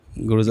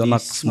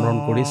গুৰুজনাক স্মৰণ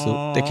কৰিছোঁ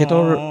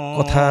তেখেতৰ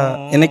কথা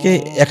এনেকৈ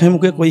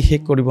একেমুখে কৈ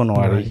শেষ কৰিব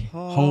নোৱাৰি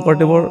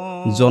শংকৰদেৱৰ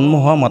জন্ম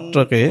হোৱা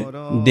মাত্ৰকে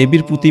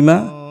দেৱীৰ প্ৰতিমা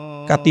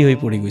কাটি হৈ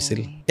পৰি গৈছিল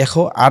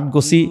 108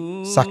 গছি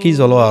চাকি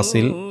জ্বলোৱা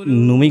আছিল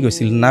নুমি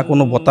গৈছিল না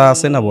কোনো বতাহ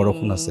আছে না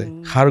বৰষুণ আছে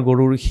হাড়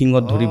গৰুৰ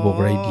শিঙত ধৰি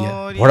বগৰাই দিয়া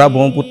ভৰা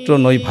ব্ৰহ্মপুত্ৰ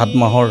নৈ ভাদ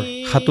মাহৰ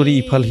সাঁতুৰি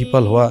ইফাল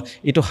সিফাল হোৱা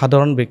এইটো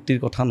সাধাৰণ ব্যক্তিৰ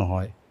কথা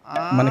নহয়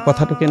মানে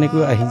কথাটো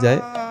কেনেকৈ আহি যায়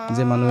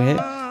যে মানুহে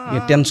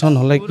টেনশ্যন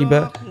হ'লে কিবা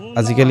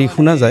আজিকালি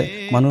শুনা যায়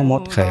মানুহ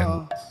মদ খায় আৰু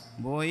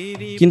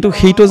কিন্তু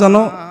সেইটো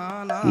জানো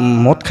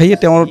মদ খাইয়ে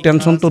তেওঁৰ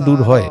টেনশ্যনটো দূৰ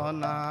হয়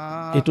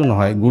এইটো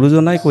নহয়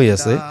গুৰুজনাই কৈ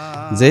আছে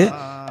যে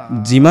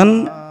যিমান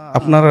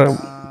আপোনাৰ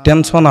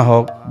টেনশ্যন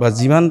আহক বা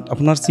যিমান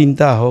আপোনাৰ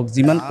চিন্তা আহক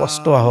যিমান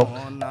কষ্ট আহক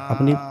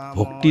আপুনি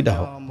ভক্তিত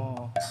আহক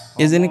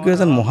এই যেনেকৈ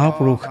এজন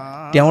মহাপুৰুষ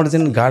তেওঁৰ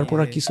যেন গাৰ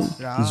পৰা কিছু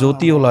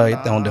জ্যোতি ওলাই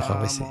তেওঁ দেখা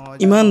পাইছে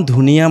ইমান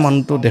ধুনীয়া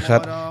মানুহটো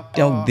দেখাত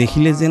তেওঁক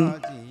দেখিলে যেন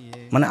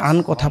মানে আন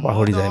কথা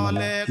পাহৰি যায়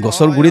মানে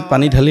গছৰ গুৰিত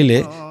পানী ঢালিলে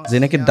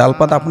যেনেকৈ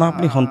ডালপাত আপনা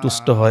আপুনি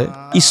সন্তুষ্ট হয়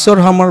ঈশ্বৰ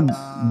আমাৰ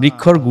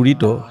বৃক্ষৰ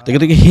গুৰিটো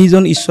গতিকে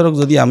সেইজন ঈশ্বৰক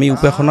যদি আমি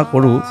উপাসনা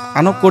কৰোঁ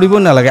আনক কৰিব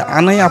নালাগে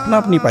আনে আপনা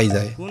আপুনি পাই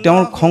যায়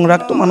তেওঁৰ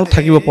খংৰাগটো মানুহ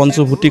থাকিব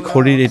পঞ্চভূতিক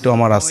শৰীৰ এইটো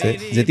আমাৰ আছে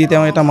যেতিয়া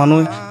তেওঁ এটা মানুহ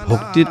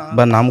ভক্তিত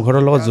বা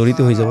নামঘৰৰ লগত জড়িত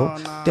হৈ যাব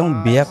তেওঁ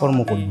বেয়া কৰ্ম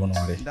কৰিব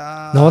নোৱাৰে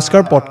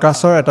নমস্কাৰ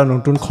পডকাষ্টৰ এটা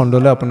নতুন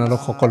খণ্ডলৈ আপোনালোক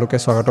সকলোকে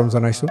স্বাগতম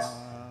জনাইছোঁ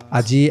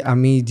আজি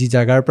আমি যি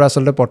জাগাৰ পৰা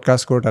আচলতে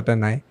পডকাষ্ট কৰোঁ তাতে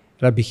নাই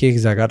এটা বিশেষ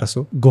জাগাত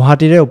আছোঁ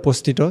গুৱাহাটীৰে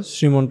উপস্থিত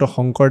শ্ৰীমন্ত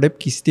শংকৰদেৱ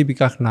কিস্তি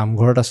বিকাশ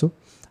নামঘৰত আছোঁ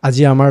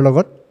আজি আমাৰ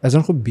লগত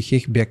এজন খুব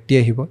বিশেষ ব্যক্তি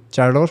আহিব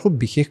যাৰ লগত খুব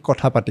বিশেষ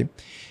কথা পাতিম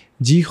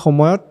যি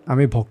সময়ত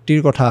আমি ভক্তিৰ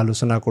কথা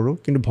আলোচনা কৰোঁ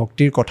কিন্তু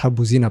ভক্তিৰ কথা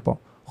বুজি নাপাওঁ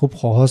খুব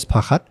সহজ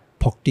ভাষাত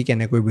ভক্তি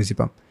কেনেকৈ বুজি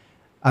পাম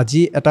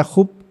আজি এটা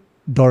খুব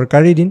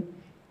দৰকাৰী দিন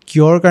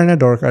কিয়ৰ কাৰণে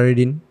দৰকাৰী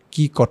দিন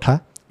কি কথা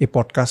এই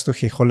পডকাষ্টটো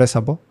শেষলৈ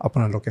চাব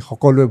আপোনালোকে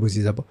সকলোৱে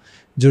বুজি যাব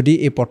যদি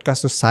এই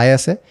পডকাষ্টটো চাই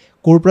আছে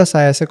ক'ৰ পৰা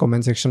চাই আছে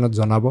কমেণ্ট ছেকশ্যনত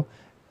জনাব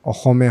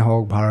অসমে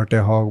হওক ভাৰতে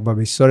হওক বা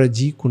বিশ্বৰে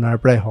যি কোণাৰ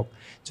পৰাই হওক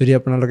যদি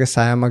আপোনালোকে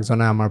চাই আমাক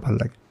জনাই আমাৰ ভাল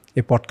লাগে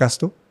এই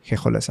পডকাষ্টটো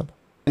শেষলৈ চাব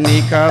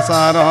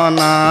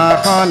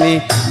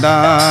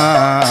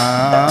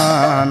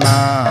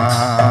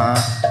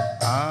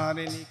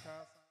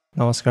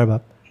নমস্কাৰ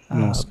বাপ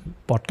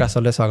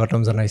পডকাষ্টলৈ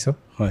স্বাগতম জনাইছোঁ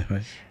হয়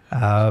হয়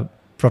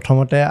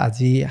প্ৰথমতে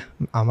আজি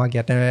আমাক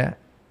ইয়াতে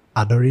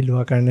আদৰি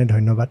লোৱাৰ কাৰণে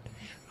ধন্যবাদ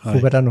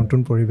খুব এটা নতুন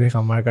পৰিৱেশ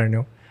আমাৰ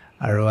কাৰণেও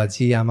আৰু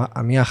আজি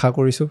আমি আশা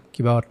কৰিছোঁ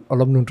কিবা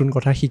অলপ নতুন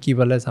কথা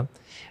শিকিবলৈ যাম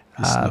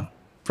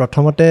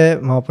প্ৰথমতে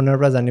মই আপোনাৰ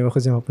পৰা জানিব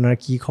খুজিম আপোনাৰ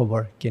কি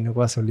খবৰ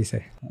কেনেকুৱা চলিছে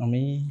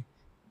আমি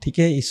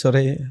ঠিকে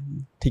ঈশ্বৰে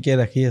ঠিকে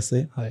ৰাখি আছে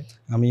হয়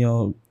আমিও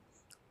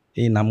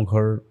এই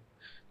নামঘৰ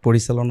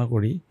পৰিচালনা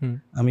কৰি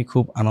আমি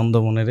খুব আনন্দ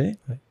মনেৰে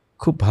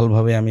খুব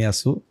ভালভাৱে আমি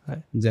আছোঁ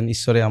যেন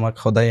ঈশ্বৰে আমাক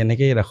সদায়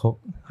এনেকেই ৰাখক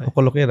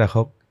সকলোকে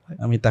ৰাখক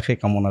আমি তাকে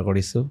কামনা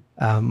কৰিছোঁ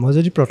মই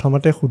যদি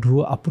প্ৰথমতে সুধোঁ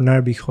আপোনাৰ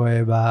বিষয়ে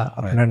বা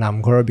আপোনাৰ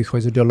নামঘৰৰ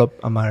বিষয়ে যদি অলপ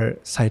আমাৰ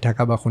চাই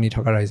থকা বা শুনি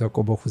থকা ৰাইজক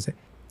ক'ব খোজে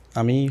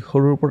আমি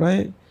সৰুৰ পৰাই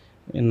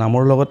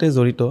নামৰ লগতে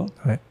জড়িত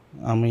হয়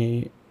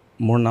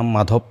মোৰ নাম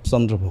মাধৱ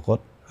চন্দ্ৰ ভকত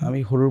আমি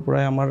সৰুৰ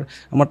পৰাই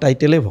আমাৰ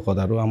টাইটেলেই ভকত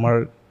আৰু আমাৰ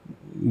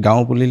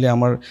গাঁও বুলিলে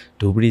আমাৰ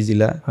ধুবুৰী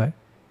জিলা হয়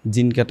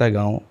জিনকেটা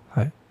গাঁও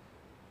হয়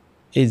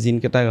এই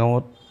জিনকেটা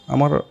গাঁৱত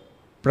আমাৰ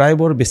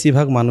প্ৰায়বোৰ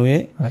বেছিভাগ মানুহে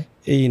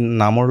এই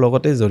নামৰ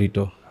লগতে জড়িত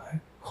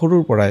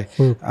সৰুৰ পৰাই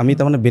আমি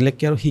তাৰমানে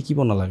বেলেগকৈ আৰু শিকিব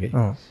নালাগে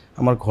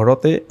আমাৰ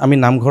ঘৰতে আমি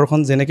নামঘৰখন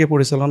যেনেকৈ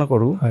পৰিচালনা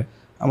কৰোঁ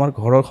আমাৰ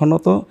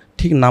ঘৰখনতো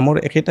ঠিক নামৰ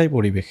একেটাই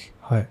পৰিৱেশ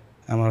হয়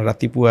আমাৰ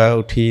ৰাতিপুৱা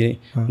উঠি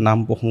নাম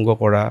প্ৰসংগ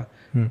কৰা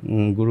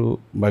গুৰু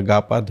বা গা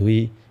পা ধুই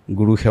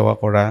গুৰু সেৱা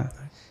কৰা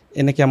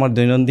এনেকৈ আমাৰ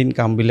দৈনন্দিন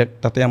কামবিলাক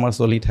তাতে আমাৰ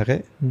চলি থাকে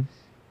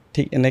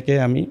ঠিক এনেকৈ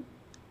আমি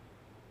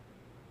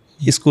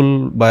স্কুল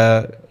বা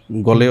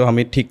গ'লেও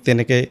আমি ঠিক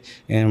তেনেকৈ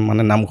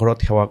মানে নামঘৰত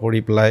সেৱা কৰি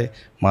পেলাই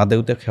মা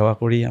দেউতাক সেৱা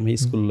কৰি আমি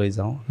স্কুললৈ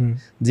যাওঁ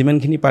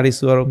যিমানখিনি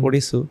পাৰিছোঁ আৰু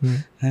কৰিছোঁ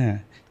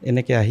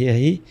এনেকৈ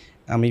আহি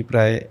আমি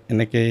প্ৰায়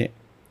এনেকৈ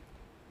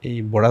এই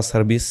বৰা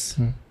ছাৰ্ভিচ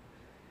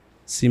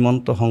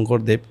শ্ৰীমন্ত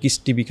শংকৰদেৱ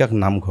কিস্তি বিকাশ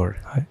নামঘৰ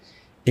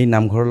এই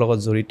নামঘৰৰ লগত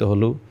জড়িত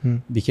হ'লোঁ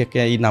বিশেষকৈ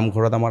এই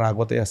নামঘৰত আমাৰ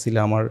আগতে আছিলে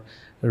আমাৰ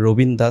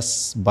ৰবীন দাস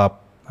বাপ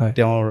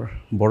তেওঁৰ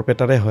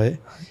বৰপেটাৰে হয়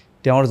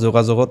তেওঁৰ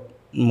যোগাযোগত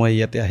মই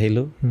ইয়াতে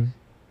আহিলোঁ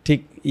ঠিক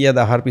ইয়াত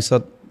অহাৰ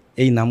পিছত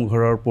এই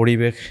নামঘৰৰ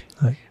পৰিৱেশ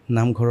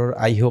নামঘৰৰ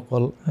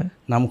আইসকল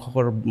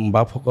নামঘৰৰ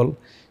বাপসকল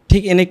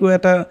ঠিক এনেকুৱা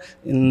এটা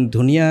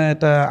ধুনীয়া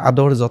এটা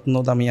আদৰ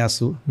যত্নত আমি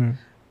আছোঁ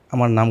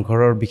আমাৰ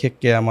নামঘৰৰ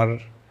বিশেষকৈ আমাৰ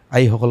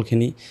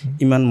আইসকলখিনি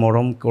ইমান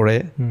মৰম কৰে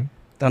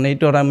তাৰমানে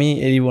এইটো আৰু আমি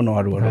এৰিব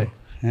নোৱাৰোঁ আৰু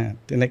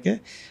তেনেকৈ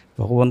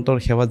ভগৱন্তৰ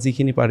সেৱাত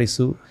যিখিনি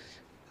পাৰিছোঁ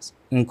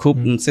খুব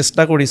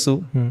চেষ্টা কৰিছোঁ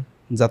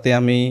যাতে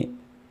আমি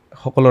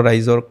সকলো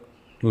ৰাইজৰ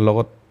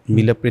লগত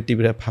মিলা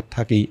প্ৰীতিৰে ভাগ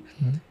থাকি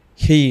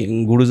সেই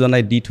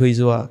গুৰুজনাই দি থৈ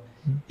যোৱা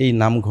এই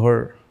নামঘৰ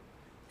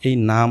এই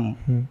নাম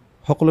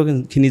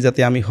সকলোখিনি যাতে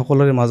আমি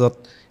সকলোৰে মাজত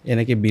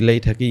এনেকৈ বিলাই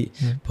থাকি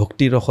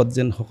ভক্তি ৰসত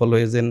যেন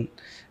সকলোৱে যেন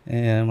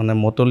মানে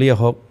মতলীয়া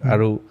হওক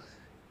আৰু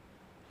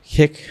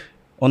শেষ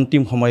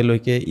অন্তিম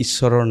সময়লৈকে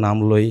ঈশ্বৰৰ নাম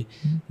লৈ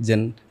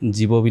যেন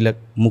জীৱবিলাক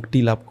মুক্তি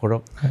লাভ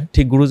কৰক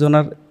ঠিক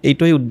গুৰুজনাৰ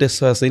এইটোৱেই উদ্দেশ্য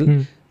আছিল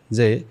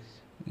যে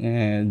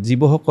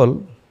জীৱসকল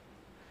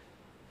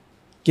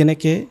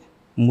কেনেকৈ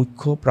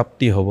মুখ্য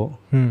প্ৰাপ্তি হ'ব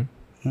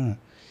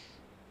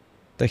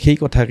তা সেই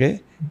কথাকে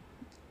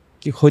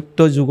কি সত্য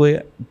যুগে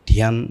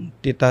ধ্যান,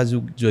 তেতা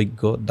যুগ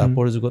যজ্ঞ,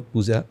 দাপৰ যুগত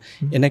পূজা,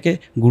 এনেকৈ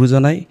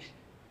গুৰুজনাই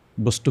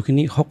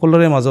বস্তুখিনি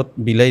সকলোৰে মাজত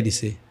বিলাই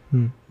দিছে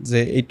যে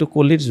এইটো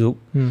কলিৰ যুগ,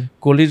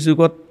 কলিৰ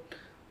যুগত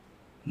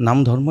নাম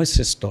ধৰ্মই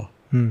শ্ৰেষ্ঠ,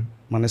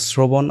 মানে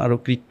শ্ৰৱণ আৰু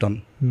কীৰ্তন,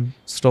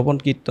 শ্ৰৱণ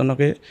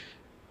কীৰ্তনকে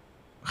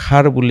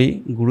সাৰ বুলি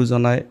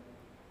গুৰুজনাই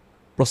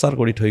প্ৰচাৰ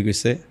কৰি থৈ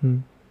গৈছে।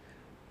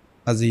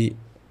 আজি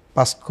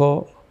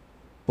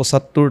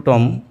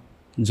 575তম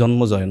জন্ম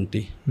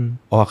জয়ন্তী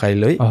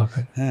অহাকাইলৈ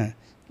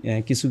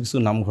কিছু কিছু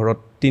নামঘৰত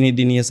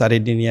 3দিনীয়া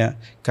 4দিনীয়া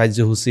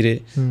কাৰ্যসূচীৰে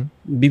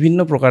বিভিন্ন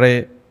প্ৰকাৰে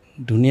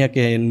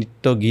ধুনীয়াকৈ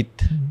নৃত্য গীত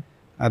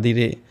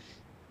আদিৰে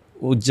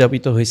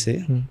উদযাপিত হৈছে।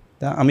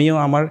 তা আমিও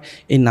আমাৰ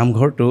এই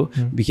নামঘৰটো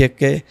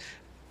বিশেষকৈ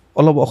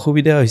অলপ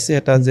অসুবিধা হৈছে,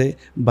 এটা যে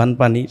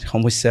বানপানীৰ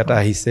সমস্যা এটা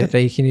আহিছে।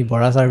 এইখিনি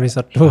বৰা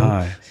ছাৰ্ভিচত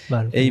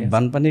এই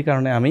বানপানীৰ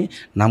কাৰণে আমি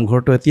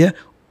নামঘৰটো এতিয়া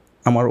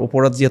আমাৰ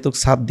ওপৰত যিহেতু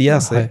ছাদ দিয়া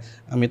আছে,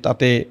 আমি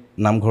তাতে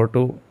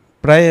নামঘৰটো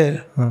প্ৰায়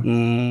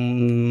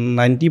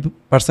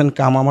 90%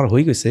 কাম আমাৰ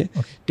হৈ গৈছে,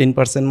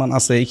 10% মান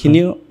আছে।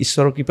 এইখিনিও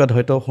ঈশ্বৰৰ কৃপাত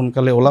হয়তো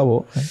সোনকালে ওলাব।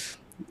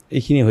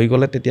 এইখিনি হৈ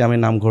গ'লে তেতিয়া আমি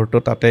নামঘৰটো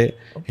তাতে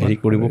হেৰি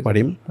কৰিব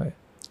পাৰিম।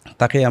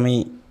 তাকে আমি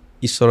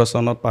ঈশ্বৰৰ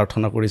চৰণত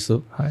প্ৰাৰ্থনা কৰিছোঁ,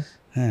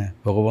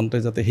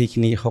 ভগৱন্তই যাতে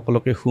সেইখিনি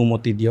সকলোকে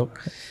সুমতি দিয়ক।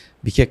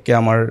 বিশেষকৈ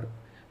আমাৰ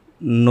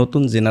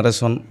নতুন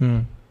জেনেৰেশ্যন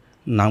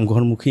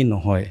নামঘৰমুখী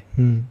নহয়,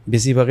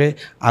 বেছিভাগে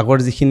আগৰ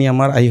যিখিনি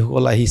আমাৰ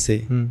আইসকল আহিছে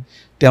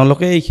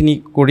তেওঁলোকে এইখিনি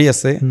কৰি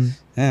আছে,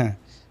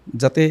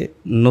 যাতে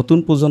নতুন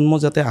প্ৰজন্ম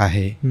যাতে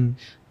আহে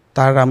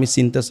তাৰ আমি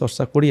চিন্তা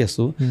চৰ্চা কৰি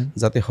আছোঁ,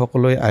 যাতে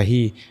সকলোৱে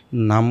আহি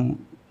নাম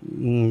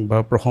বা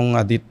প্ৰসংগ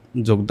আদিত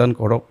যোগদান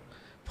কৰক,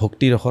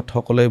 ভক্তি ৰসত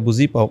সকলোৱে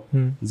বুজি পাওক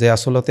যে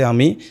আচলতে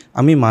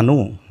আমি মানুহ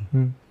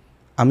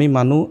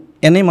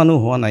এনে মানুহ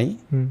হোৱা নাই।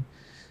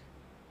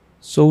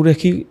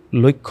 84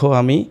 লক্ষ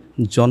আমি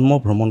জন্ম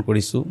ভ্ৰমণ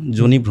কৰিছোঁ,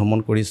 যোনি ভ্ৰমণ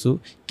কৰিছোঁ,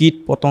 কীট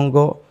পতংগ,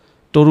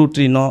 তৰু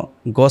তৃণ,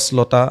 গছ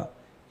লতা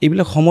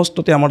এইবিলাক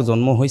সমস্ততে আমাৰ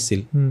জন্ম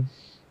হৈছিল।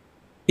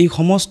 এই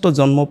সমস্ত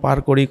জন্ম পাৰ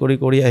কৰি কৰি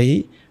কৰি আহি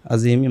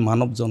আজি আমি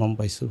মানৱ জন্ম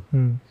পাইছোঁ।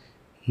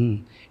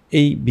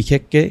 এই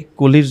বিশেষকৈ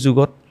কলিৰ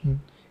যুগত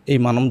এই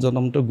মানৱ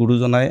জন্মটো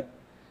গুৰুজনাই,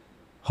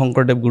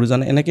 শংকৰদেৱ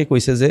গুৰুজনাই এনেকৈ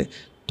কৈছে যে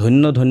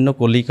ধন্য ধন্য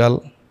কলিকাল,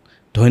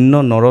 ধন্য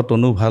নৰ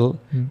তনু ভাল,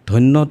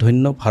 ধন্য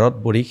ধন্য ভাৰত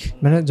বৰিশ।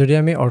 মানে যদি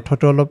আমি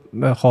অৰ্থটো অলপ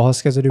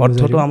সহজকৈ যদি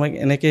অৰ্থটো আমাক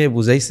এনেকৈ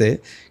বুজাইছে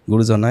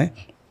গুৰুজনাই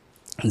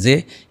যে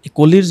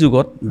কলিৰ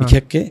যুগত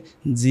বিশেষকৈ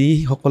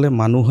যিসকলে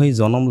মানুহ হৈ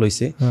জন্ম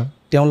লৈছে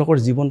তেওঁলোকৰ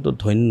জীৱনটো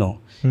ধন্য।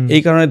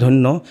 এইকাৰণে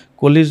ধন্য,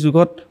 কলিৰ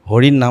যুগত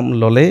হৰিৰ নাম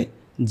ল'লে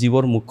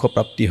জীৱৰ মুখ্য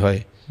প্ৰাপ্তি হয়।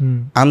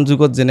 আন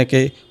যুগত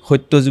যেনেকৈ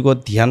সত্য যুগত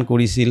ধ্যান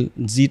কৰিছিল,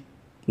 যি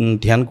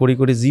ধ্যান কৰি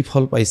কৰি যি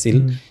ফল পাইছিল,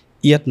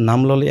 ইয়াত নাম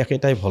ল'লে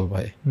একেটাই ফল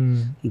পায়।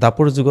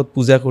 দাপৰ যুগত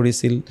পূজা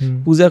কৰিছিল,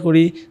 পূজা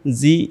কৰি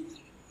যি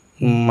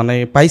মানে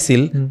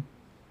পাইছিল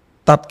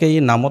তাতকৈ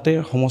এই নামতে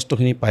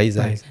সমস্তখিনি পাই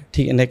যায়।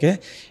 ঠিক এনেকৈ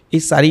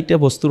এই 4টা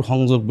বস্তুৰ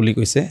সংযোগ বুলি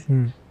কৈছে।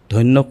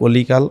 ধন্য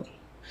কলিকাল,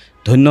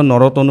 ধন্য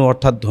নৰতনু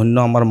অৰ্থাৎ ধন্য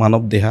আমাৰ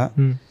মানৱ দেহা,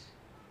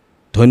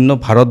 ধন্য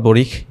ভাৰত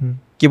বৰিশ,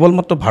 কেৱল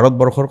মাত্ৰ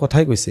ভাৰতবৰ্ষৰ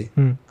কথাই কৈছে,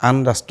 আন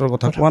ৰাষ্ট্ৰৰ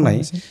কথা কোৱা নাই।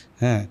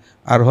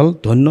 আৰু হ'ল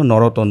ধন্য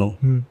নৰতনু,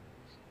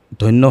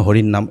 ধন্য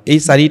হৰিৰ নাম। এই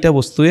 4টা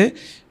বস্তুৱে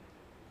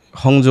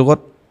সংযোগত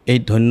এই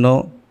ধন্য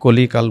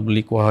কলিকাল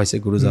বুলি কোৱা হৈছে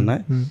গুৰুজনাই।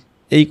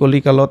 এই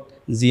কলিকালত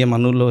যিয়ে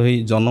মানুহ লৈ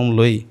জন্ম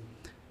লৈ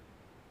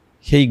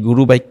সেই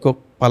গুৰু বাক্যক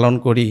পালন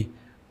কৰি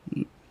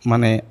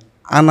মানে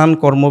আন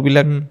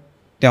কৰ্মবিলাক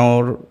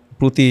তেওঁৰ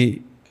প্ৰতি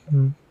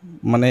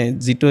মানে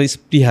যিটো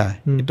স্পৃহা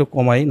এইটো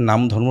কমাই নাম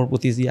ধৰ্মৰ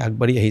প্ৰতি যি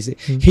আগবাঢ়ি আহিছে,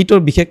 সেইটোৰ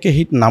বিশেষকৈ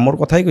সেই নামৰ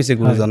কথাই কৈছে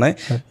গুৰুজনাই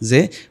যে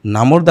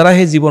নামৰ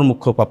দ্বাৰাহে জীৱৰ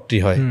মুখ্য প্ৰাপ্তি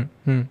হয়।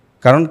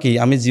 কাৰণ কি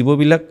আমি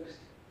জীৱবিলাক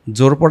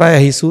য'ৰ পৰাই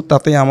আহিছোঁ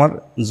তাতে আমাৰ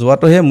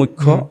যোৱাটোহে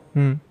মুখ্য।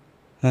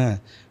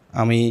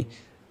 আমি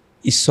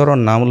ঈশ্বৰৰ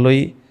নাম লৈ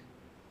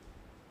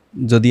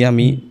যদি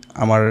আমি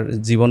আমাৰ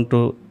জীৱনটো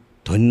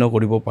ধন্য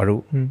কৰিব পাৰোঁ,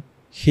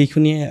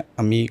 সেইখিনিয়ে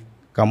আমি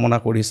কামনা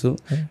কৰিছোঁ।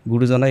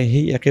 গুৰুজনাই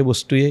সেই একে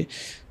বস্তুৱে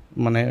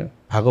মানে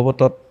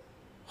ভাগৱতত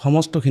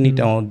সমস্তখিনি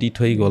তেওঁ দি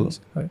থৈ গ'ল।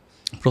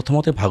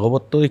 প্ৰথমতে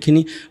ভাগৱতটো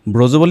এইখিনি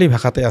ব্ৰজৱলী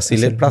ভাষাতে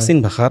আছিলে, প্ৰাচীন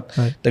ভাষাত।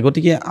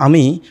 গতিকে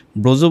আমি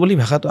ব্ৰজৱলী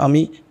ভাষাটো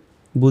আমি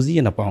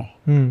বুজিয়ে নাপাওঁ।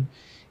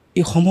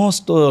 এই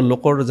সমস্ত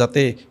লোকৰ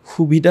যাতে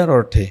সুবিধাৰ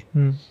অৰ্থে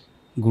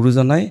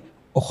গুৰুজনাই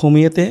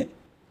অসমীয়াতে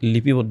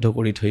লিপিবদ্ধ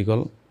কৰি থৈ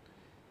গ'ল।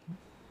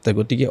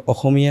 গতিকে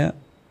অসমীয়া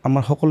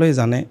আমাৰ সকলোৱে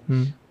জানে,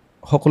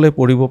 সকলোৱে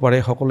পঢ়িব পাৰে,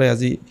 সকলোৱে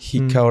আজি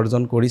শিক্ষা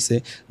অৰ্জন কৰিছে।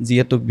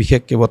 যিহেতু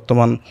বিশেষকৈ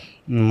বৰ্তমান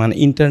মানে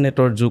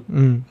ইণ্টাৰনেটৰ যুগ,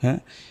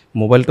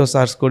 মোবাইলটো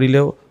চাৰ্চ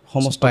কৰিলেও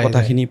সমস্ত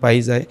কথাখিনি পাই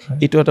যায়।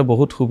 এইটো এটা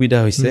বহুত সুবিধা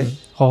হৈছে,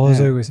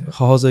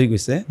 সহজ হৈ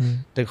গৈছে।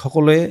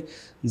 সকলোৱে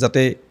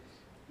যাতে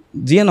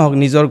যিয়ে নহওক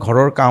নিজৰ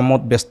ঘৰৰ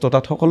কামত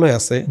ব্যস্ততাত সকলোৱে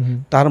আছে,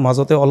 তাৰ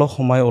মাজতে অলপ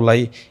সময়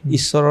ওলাই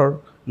ঈশ্বৰৰ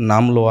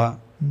নাম লোৱা,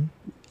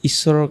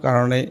 ঈশ্বৰৰ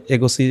কাৰণে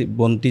এগছি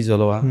বন্তি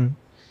জ্বলোৱা,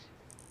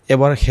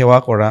 এবাৰ সেৱা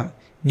কৰা,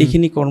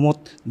 এইখিনি কৰ্মত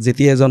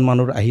যেতিয়া এজন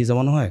মানুহৰ আহি যাব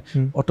নহয়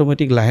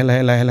অট'মেটিক লাহে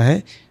লাহে লাহে লাহে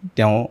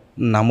তেওঁ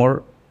নামৰ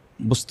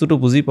বস্তুটো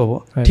বুজি পাব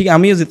ঠিক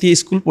আমিও যেতিয়া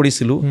স্কুল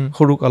পঢ়িছিলোঁ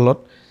সৰু কালত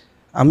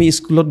আমি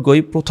স্কুলত গৈ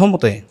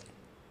প্ৰথমতে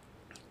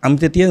আমি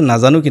তেতিয়া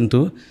নাজানো কিন্তু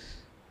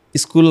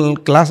স্কুল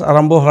ক্লাছ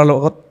আৰম্ভ হোৱাৰ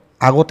লগত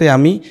আগতে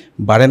আমি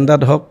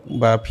বাৰান্দাত হওক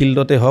বা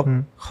ফিল্ডতে হওক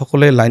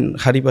সকলোৱে লাইন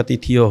শাৰী পাতি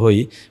থিয় হৈ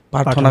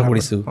প্ৰাৰ্থনা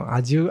কৰিছোঁ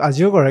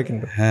আজিও কৰে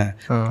কিন্তু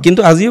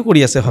কিন্তু আজিও কৰি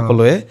আছে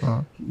সকলোৱে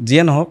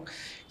যিয়ে নহওক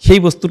সেই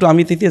বস্তুটো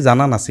আমি তেতিয়া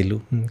জানা নাছিলোঁ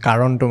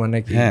কাৰণটো মানে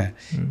কি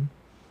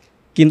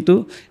কিন্তু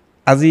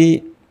আজি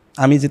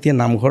আমি যেতিয়া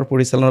নামঘৰ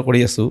পৰিচালনা কৰি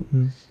আছোঁ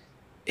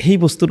সেই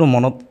বস্তুটো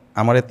মনত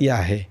আমাৰ এতিয়া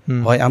আহে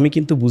হয় আমি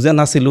কিন্তু বুজা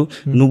নাছিলোঁ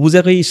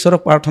নুবুজাকৈ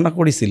ঈশ্বৰক প্ৰাৰ্থনা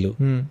কৰিছিলোঁ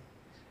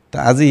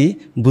আজি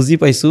বুজি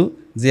পাইছোঁ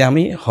যে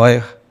আমি হয়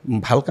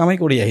ভাল কামেই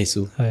কৰি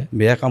আহিছোঁ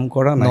বেয়া কাম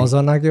কৰা নাই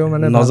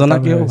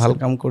নজনাকেও ভাল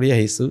কাম কৰি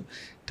আহিছোঁ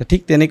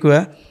ঠিক তেনেকুৱা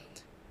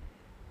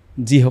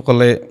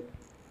যিসকলে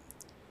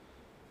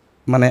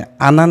মানে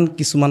আন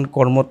কিছুমান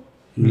কৰ্মত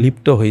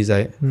লিপ্ত হৈ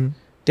যায়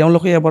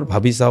তেওঁলোকে এবাৰ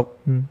ভাবি চাওক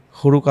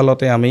সৰু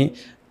কালতে আমি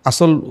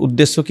আচল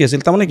উদ্দেশ্য কি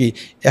আছিল তাৰমানে কি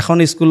এখন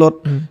স্কুলত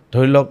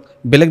ধৰি লওক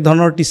বেলেগ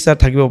ধৰণৰ টিচাৰ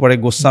থাকিব পাৰে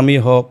গোস্বামী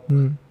হওক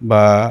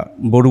বা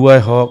বৰুৱাই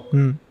হওক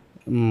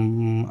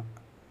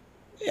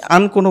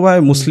আন কোনোবাই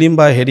মুছলিম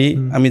বা হেৰি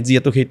আমি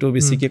যিহেতু সেইটো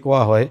বেছিকৈ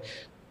কোৱা হয়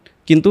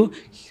কিন্তু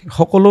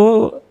সকলো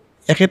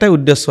একেটাই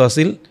উদ্দেশ্য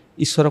আছিল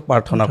ঈশ্বৰক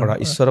প্ৰাৰ্থনা কৰা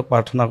ঈশ্বৰক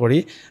প্ৰাৰ্থনা কৰি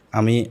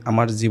আমি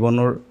আমাৰ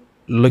জীৱনৰ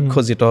লক্ষ্য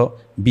যিটো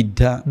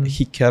বিদ্যা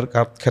শিক্ষাৰ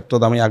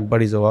ক্ষেত্ৰত আমি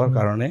আগবাঢ়ি যোৱাৰ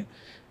কাৰণে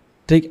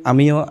ঠিক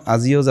আমিও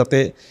আজিও যাতে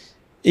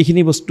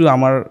এইখিনি বস্তু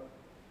আমাৰ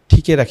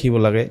ঠিকে ৰাখিব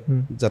লাগে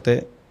যাতে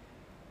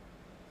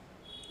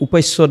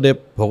উপাস্যদেৱ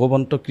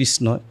ভগৱন্ত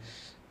কৃষ্ণ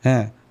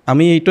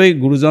আমি এইটোৱে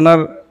গুৰুজনাৰ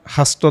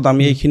শাস্ত্ৰত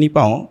আমি এইখিনি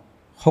পাওঁ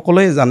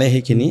সকলোৱে জানে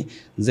সেইখিনি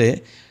যে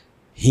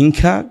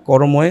হিংসা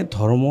কৰ্মই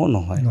ধৰ্ম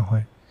নহয়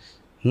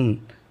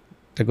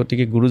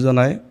গতিকে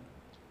গুৰুজনাই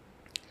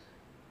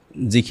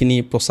যিখিনি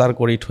প্ৰচাৰ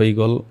কৰি থৈ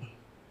গ'ল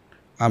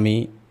আমি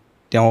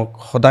তেওঁক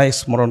সদায়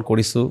স্মৰণ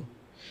কৰিছোঁ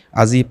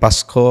আজি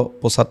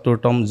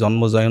 575তম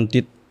জন্ম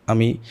জয়ন্তীত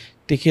আমি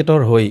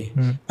তেখেতৰ হৈ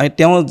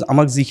তেওঁ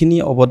আমাক যিখিনি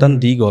অৱদান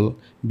দি গ'ল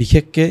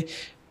বিশেষকৈ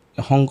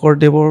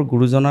শংকৰদেৱৰ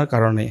গুৰুজনাৰ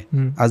কাৰণে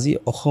আজি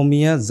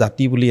অসমীয়া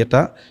জাতি বুলি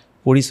এটা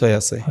পৰিচয়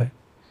আছে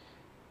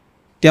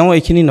তেওঁ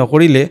এইখিনি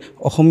নকৰিলে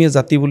অসমীয়া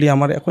জাতি বুলি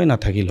আমাৰ একোৱেই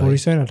নাথাকিল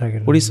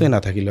পৰিচয়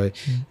নাথাকিল হয়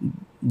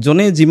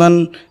যোনে যিমান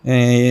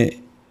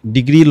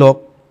ডিগ্ৰী লওক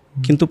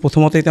কিন্তু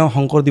প্ৰথমতে তেওঁ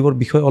শংকৰদেৱৰ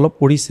বিষয়ে অলপ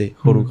পঢ়িছে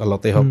সৰু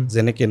কালতে হওক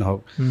যেনেকৈ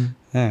নহওক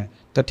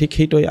ঠিক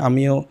সেইটোৱে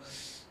আমিও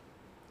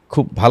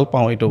খুব ভাল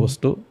পাওঁ এইটো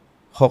বস্তু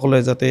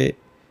সকলোৱে যাতে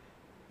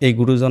এই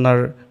গুৰুজনাৰ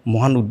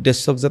মহান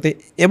উদ্দেশ্যক যাতে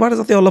এবাৰ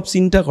যাতে অলপ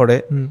চিন্তা কৰে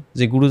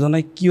যে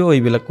গুৰুজনাই কিয়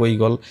এইবিলাক কৈ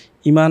গ'ল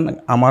ইমান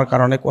আমাৰ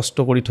কাৰণে কষ্ট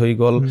কৰি থৈ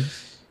গ'ল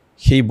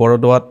সেই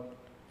বৰদোৱাত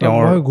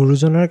তেওঁৰ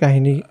গুৰুজনাৰ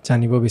কাহিনী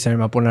জানিব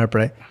বিচাৰিম আপোনাৰ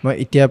পৰাই মই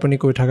এতিয়া আপুনি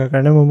কৈ থকাৰ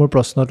কাৰণে মই মোৰ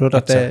প্ৰশ্নটো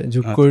তাতে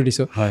যোগ কৰি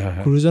দিছোঁ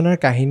গুৰুজনাৰ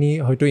কাহিনী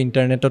হয়তো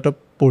ইণ্টাৰনেটতো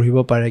পঢ়িব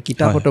পাৰে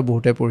কিতাপতো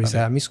বহুতে পঢ়িছে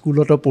আমি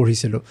স্কুলতো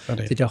পঢ়িছিলোঁ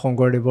যেতিয়া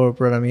শংকৰদেৱৰ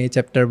ওপৰত আমি এই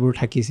চেপ্টাৰবোৰ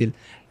থাকিছিল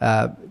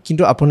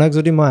কিন্তু আপোনাক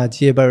যদি মই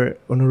আজি এবাৰ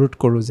অনুৰোধ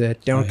কৰোঁ যে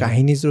তেওঁৰ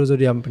কাহিনীযোৰ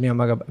যদি আপুনি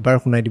আমাক এবাৰ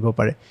শুনাই দিব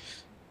পাৰে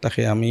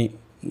তাকে আমি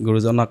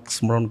গুৰুজনাক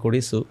স্মৰণ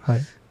কৰিছোঁ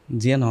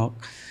যিয়ে নহওক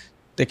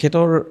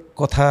তেখেতৰ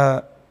কথা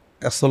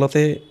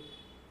আচলতে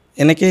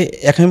এনেকৈ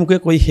একেমুখে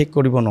কৈ শেষ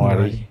কৰিব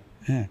নোৱাৰি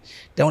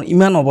তেওঁৰ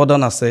ইমান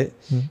অৱদান আছে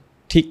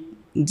ঠিক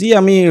যি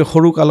আমি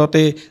সৰু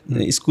কালতে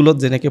স্কুলত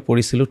যেনেকৈ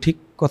পঢ়িছিলোঁ ঠিক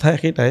কথা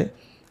একেইটাই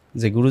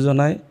যে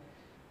গুৰুজনাই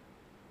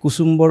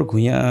কুসুম্বৰ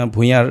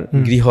ভূঞাৰ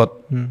গৃহত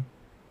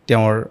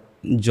তেওঁৰ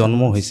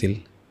জন্ম হৈছিল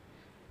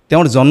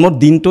তেওঁৰ জন্মৰ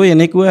দিনটোৱে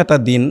এনেকুৱা এটা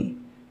দিন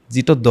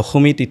যিটো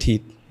দশমী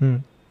তিথিত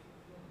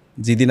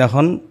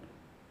যিদিনাখন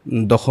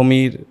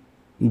দশমীৰ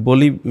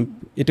বলি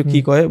এইটো কি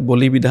কয়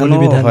বলি বিধান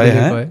হয়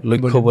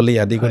লক্ষ্য বলি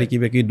আদি কৰি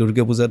কিবা কিবি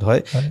দুৰ্গা পূজাত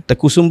হয় তে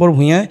কুসুম্বৰ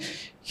ভূঞাই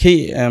সেই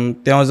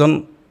তেওঁ এজন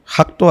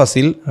শাক্ত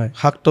আছিল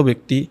শাক্ত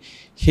ব্যক্তি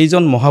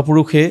সেইজন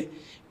মহাপুৰুষে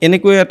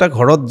এনেকৈ এটা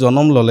ঘৰত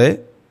জন্ম ল'লে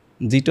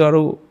যিটো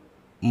আৰু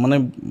মানে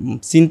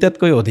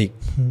চিন্তাতকৈ অধিক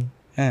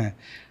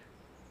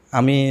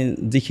আমি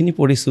যিখিনি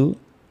পঢ়িছোঁ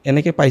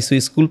এনেকৈ পাইছোঁ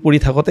স্কুল পঢ়ি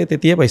থাকোঁতে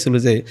তেতিয়াই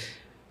পাইছিলোঁ যে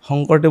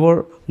শংকৰদেৱৰ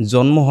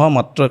জন্ম হোৱা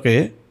মাত্ৰকে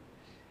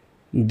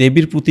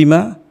দেৱীৰ প্ৰতিমা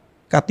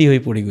কাটি হৈ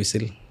পৰি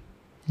গৈছিল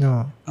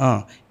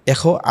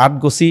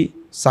 108 গছি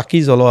চাকি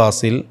জ্বলোৱা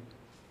আছিল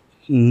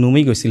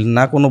নুমি গৈছিল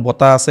না কোনো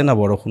বতাহ আছে না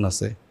বৰষুণ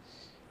আছে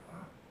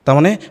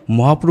তাৰমানে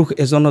মহাপুৰুষ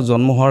এজনৰ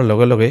জন্ম হোৱাৰ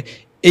লগে লগে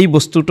এই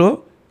বস্তুটো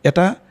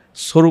এটা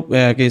স্বৰূপ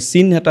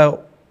চিন এটা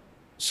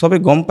সবে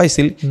গম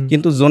পাইছিল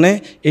কিন্তু জনে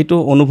এইটো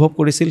অনুভৱ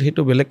কৰিছিল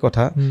সেইটো বেলেগ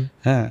কথা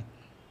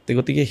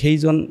গতিকে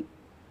সেইজন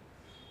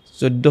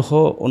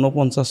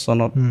 1449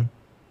 চনত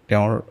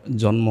তেওঁৰ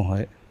জন্ম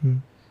হয়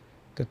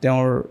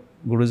তেওঁৰ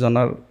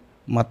গুৰুজনাৰ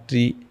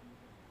মাতৃ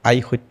আই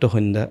সত্য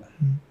সন্ধ্যা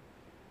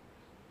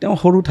তেওঁ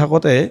সৰু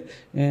থাকোঁতে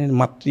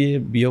মাতৃয়ে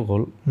বিয়োগ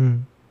হ'ল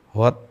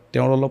হোৱাত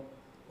তেওঁৰ অলপ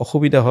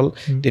অসুবিধা হ'ল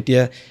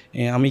তেতিয়া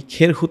আমি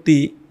খেৰখুটি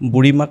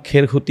বুঢ়ীমাক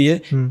খেৰখুটিয়ে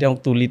তেওঁক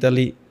তুলি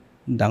তালি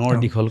ডাঙৰ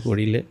দীঘল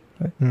কৰিলে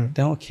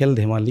তেওঁ খেল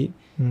ধেমালি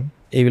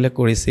এইবিলাক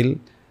কৰিছিল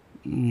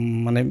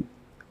মানে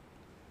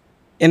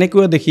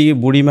এনেকুৱা দেখি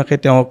বুঢ়ীমাকে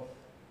তেওঁক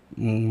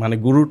মানে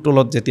গুৰুৰ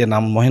তলত যেতিয়া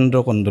নাম মহেন্দ্ৰ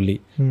কন্দলী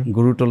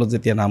গুৰুৰ তলত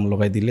যেতিয়া নাম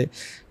লগাই দিলে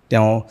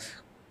তেওঁ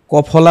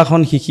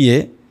কফলাখন শিকিয়ে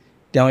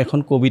তেওঁ এখন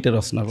কবিতা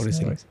ৰচনা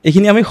কৰিছিল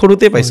এইখিনি আমি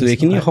সৰুতে পাইছোঁ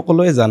এইখিনি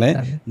সকলোৱে জানে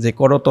যে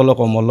কৰতল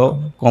কমল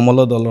কমল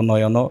দল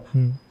নয়ন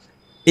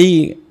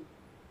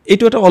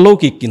এইটো এটা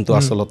অলৌকিক কিন্তু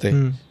আচলতে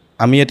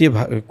আমি এতিয়া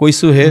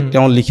কৈছোঁহে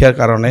তেওঁ লিখাৰ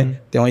কাৰণে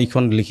তেওঁ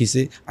এইখন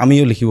লিখিছে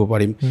আমিও লিখিব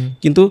পাৰিম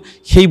কিন্তু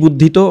সেই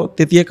বুদ্ধিটো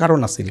তেতিয়া কাৰণ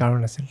আছিল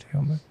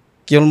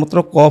কেৱল মাত্ৰ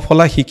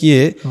কফলা শিকিয়ে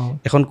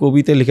এখন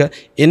কবিতা লিখা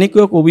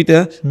এনেকুৱা কবিতা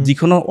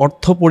যিখনৰ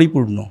অৰ্থ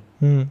পৰিপূৰ্ণ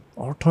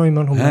অৰ্থ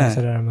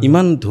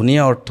ইমান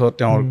ধুনীয়া অৰ্থ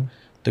তেওঁৰ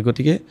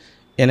গতিকে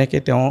এনেকৈ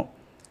তেওঁ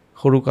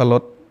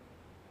সৰুকালত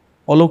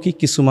অলৌকিক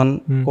কিছুমান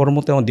কৰ্ম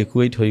তেওঁ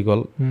দেখুৱাই থৈ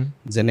গ'ল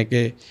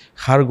যেনেকৈ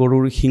ষাঁড়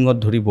গৰুৰ শিঙত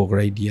ধৰি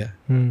বগৰাই দিয়া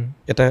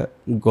এটা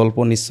গল্প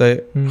নিশ্চয়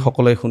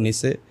সকলোৱে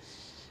শুনিছে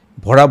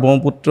ভৰা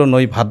ব্ৰহ্মপুত্ৰ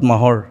নৈ ভাদ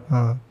মাহৰ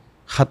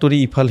সাঁতুৰি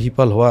ইফাল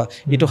সিফাল হোৱা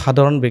এইটো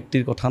সাধাৰণ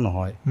ব্যক্তিৰ কথা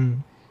নহয়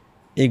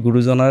এই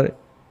গুৰুজনাৰ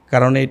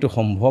কাৰণে এইটো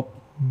সম্ভৱ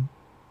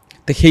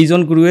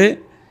সেইজন গুৰুৱে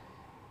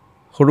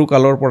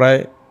সৰুকালৰ পৰাই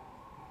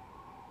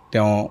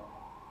তেওঁ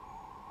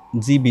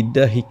যি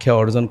বিদ্যা শিক্ষা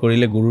অৰ্জন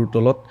কৰিলে গুৰুৰ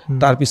তলত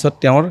তাৰপিছত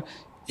তেওঁৰ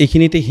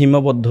এইখিনিতে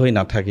সীমাবদ্ধ হৈ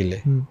নাথাকিলে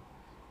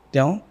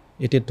তেওঁ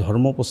এতিয়া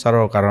ধৰ্ম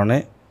প্ৰচাৰৰ কাৰণে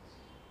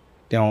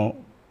তেওঁ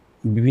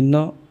বিভিন্ন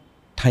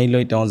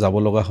ঠাইলৈ তেওঁ যাব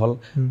লগা হ'ল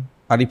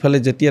আৰু ইফালে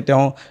যেতিয়া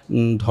তেওঁ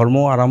ধৰ্ম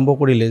আৰম্ভ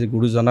কৰিলে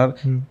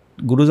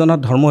গুৰুজনাৰ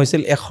ধৰ্ম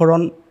হৈছিল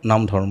এশৰণ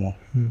নাম ধৰ্ম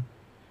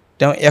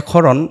তেওঁ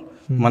এশৰণ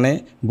মানে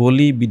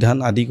বলি বিধান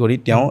আদি কৰি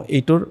তেওঁ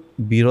এইটোৰ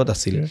বিৰোধ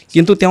আছিল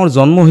কিন্তু তেওঁৰ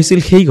জন্ম হৈছিল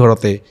সেই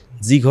ঘৰতে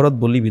যি ঘৰত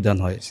বলি বিধান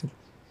হয়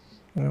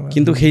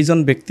কিন্তু সেইজন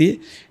ব্যক্তি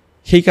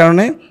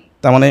সেইকাৰণে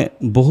তাৰমানে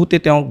বহুতে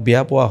তেওঁক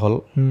বেয়া পোৱা হ'ল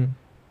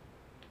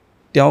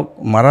তেওঁক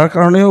মাৰাৰ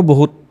কাৰণেও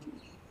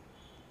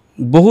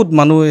বহুত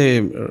মানুহে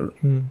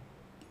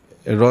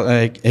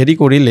হেৰি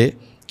কৰিলে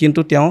কিন্তু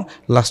তেওঁ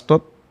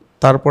লাষ্টত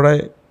তাৰ পৰাই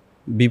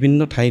বিভিন্ন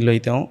ঠাইলৈ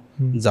তেওঁ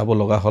যাব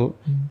লগা হ'ল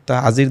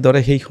আজিৰ দৰে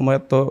সেই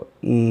সময়ততো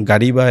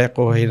গাড়ী বা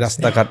একো সেই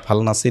ৰাস্তা ঘাট ভাল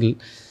নাছিল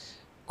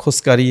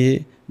খোজকাঢ়িয়ে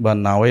বা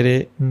নাৱেৰে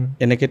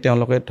এনেকৈ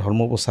তেওঁলোকে ধৰ্ম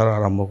প্ৰচাৰ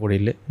আৰম্ভ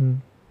কৰিলে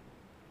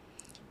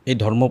এই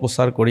ধৰ্ম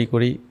প্ৰচাৰ কৰি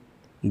কৰি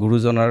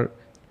গুৰুজনাৰ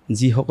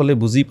যিসকলে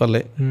বুজি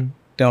পালে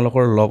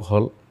তেওঁলোকৰ লগ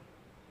হ'ল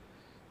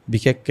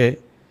বিশেষকৈ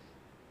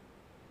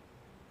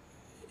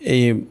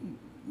এই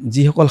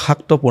যিসকল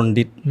শাক্ত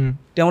পণ্ডিত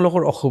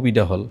তেওঁলোকৰ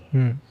অসুবিধা হ'ল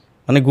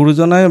মানে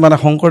গুৰুজনাই মানে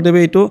শংকৰদেৱে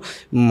এইটো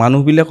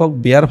মানুহবিলাকক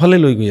বেয়াৰ ফালে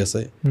লৈ গৈ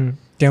আছে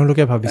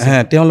তেওঁলোকে ভাবিছে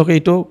তেওঁলোকে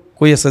এইটো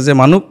কৈ আছে যে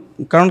মানুহ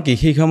কাৰণ কি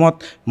সেই সময়ত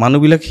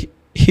মানুহবিলাক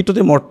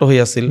সেইটোতে মৰ্ত হৈ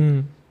আছিল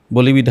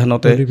বলি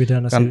বিধানতে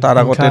কাৰণ তাৰ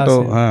আগতেতো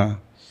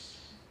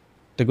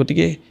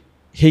গতিকে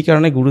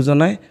সেইকাৰণে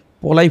গুৰুজনাই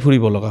পলাই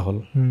ফুৰিব লগা হ'ল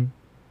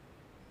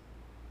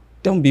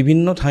তেওঁ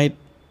বিভিন্ন ঠাইত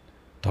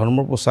ধৰ্ম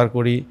প্ৰচাৰ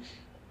কৰি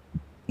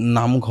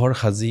নামঘৰ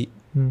সাজি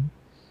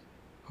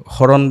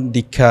শৰণ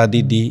দীক্ষা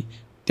আদি দি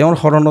তেওঁৰ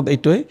শৰণত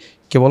এইটোৱে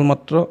কেৱল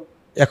মাত্ৰ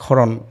এক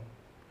শৰণ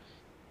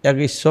এক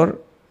ঈশ্বৰ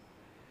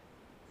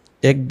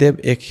এক দেৱ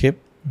এক সেৱ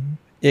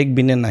এক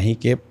বিনে নাহি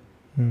কেৱ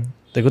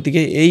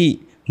গতিকে এই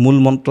মূল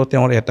মন্ত্ৰ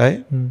তেওঁৰ এটাই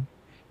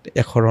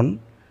এক শৰণ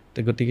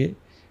গতিকে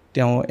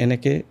তেওঁ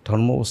এনেকৈ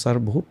ধৰ্ম প্ৰচাৰ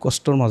বহুত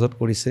কষ্টৰ মাজত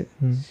কৰিছে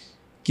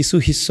কিছু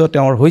শিষ্য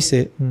তেওঁৰ হৈছে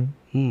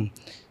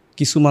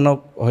কিছুমানক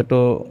হয়তো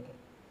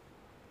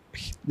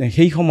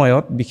সেই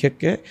সময়ত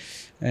বিশেষকৈ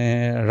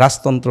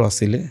ৰাজতন্ত্ৰ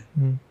আছিলে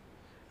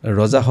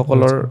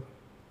ৰজাসকলৰ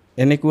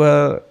এনেকুৱা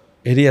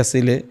হেৰি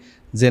আছিলে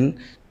যেন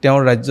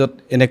তেওঁৰ ৰাজ্যত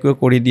এনেকৈ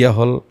কৰি দিয়া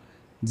হ'ল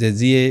যে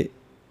যিয়ে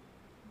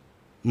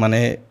মানে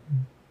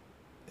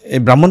এই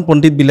ব্ৰাহ্মণ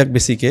পণ্ডিতবিলাক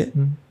বেছিকৈ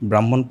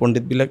ব্ৰাহ্মণ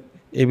পণ্ডিতবিলাক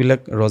এইবিলাক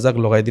ৰজাক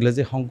লগাই দিলে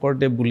যে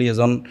শংকৰদেৱ বুলি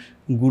এজন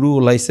গুৰু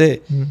ওলাইছে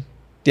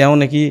তেওঁ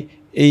নেকি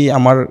এই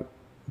আমাৰ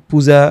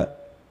পূজা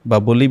বা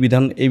বলি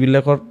বিধান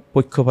এইবিলাকৰ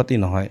পক্ষপাতি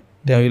নহয়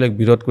তেওঁ এইবিলাক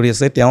বিৰোধ কৰি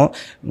আছে তেওঁ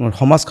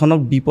সমাজখনক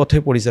বিপথে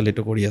পৰিচালিত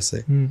কৰি আছে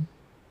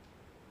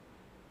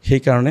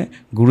সেইকাৰণে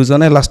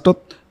গুৰুজনে লাষ্টত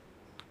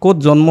ক'ত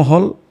জন্ম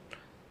হ'ল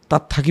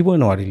তাত থাকিবই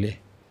নোৱাৰিলে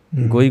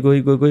গৈ গৈ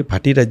গৈ গৈ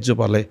ভাটি ৰাজ্য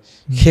পালে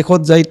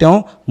শেষত যাই তেওঁ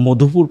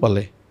মধুপুৰ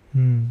পালে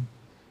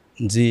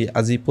যি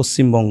আজি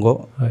পশ্চিমবংগ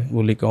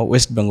বুলি কওঁ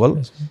ৱেষ্ট বেংগল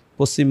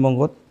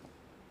পশ্চিমবংগত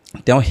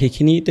তেওঁ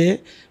সেইখিনিতে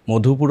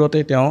মধুপুৰতে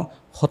তেওঁ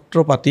সত্ৰ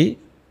পাতি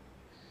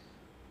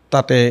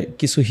তাতে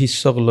কিছু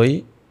শিষ্যক লৈ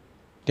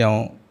তেওঁ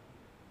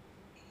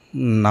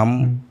নাম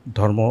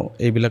ধৰ্ম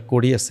এইবিলাক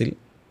কৰি আছিল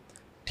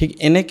ঠিক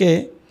এনেকৈ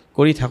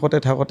কৰি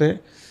থাকোঁতে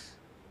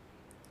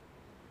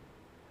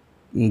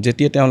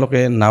যেতিয়া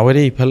তেওঁলোকে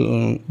নাৱেৰে ইফাল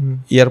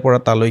ইয়াৰ পৰা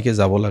তালৈকে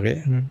যাব লাগে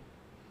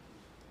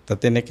তা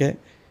তেনেকৈ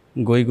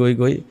গৈ গৈ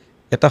গৈ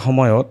এটা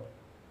সময়ত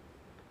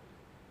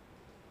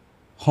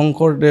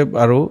শংকৰদেৱ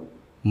আৰু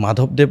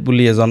মাধৱদেৱ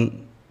বুলি এজন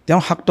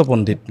তেওঁ শাক্ত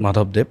পণ্ডিত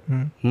মাধৱদেৱ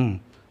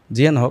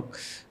যিয়ে নহওক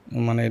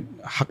মানে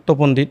শাক্ত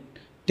পণ্ডিত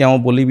তেওঁ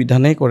বলি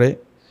বিধানেই কৰে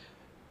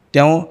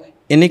তেওঁ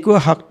এনেকুৱা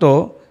শাক্ত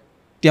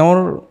তেওঁৰ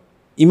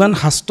ইমান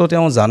শাস্ত্ৰ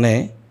তেওঁ জানে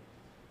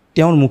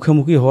তেওঁৰ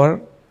মুখামুখি হোৱাৰ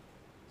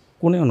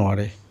কোনেও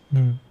নোৱাৰে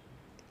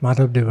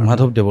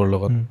মাধৱদেৱৰ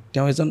লগত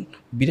তেওঁ এজন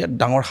বিৰাট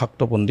ডাঙৰ শাক্ত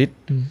পণ্ডিত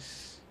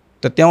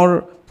তেওঁৰ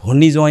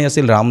ভনী জোঁৱাই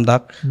আছিল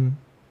ৰামদাস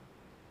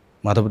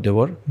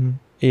মাধৱদেৱৰ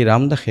এই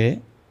ৰামদাসে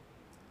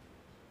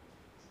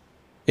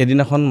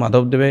এদিনাখন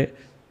মাধৱদেৱে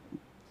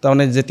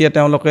তাৰমানে যেতিয়া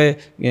তেওঁলোকে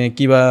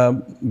কিবা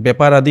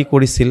বেপাৰ আদি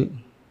কৰিছিল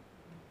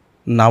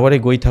নাৱেৰে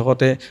গৈ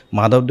থাকোঁতে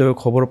মাধৱদেৱে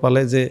খবৰ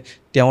পালে যে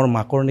তেওঁৰ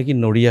মাকৰ নেকি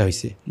নৰিয়া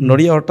হৈছে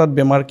নৰিয়া অৰ্থাৎ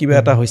বেমাৰ কিবা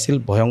এটা হৈছিল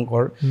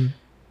ভয়ংকৰ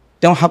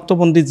তেওঁ শাক্ত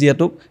পণ্ডিত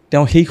যিহেতু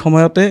তেওঁ সেই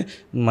সময়তে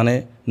মানে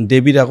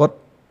দেৱীৰ আগত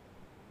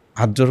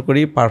হাতজোৰ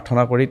কৰি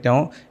প্ৰাৰ্থনা কৰি তেওঁ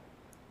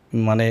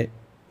মানে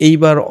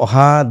এইবাৰ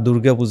অহা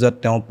দুৰ্গা পূজাত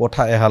তেওঁ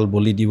পঠা এহাল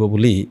বলি দিব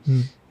বুলি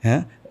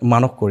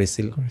মানস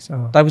কৰিছিল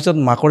তাৰপিছত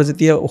মাকৰ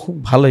যেতিয়া অসুখ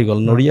ভাল হৈ গ'ল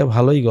নৰিয়া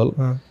ভাল হৈ গ'ল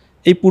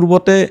এই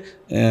পূৰ্বতে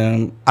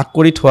আগ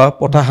কৰি থোৱা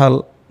পঠাহাল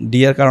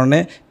দিয়াৰ কাৰণে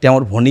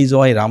তেওঁৰ ভনী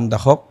জোঁৱাই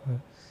ৰামদাসক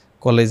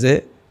ক'লে যে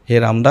হে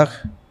ৰামদাস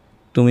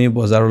তুমি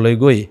বজাৰলৈ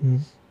গৈ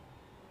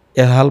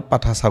এহাল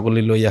পাঠা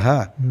ছাগলী লৈ আহা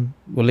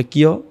বোলে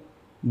কিয়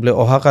বোলে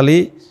অহাকালি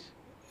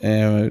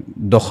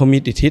দশমী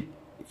তিথিত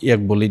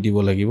ইয়াক বলি দিব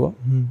লাগিব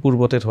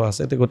পূৰ্বতে থোৱা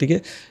আছে গতিকে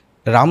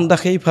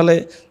ৰামদাসে ইফালে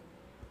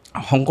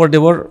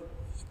শংকৰদেৱৰ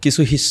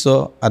কিছু শিষ্য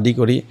আদি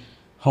কৰি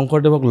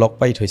শংকৰদেৱক লগ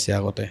পাই থৈছে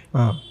আগতে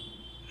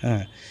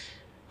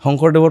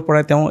শংকৰদেৱৰ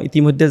পৰাই তেওঁ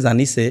ইতিমধ্যে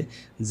জানিছে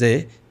যে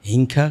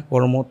হিংসা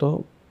কৰ্মটো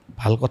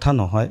ভাল কথা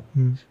নহয়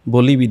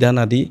বলি বিধান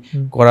আদি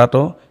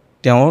কৰাটো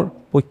তেওঁৰ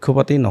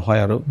পক্ষপাতি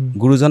নহয় আৰু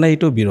গুৰুজনে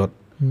এইটো বিৰোধ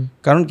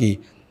কাৰণ কি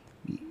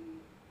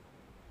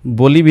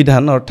বলি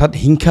বিধান অৰ্থাৎ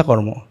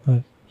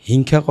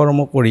হিংসা কৰ্ম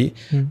কৰি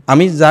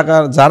আমি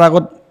যাৰ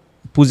আগত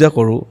পূজা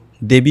কৰোঁ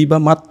দেৱী বা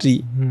মাতৃ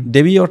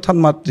দেৱী অৰ্থাৎ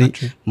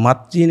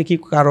মাতৃ নেকি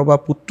কাৰোবাৰ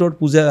পুত্ৰৰ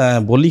পূজা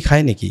বলি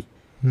খায় নেকি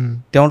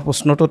তেওঁৰ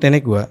প্ৰশ্নটো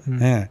তেনেকুৱা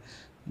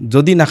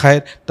যদি নাখায়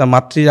তাৰ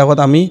মাতৃৰ আগত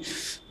আমি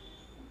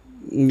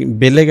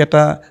বেলেগ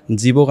এটা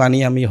জীৱক আনি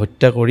আমি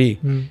হত্যা কৰি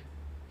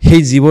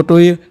সেই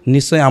জীৱটোৱে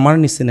নিশ্চয় আমাৰ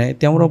নিচিনাই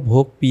তেওঁৰো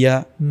ভোগ পিয়া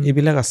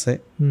এইবিলাক আছে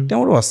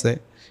তেওঁৰো আছে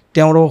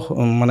তেওঁৰো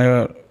মানে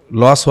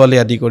ল'ৰা ছোৱালী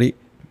আদি কৰি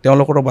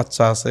তেওঁলোকৰো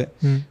বাচ্চা আছে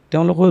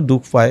তেওঁলোকেও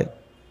দুখ পায়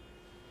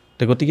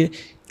গতিকে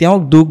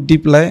তেওঁক দুখ দি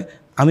পেলাই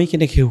আমি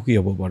কেনেকৈ সুখী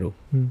হ'ব পাৰোঁ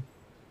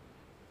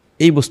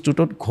এই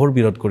বস্তুটোত ঘোৰ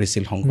বিৰোধ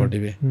কৰিছিল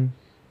শংকৰদেৱে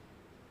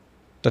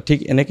তো ঠিক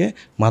এনেকৈ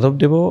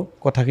মাধৱদেৱৰ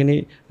কথাখিনি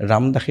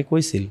ৰামদাসে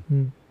কৈছিল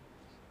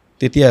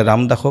তেতিয়া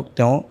ৰামদাসক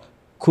তেওঁ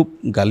খুব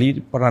গালিৰ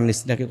পৰা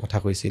নিচিনাকৈ কথা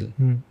কৈছিল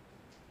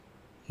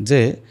যে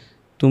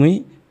তুমি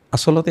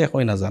আচলতে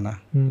একোৱে নাজানা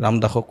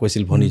ৰামদাসক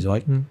কৈছিল ভনী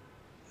জোঁৱাইক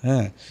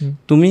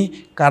তুমি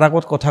কাৰ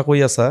আগত কথা কৈ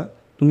আছা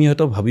তুমি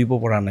হয়তো ভাবিব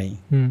পৰা নাই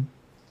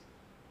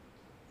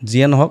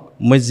যিয়ে নহওক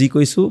মই যি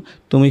কৈছোঁ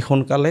তুমি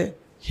সোনকালে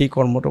সেই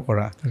কৰ্মটো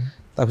কৰা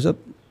তাৰপিছত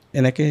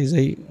এনেকৈ যে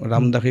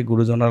ৰামদাসে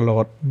গুৰুজনাৰ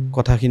লগত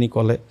কথাখিনি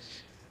ক'লে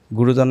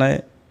গুৰুজনাই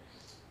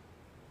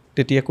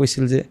তেতিয়া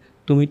কৈছিল যে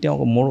তুমি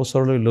তেওঁক মোৰ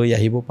ওচৰলৈ লৈ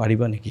আহিব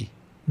পাৰিবা নেকি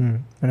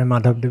মানে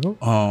মাধৱদেৱক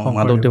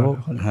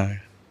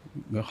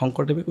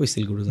শংকৰদেৱে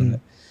কৈছিল গুৰুজনে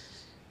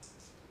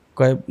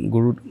কয়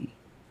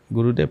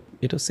গুৰুদেৱ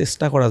এইটো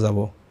চেষ্টা কৰা যাব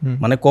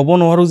মানে ক'ব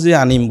নোৱাৰোঁ যে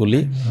আনিম বুলি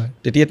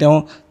তেতিয়া তেওঁ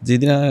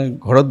যিদিনা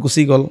ঘৰত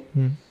গুচি গ'ল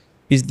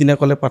পিছদিনা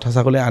ক'লে পাঠা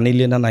ছাগলী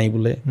আনিলে না নাই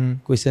বোলে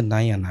কৈছে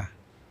নাই আনা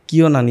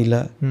কিয়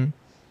নানিলা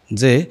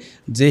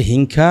যে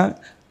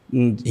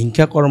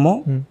হিংসা কৰ্ম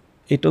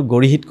এইটো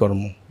গৰিহিত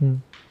কৰ্ম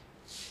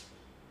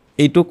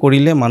এইটো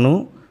কৰিলে মানুহ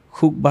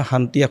সুখ বা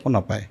শান্তি একো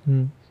নাপায়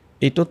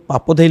এইটোত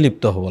পাপতহে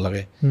লিপ্ত হ'ব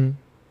লাগে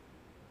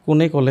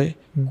কোনে ক'লে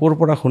ক'ৰ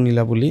পৰা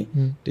শুনিলা বুলি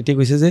তেতিয়া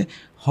কৈছে যে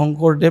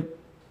শংকৰদেৱ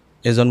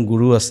এজন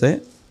গুৰু আছে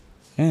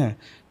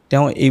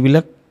তেওঁ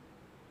এইবিলাক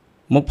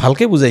মোক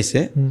ভালকৈ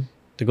বুজাইছে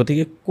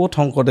গতিকে ক'ত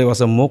শংকৰদেৱ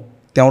আছে মোক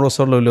তেওঁৰ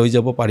ওচৰলৈ লৈ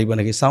যাব পাৰিবা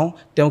নেকি চাওঁ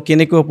তেওঁ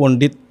কেনেকৈ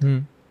পণ্ডিত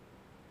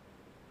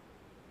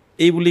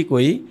এই বুলি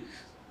কৈ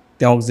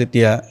তেওঁক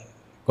যেতিয়া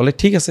ক'লে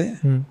ঠিক আছে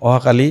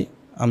অহাকালি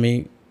আমি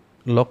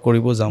লগ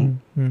কৰিব যাম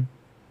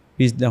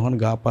পিছদিনাখন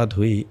গা পা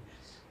ধুই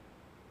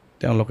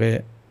তেওঁলোকে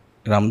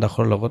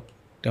ৰামদাসৰ লগত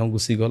তেওঁ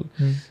গুচি গ'ল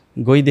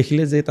গৈ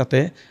দেখিলে যে তাতে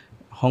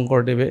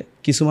শংকৰদেৱে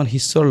কিছুমান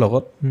শিষ্যৰ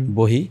লগত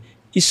বহি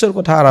ঈশ্বৰৰ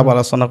কথা আলাপ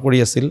আলোচনা কৰি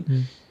আছিল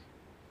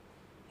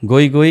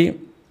গৈ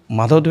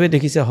মাধৱদেৱে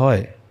দেখিছে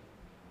হয়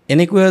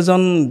এনেকুৱা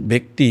এজন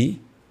ব্যক্তি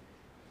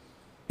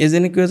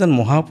যেনেকৈ এজন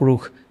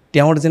মহাপুৰুষ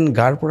তেওঁৰ যেন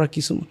গাৰ পৰা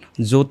কিছুমান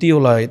জ্যোতি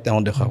ওলাই তেওঁ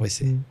দেখা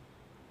পাইছে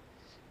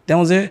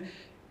তেওঁ যে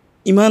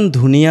ইমান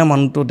ধুনীয়া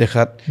মানুহটো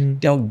দেখাত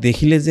তেওঁক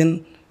দেখিলে যেন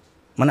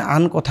মানে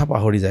আন কথা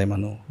পাহৰি যায়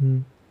মানুহ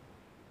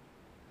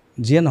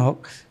যিয়ে নহওক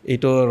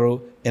এইটো আৰু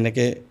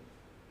এনেকৈ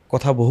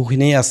কথা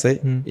বহুখিনিয়ে আছে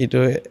এইটো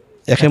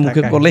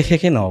একেমুখে ক'লে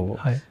শেষে নহ'ব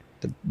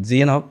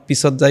যিয়ে নহওক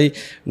পিছত যাই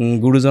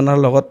গুৰুজনাৰ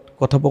লগত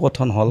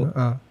কথোপকথন হ'ল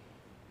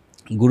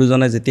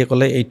গুৰুজনে যেতিয়া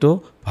ক'লে এইটো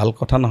ভাল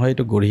কথা নহয়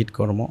এইটো গৰিহিত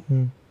কৰ্ম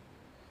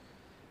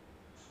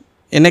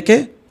এনেকৈ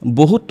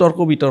বহুত তৰ্ক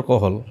বিতৰ্ক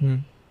হ'ল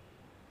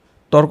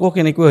তৰ্ক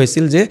কেনেকৈ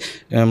হৈছিল যে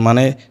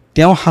মানে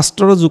তেওঁ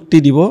শাস্ত্ৰৰ যুক্তি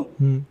দিব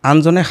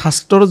আনজনে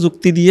শাস্ত্ৰৰ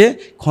যুক্তি দিয়ে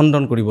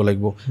খণ্ডন কৰিব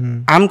লাগিব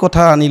আন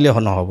কথা আনিলে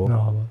নহ'ব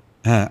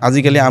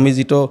আজিকালি আমি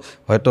যিটো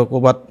হয়তো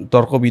ক'ৰবাত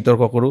তৰ্ক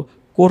বিতৰ্ক কৰোঁ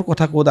ক'ৰ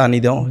কথা ক'ত আনি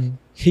দিওঁ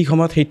সেই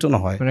সময়ত সেইটো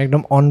নহয়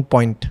একদম অন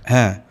পইণ্ট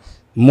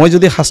মই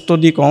যদি শাস্ত্ৰ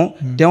দি কওঁ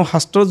তেওঁ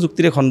শাস্ত্ৰৰ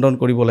যুক্তিৰে খণ্ডন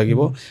কৰিব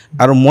লাগিব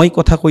আৰু মই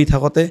কথা কৈ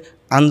থাকোঁতে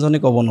আনজনে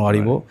ক'ব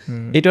নোৱাৰিব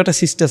এইটো এটা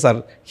শিষ্টাচাৰ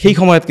সেই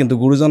সময়ত কিন্তু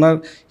গুৰুজনাৰ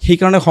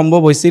সেইকাৰণে সম্ভৱ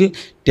হৈছিল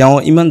তেওঁ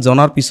ইমান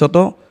জনাৰ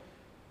পিছতো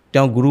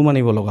তেওঁ গুৰু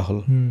মানিব লগা হ'ল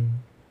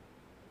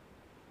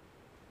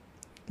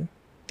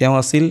তেওঁ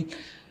আছিল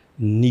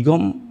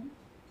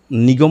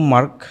নিগম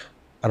মাৰ্গ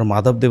আৰু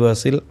মাধৱদেৱ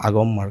আছিল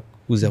আগম মাৰ্গ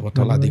পূজা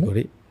পাতল আদি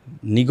কৰি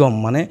নিগম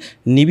মানে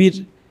নিবিড়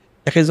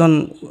একেজন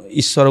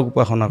ঈশ্বৰক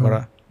উপাসনা কৰা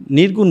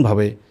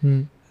নিৰ্গুণভাৱে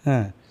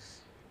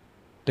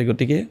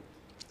গতিকে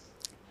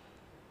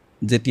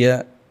যেতিয়া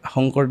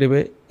শংকৰদেৱে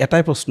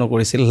এটাই প্ৰশ্ন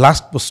কৰিছিল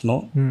লাষ্ট প্ৰশ্ন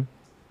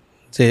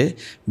যে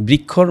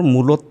বৃক্ষৰ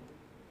মূলত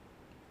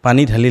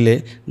পানী ঢালিলে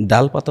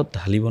ডালপাতত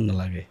ঢালিব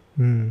নালাগে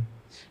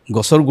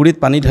গছৰ গুৰিত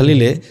পানী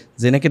ঢালিলে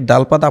যেনেকৈ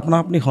ডালপাত আপনা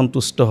আপুনি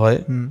সন্তুষ্ট হয়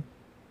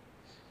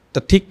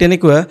ঠিক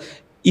তেনেকুৱা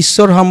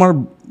ঈশ্বৰ আমাৰ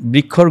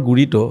বৃক্ষৰ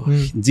গুৰিটো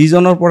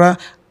যিজনৰ পৰা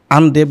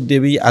আন দেৱ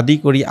দেৱী আদি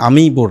কৰি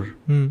আমিবোৰ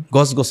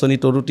গছ গছনি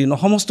তৰুতৃণ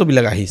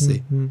সমস্তবিলাক আহিছে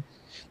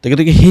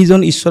গতিকে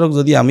সেইজন ঈশ্বৰক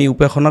যদি আমি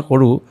উপাসনা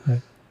কৰোঁ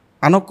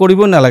আনক কৰিব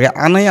নালাগে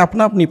আনে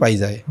আপনা আপুনি পাই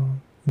যায়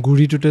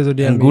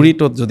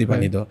গুৰিটোত যদি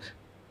পানী দিওঁ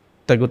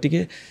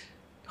গতিকে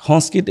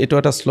সংস্কৃত এইটো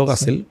এটা শ্লোক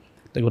আছিল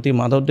গতিকে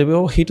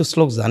মাধৱদেৱেও সেইটো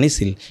শ্লোক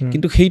জানিছিল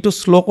কিন্তু সেইটো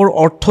শ্লোকৰ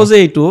অৰ্থ যে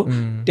এইটো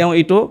তেওঁ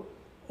এইটো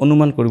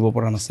অনুমান কৰিব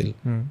পৰা নাছিল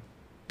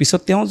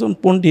পিছত তেওঁ এজন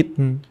পণ্ডিত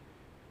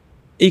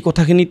এই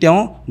কথাখিনি তেওঁ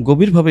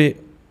গভীৰভাৱে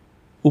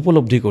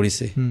উপলব্ধি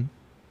কৰিছে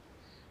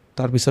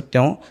তাৰপিছত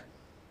তেওঁ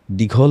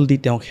দীঘল দি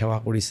তেওঁ সেৱা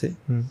কৰিছে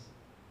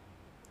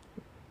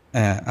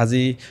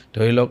আজি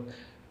ধৰি লওক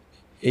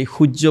এই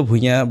সূৰ্য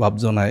ভূঞা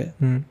বাপজনাই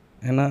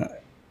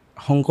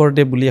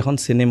শংকৰদেৱ বুলি এখন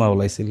চিনেমা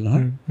ওলাইছিল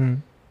নহয়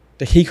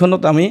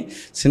সেইখনত আমি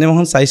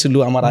চিনেমাখন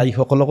চাইছিলোঁ আমাৰ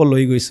আইসকলকো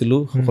লৈ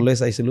গৈছিলোঁ সকলোৱে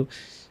চাইছিলোঁ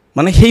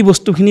মানে সেই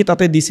বস্তুখিনি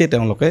তাতে দিছে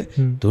তেওঁলোকে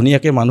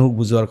ধুনীয়াকৈ মানুহক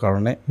বুজোৱাৰ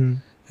কাৰণে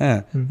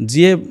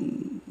যিয়ে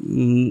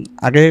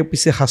আগে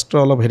পিছে শাস্ত্ৰ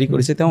অলপ হেৰি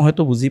কৰিছে তেওঁ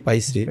হয়তো বুজি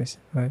পাইছে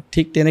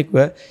ঠিক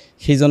তেনেকুৱা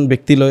সেইজন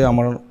ব্যক্তিলৈ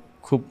আমাৰ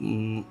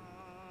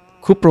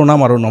খুব প্ৰণাম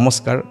আৰু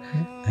নমস্কাৰ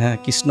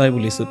কৃষ্ণই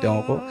বুলিছোঁ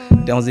তেওঁকো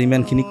তেওঁ যে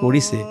ইমানখিনি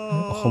কৰিছে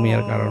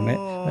অসমীয়াৰ কাৰণে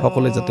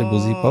সকলোৱে যাতে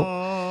বুজি পাওক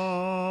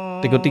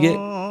গতিকে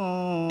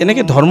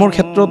এনেকৈ ধৰ্মৰ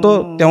ক্ষেত্ৰতো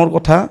তেওঁৰ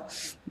কথা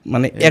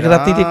মানে এক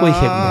ৰাতিতে কৈ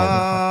শেষ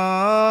নহ'ব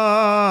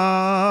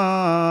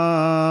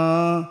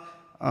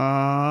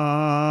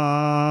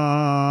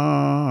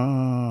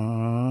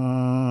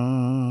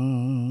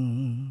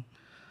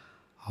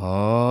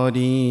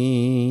হৰি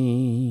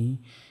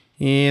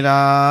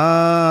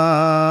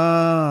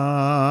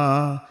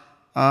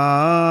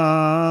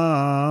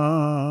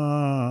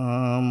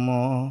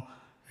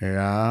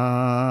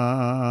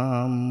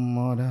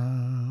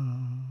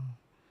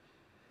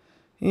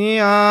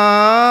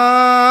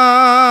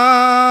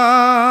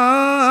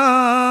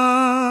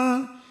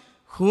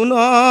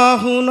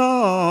শুন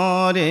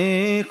ৰে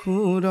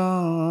সুৰ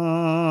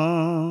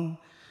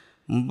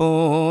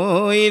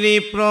বৈৰী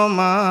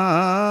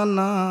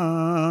প্ৰমাণা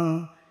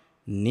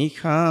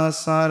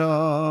নিশাচাৰ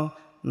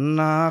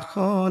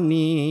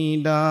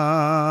নাশনিদা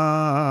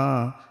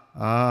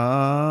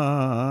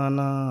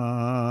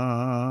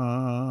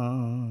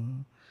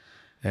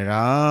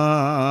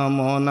ৰাম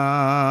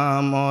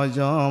নাম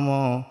যম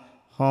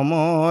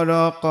সমৰ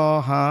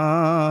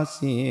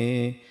কহাচিয়ে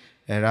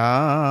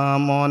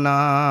ৰাম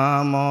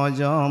নাম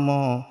যম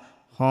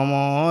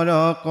সমৰ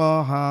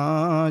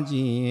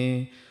কহাজিয়ে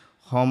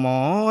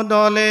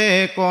সমদলে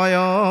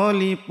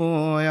কয়লি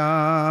পয়ানা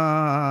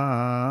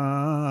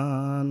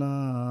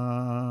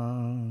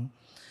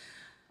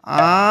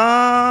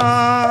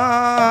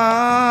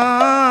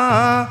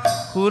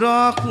সুৰ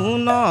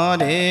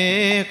শুনৰে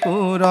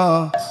সুৰ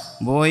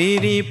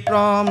বৈৰী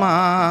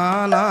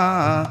প্ৰমাণা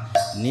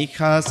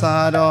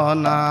নিশাচাৰ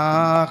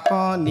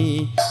নাশনি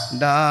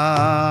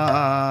দানা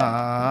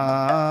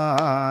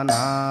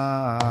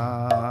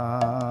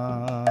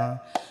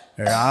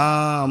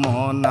ৰাম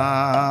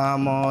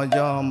নাম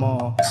যম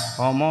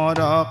সমৰ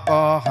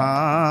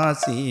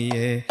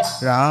কহাচিয়ে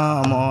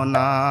ৰাম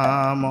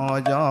নাম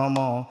যম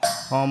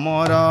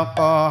সমৰ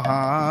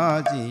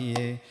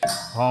কহাজিয়ে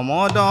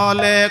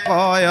সমদলে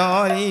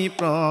কয়ৰি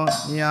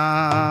প্ৰয়ানা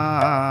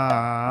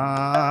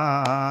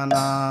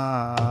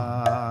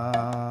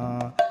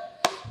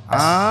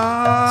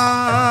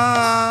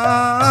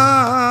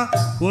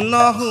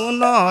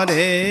শুন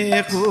ৰে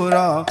সুৰ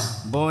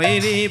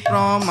বৈৰী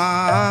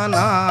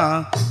প্ৰমাণা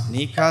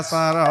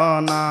নিশাচাৰ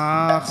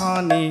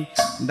নাশনি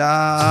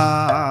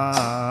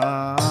দানা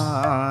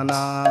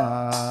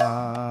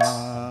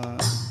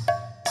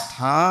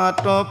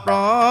ঠাট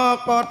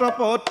প্ৰকট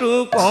পটু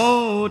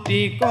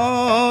কৌটি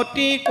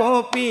কৌটি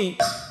কপি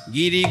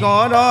গিৰি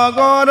গৰ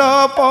গৰ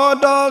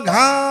পদ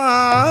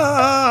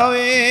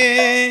ঘাৱে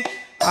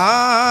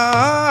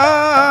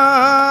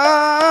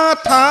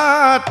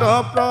ঠাট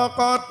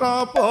প্ৰকট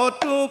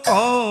পটু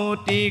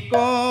কৌটি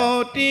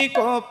কৌটি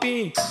কপি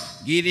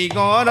গিৰি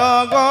গৰ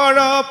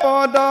গৰ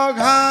পদ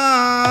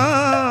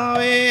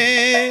ঘাৱে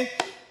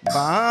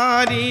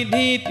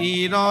বাৰিধি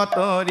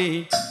তীৰতৰি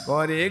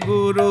কৰে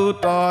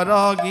গুৰুতৰ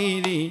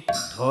গিৰি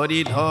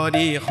ধৰি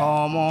ধৰি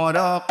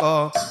সমৰক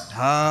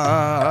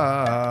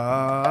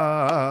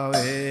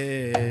ধাৱে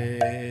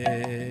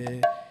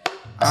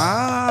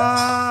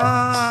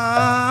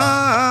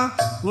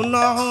শুন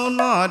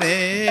শুনৰে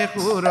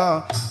সুৰ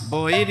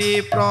বৈৰী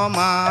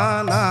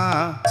প্ৰমাণা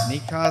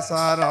নিশা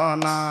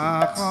চাৰণা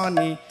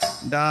খনি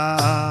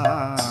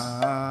দানা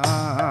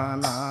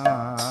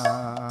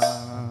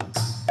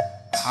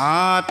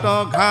হাত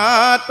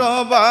ঘাট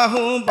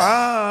বাহু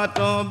বাট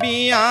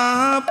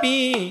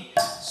বিয়াপি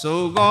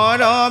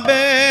চৌগৰ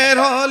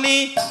বেৰলি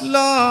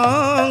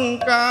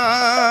লংকা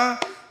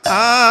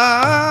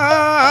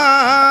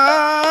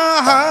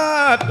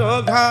হাত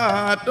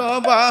ঘাট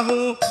বাহু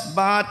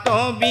বাট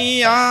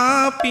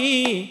বিয়াপি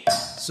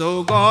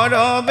চৌগৰ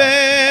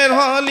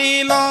বেৰলি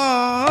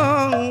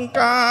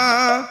লংকা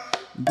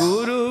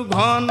গুৰু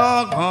ঘন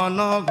ঘন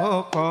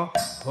ঘোষ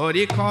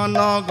হৰিখন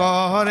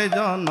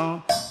গৰ্জন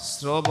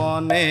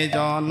শ্ৰৱণে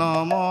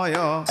জনময়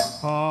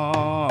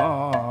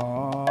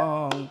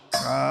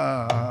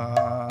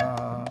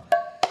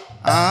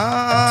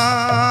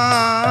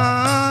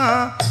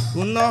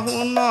শুন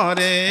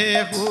শুনৰে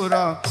সুৰ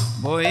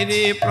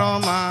বৈৰী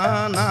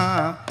প্ৰমাণা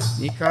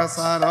নিশা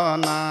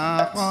চাৰণা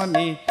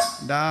শনি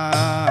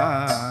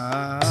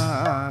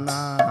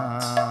দানা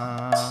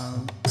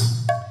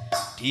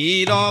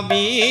ধীৰ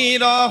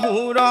বীৰ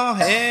সুৰ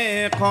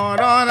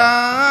শেখৰ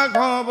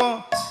ৰাঘৱ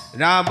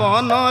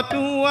ৰাৱণ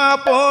তোৱা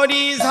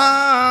পৰিঝাম্পে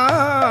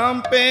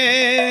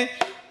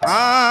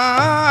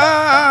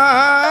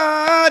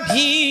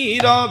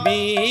ধীৰ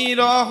বীৰ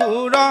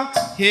সুৰ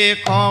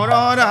শেখৰ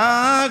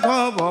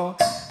ৰাঘৱ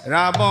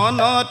ৰাৱণ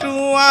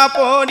তোৱা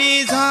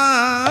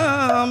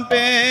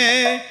পৰিঝাম্পে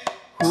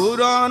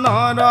সুৰ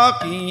নৰ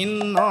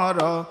কিন্নৰ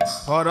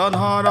ধৰ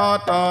ধৰ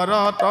তৰ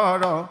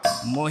তৰ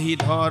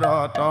মহিধৰ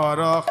তৰ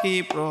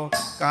ক্ষিপ্ৰ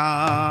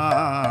কাম্পে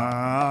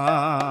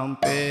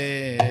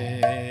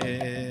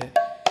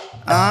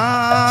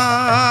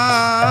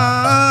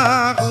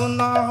শুন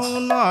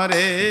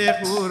শুনৰে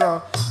সুৰ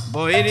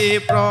বৈৰী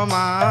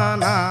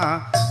প্ৰমাণা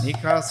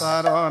নিশা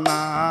চাৰণা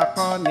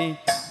খনি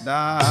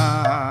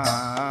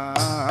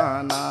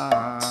দানা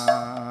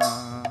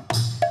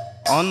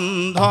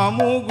অন্ধ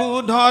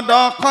মুগুধ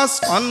দশ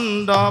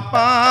স্কন্ধ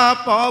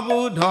পাপ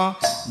বুধ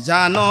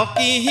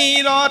জানকী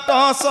হিৰত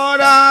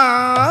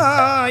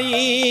চৰাই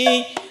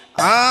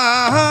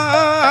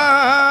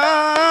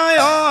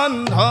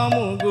অন্ধ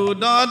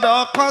মুগুধ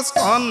দশ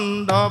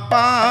স্কন্ধ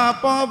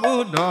পাপ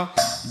বুধ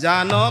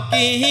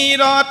জানকী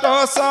হিৰত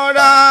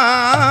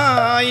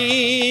চৰাই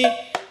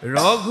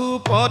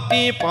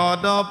ৰঘুপতি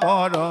পদ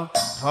পৰ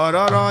ধৰ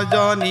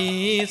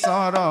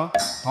ৰজনীশ্বৰ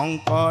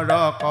শংকৰ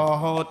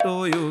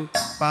কহতয়ো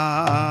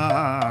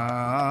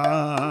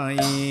পাই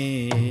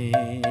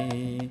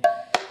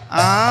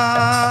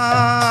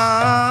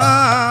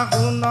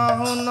শুন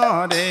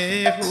শুনৰে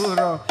সুৰ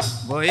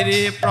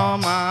বৈৰী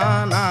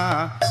প্ৰমাণা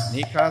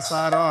নিশা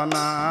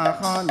চাৰণা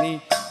শনি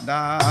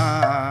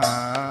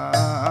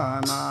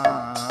দানা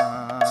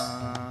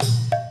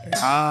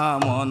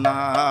ৰাম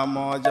নাম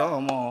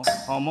যম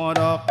সমৰ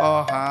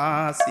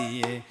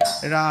কহাচিয়ে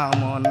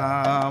ৰাম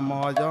নাম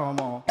যম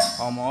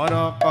সমৰ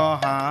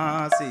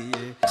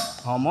কহাচিয়ে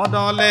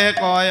সমদলে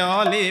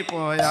কয়লি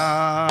পয়ানা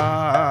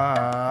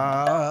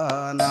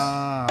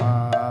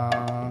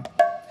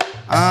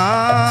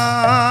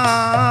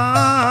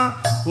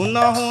শুন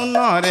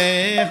শুনৰে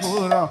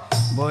সুৰ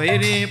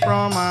বৈৰী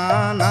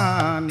প্ৰমাণা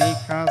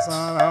নিশা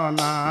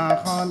চাৰণা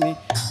শনি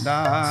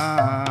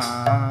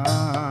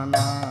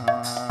দানা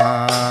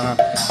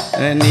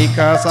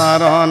নিশা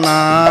চাৰণা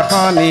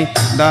শনি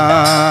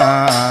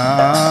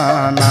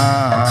দানা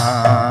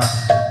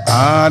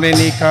আৰে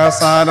নিশা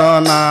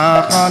চাৰণা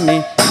শনি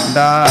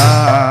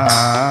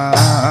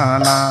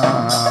দানা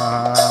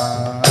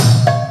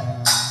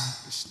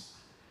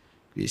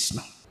কৃষ্ণ।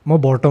 মই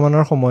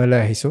বৰ্তমানৰ সময়লৈ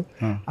আহিছোঁ।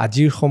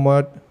 আজিৰ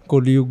সময়ত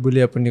কলিযুগ বুলি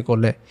আপুনি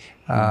ক'লে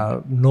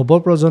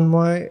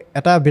নৱপ্ৰজন্মই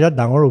এটা বিৰাট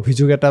ডাঙৰ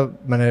অভিযোগ এটা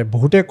মানে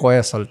বহুতে কয়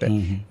আচলতে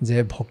যে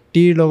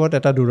ভক্তিৰ লগত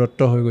এটা দূৰত্ব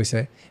হৈ গৈছে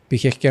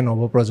বিশেষকৈ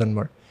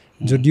নৱপ্ৰজন্মৰ।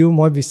 যদিও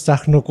মই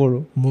বিশ্বাস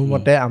নকৰোঁ, মোৰ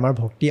মতে আমাৰ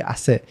ভক্তি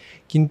আছে,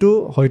 কিন্তু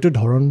হয়তো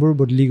ধৰণবোৰ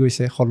বদলি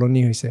গৈছে,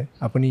 সলনি হৈছে।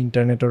 আপুনি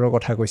ইণ্টাৰনেটৰ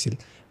কথা কৈছিল,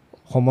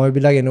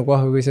 সময়বিলাক এনেকুৱা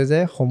হৈ গৈছে যে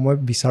সময়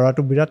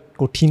বিচৰাটো বিৰাট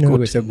কঠিন হৈ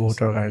গৈছে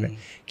বহুতৰ কাৰণে।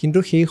 কিন্তু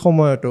সেই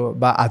সময়তো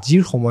বা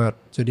আজিৰ সময়ত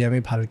যদি আমি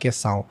ভালকৈ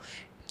চাওঁ,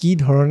 কি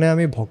ধৰণে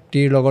আমি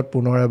ভক্তিৰ লগত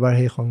পুনৰ এবাৰ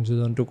সেই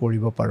সংযোজনটো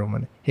কৰিব পাৰোঁ,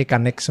 মানে সেই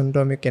কানেকশ্যনটো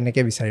আমি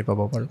কেনেকৈ বিচাৰি পাব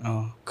পাৰোঁ?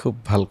 খুব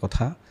ভাল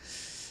কথা।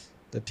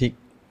 ঠিক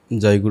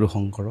জয়গুৰু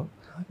শংকৰ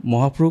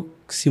মহাপুৰুষ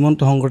শ্ৰীমন্ত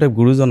শংকৰদেৱ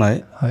গুৰুজনাই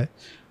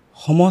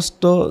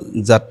সমস্ত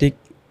জাতিক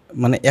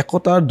মানে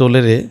একতাৰ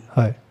দলেৰে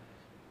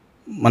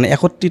মানে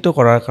একত্ৰিত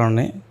কৰাৰ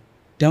কাৰণে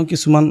তেওঁ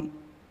কিছুমান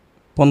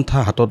পন্থা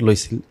হাতত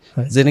লৈছিল।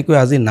 যেনেকৈ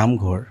আজি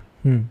নামঘৰ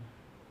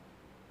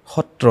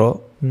সত্ৰ,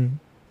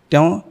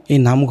 তেওঁ এই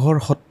নামঘৰ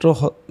সত্ৰ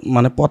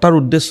মানে পতাৰ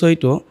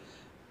উদ্দেশ্যইতো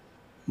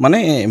মানে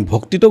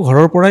ভক্তিটো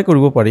ঘৰৰ পৰাই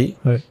কৰিব পাৰি,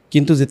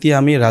 কিন্তু যেতিয়া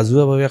আমি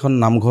ৰাজহুৱাভাৱে এখন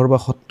নামঘৰ বা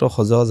সত্ৰ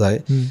সজোৱা যায়,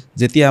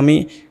 যেতিয়া আমি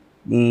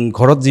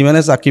ঘৰত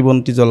যিমানে চাকি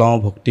বন্তি জ্বলাওঁ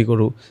ভক্তি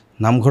কৰোঁ,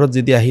 নামঘৰত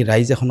যদি আহি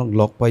ৰাইজ এখনক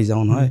লগ পাই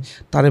যাওঁ নহয়,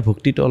 তাৰে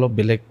ভক্তিটো অলপ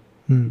বেলেগ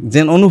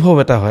যেন অনুভৱ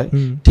এটা হয়।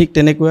 ঠিক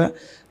তেনেকুৱা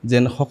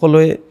যেন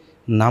সকলোৱে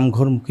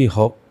নামঘৰমুখী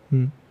হওক,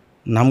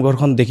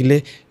 নামঘৰখন দেখিলে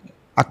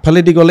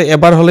আগফালেদি গ'লে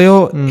এবাৰ হ'লেও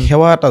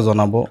সেৱা এটা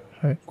জনাব।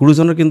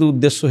 গুৰুজনৰ কিন্তু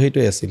উদ্দেশ্য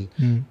সেইটোৱে আছিল,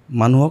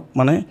 মানুহক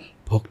মানে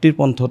ভক্তিৰ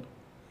পন্থত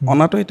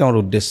অনাটোৱে তেওঁৰ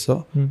উদ্দেশ্য।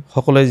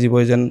 সকলোৱে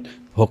জীৱই যেন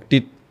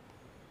ভক্তিত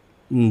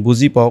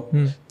বুজি পাওক।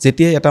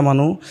 যেতিয়াই এটা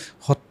মানুহ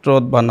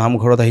সত্ৰত বা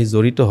নামঘৰত আহি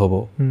জড়িত হ'ব,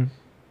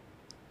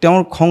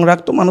 তেওঁৰ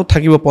খংৰাগটো মানুহ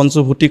থাকিব,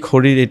 পঞ্চভৌতিক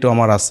শৰীৰ এইটো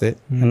আমাৰ আছে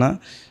না,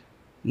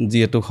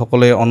 যিহেতু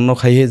সকলোৱে অন্ন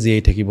খাইহে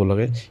জীয়াই থাকিব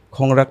লাগে।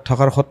 খংৰাগ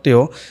থকাৰ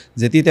সত্ত্বেও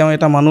যেতিয়া তেওঁ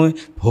এটা মানুহ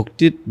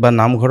ভক্তিত বা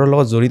নামঘৰৰ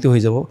লগত জড়িত হৈ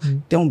যাব,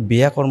 তেওঁ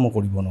বেয়া কৰ্ম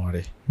কৰিব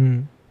নোৱাৰে।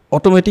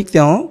 অট'মেটিক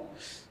তেওঁ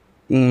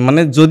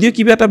মানে যদিও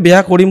কিবা এটা বেয়া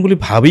কৰিম বুলি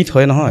ভাবি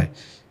থয় নহয়,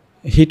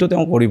 সেইটো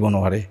তেওঁ কৰিব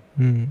নোৱাৰে,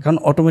 কাৰণ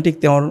অট'মেটিক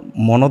তেওঁৰ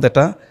মনত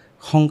এটা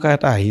শংকা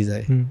এটা আহি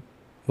যায়,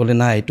 বোলে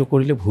নাই এইটো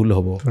কৰিলে ভুল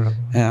হ'ব।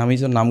 আমি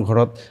যে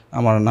নামঘৰত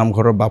আমাৰ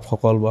নামঘৰৰ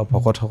বাপসকল বা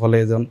ভকতসকলে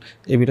এজন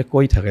এইবিলাক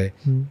কৈ থাকে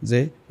যে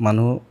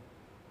মানুহ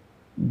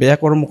বেয়া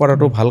কৰ্ম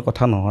কৰাটো ভাল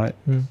কথা নহয়।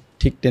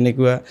 ঠিক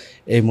তেনেকুৱা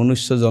এই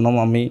মনুষ্য জনম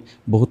আমি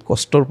বহুত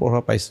কষ্টৰ পৰা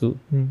পাইছোঁ।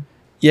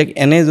 ইয়াক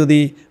এনে যদি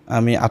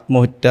আমি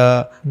আত্মহত্যা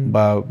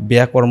বা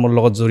বেয়া কৰ্মৰ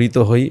লগত জড়িত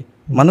হৈ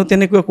মানুহ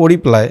তেনেকুৱা কৰি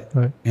পেলাই,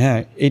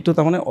 এইটো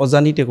তাৰমানে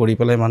অজানিতে কৰি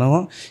পেলাই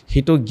মানুহক,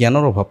 সেইটো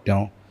জ্ঞানৰ অভাৱ।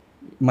 তেওঁ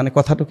মানে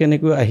কথাটো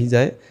কেনেকৈ আহি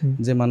যায়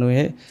যে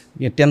মানুহে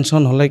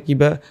টেনশ্যন হ'লে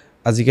কিবা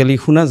আজিকালি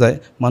শুনা যায়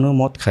মানুহ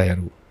মদ খায়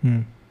আৰু,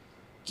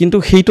 কিন্তু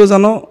সেইটো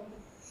জানো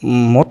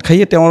মদ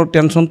খাইয়ে তেওঁৰ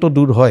টেনশ্যনটো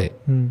দূৰ হয়?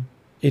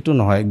 এইটো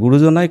নহয়।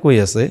 গুৰুজনাই কৈ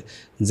আছে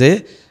যে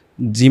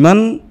যিমান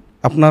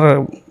আপোনাৰ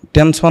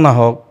টেনশ্যন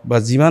আহক বা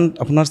যিমান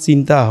আপোনাৰ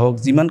চিন্তা আহক,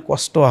 যিমান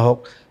কষ্ট আহক,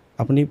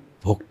 আপুনি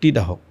ভক্তিত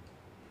আহক,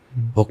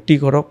 ভক্তি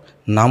কৰক,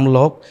 নাম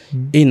লওক।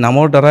 এই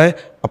নামৰ দ্বাৰাই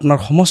আপোনাৰ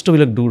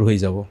সমস্তবিলাক দূৰ হৈ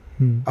যাব।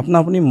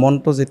 আপুনি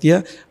মনটো যেতিয়া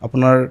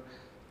আপোনাৰ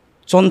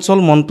চঞ্চল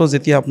মনটো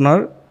যেতিয়া আপোনাৰ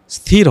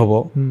স্থিৰ হ'ব,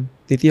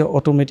 তেতিয়া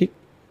অট'মেটিক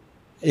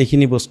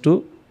এইখিনি বস্তু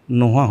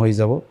নোহোৱা হৈ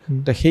যাব।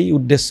 তো সেই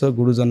উদ্দেশ্য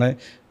গুৰুজনাই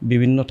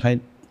বিভিন্ন ঠাইত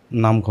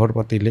নামঘৰ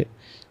পাতিলে,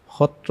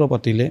 সত্ৰ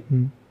পাতিলে।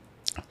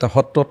 তো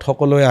সত্ৰত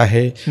সকলোৱে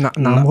আহে।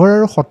 নামঘৰ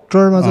আৰু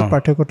সত্ৰৰ মাজত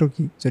পাৰ্থক্যটো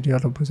কি যদি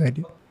অলপ বুজাই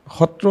দিয়ে?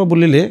 সত্ৰ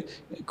বুলিলে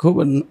খুব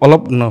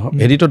অলপ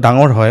হেৰিটো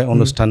ডাঙৰ হয়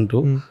অনুষ্ঠানটো।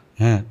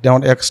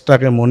 তেওঁৰ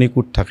এক্সট্ৰাকৈ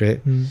মণিকূট থাকে,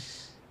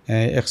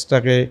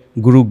 এক্সট্ৰাকৈ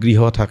গুৰুগৃহ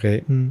থাকে,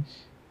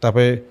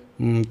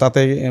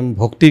 তাতে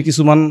ভক্তিৰ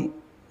কিছুমান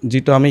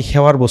যিটো আমি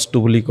সেৱাৰ বস্তু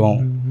বুলি কওঁ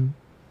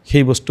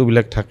সেই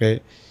বস্তুবিলাক থাকে।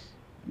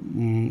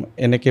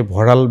 এনেকৈ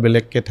ভঁৰাল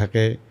বেলেগকৈ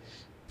থাকে,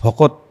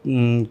 ভকত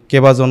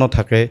কেইবাজনো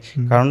থাকে,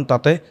 কাৰণ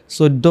তাতে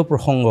 14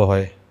 প্ৰসংগ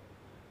হয়।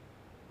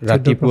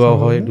 ৰাতিপুৱা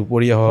হয়,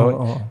 দুপৰীয়া হয়।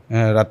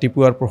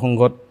 ৰাতিপুৱাৰ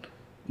প্ৰসংগত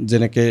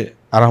যেনেকৈ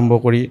আৰম্ভ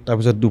কৰি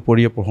তাৰপিছত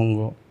দুপৰীয়া প্ৰসংগ,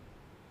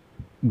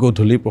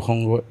 গধূলি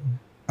প্ৰসংগ,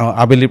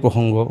 আবেলি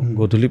প্ৰসংগ,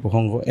 গধূলি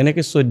প্ৰসংগ,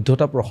 এনেকৈ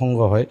 14টা প্ৰসংগ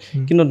হয়।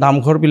 কিন্তু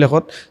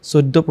নামঘৰবিলাকত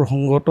 14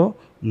 প্ৰসংগটো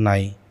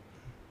নাই।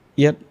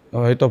 ইয়াত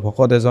হয়তো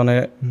ভকত এজনে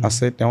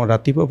আছে, তেওঁ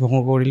ৰাতিপুৱা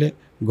প্ৰসংগ কৰিলে,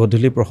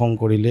 গধূলি প্ৰসংগ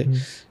কৰিলে।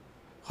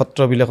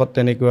 সত্ৰবিলাকত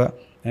তেনেকুৱা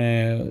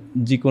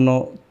যিকোনো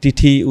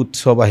তিথি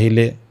উৎসৱ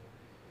আহিলে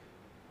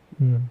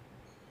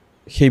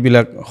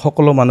সেইবিলাক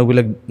সকলো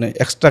মানুহবিলাক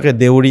এক্সট্ৰাকৈ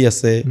দেউৰী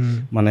আছে,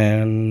 মানে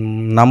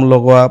নাম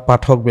লগোৱা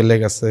পাঠক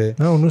বেলেগ আছে,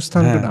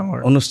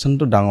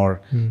 অনুষ্ঠানটো ডাঙৰ।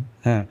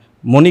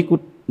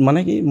 মণিকূট মানে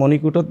কি,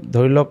 মণিকূটত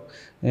ধৰি লওক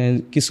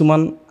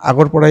কিছুমান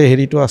আগৰ পৰাই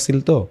হেৰিটো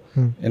আছিলতো,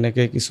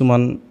 এনেকৈ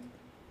কিছুমান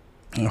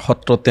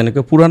সত্ৰত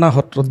তেনেকৈ পুৰণা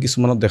সত্ৰত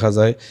কিছুমানত দেখা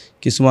যায়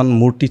কিছুমান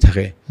মূৰ্তি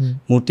থাকে,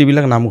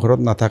 মূৰ্তিবিলাক নামঘৰত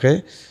নাথাকে,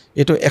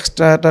 এইটো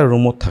এক্সট্ৰা এটা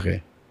ৰুমত থাকে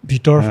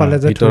ভিতৰৰ ফালে,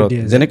 ভিতৰত।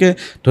 যেনেকৈ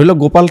ধৰি লওক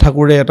গোপাল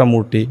ঠাকুৰে এটা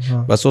মূৰ্তি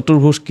বা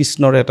চতুৰ্ভুজ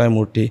কৃষ্ণৰ এটা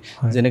মূৰ্তি,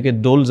 যেনেকৈ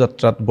দৌল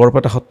যাত্ৰাত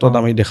বৰপেটা সত্ৰত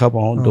আমি দেখা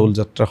পাওঁ, দৌল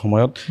যাত্ৰাৰ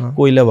সময়ত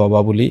কৈলা বাবা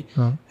বুলি,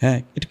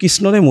 এইটো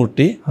কৃষ্ণৰে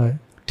মূৰ্তি।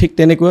 ঠিক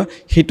তেনেকুৱা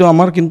সেইটো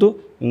আমাৰ কিন্তু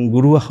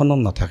গুৰু আসনত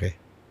নাথাকে।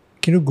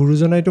 কিন্তু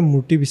গুৰুজনাইতো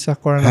মূৰ্তি বিশ্বাস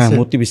কৰা নাছিল।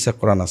 মূৰ্তি বিশ্বাস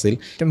কৰা নাছিল।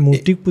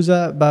 মূৰ্তিক পূজা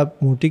বা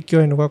মূৰ্তিক কিয়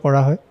এনেকুৱা কৰা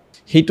হয়?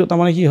 সেইটো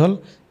তাৰমানে কি হ'ল,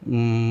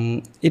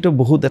 এইটো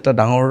বহুত এটা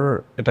ডাঙৰ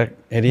এটা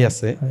হেৰি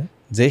আছে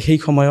যে সেই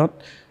সময়ত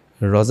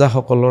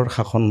ৰজাসকলৰ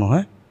শাসন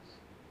নহয়,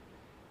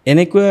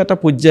 এনেকুৱা এটা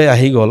পৰ্যায়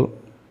আহি গ'ল,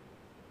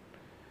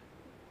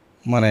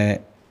 মানে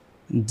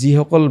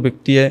যিসকল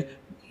ব্যক্তিয়ে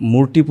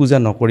মূৰ্তি পূজা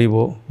নকৰিব,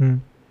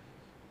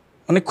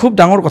 মানে খুব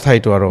ডাঙৰ কথা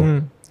এইটো। আৰু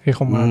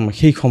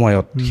সেই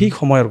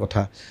সময়ৰ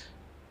কথা,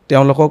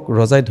 তেওঁলোকক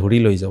ৰজাই ধৰি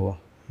লৈ যাব,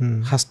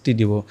 শাস্তি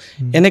দিব।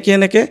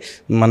 এনেকৈ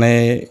মানে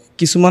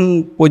কিছুমান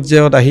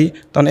পৰ্যায়ত আহি,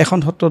 তাৰমানে এখন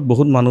সত্ৰত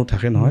বহুত মানুহ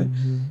থাকে নহয়,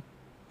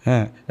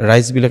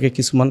 ৰাইজবিলাকে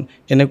কিছুমান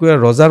এনেকুৱা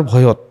ৰজাৰ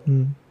ভয়ত,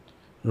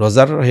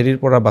 ৰজাৰ হেৰিৰ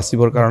পৰা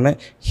বাচিবৰ কাৰণে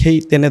সেই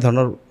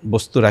তেনেধৰণৰ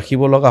বস্তু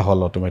ৰাখিব লগা হ'ল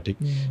অট'মেটিক।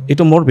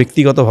 এইটো মোৰ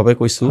ব্যক্তিগতভাৱে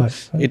কৈছোঁ,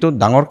 এইটো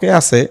ডাঙৰকৈ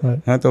আছে,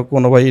 তো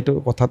কোনোবাই এইটো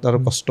কথাত আৰু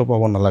কষ্ট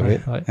পাব নালাগে,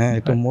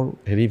 এইটো মোৰ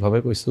হেৰিভাৱে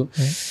কৈছোঁ।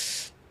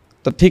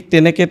 তো ঠিক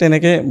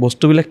তেনেকৈ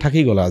বস্তুবিলাক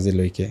থাকি গ'ল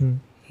আজিলৈকে।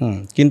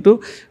 কিন্তু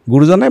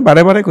গুৰুজনে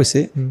বাৰে বাৰে কৈছে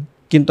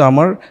কিন্তু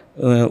আমাৰ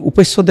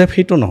উপেশ্যদেৱ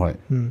সেইটো নহয়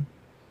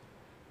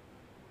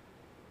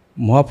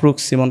মহাপুৰুষ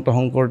শ্ৰীমন্ত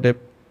শংকৰদেৱ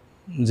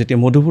যেতিয়া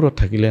মধুপুৰত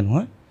থাকিলে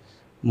নহয়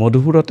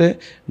মধুপুৰতে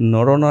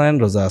নৰনাৰায়ণ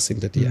ৰজা আছিল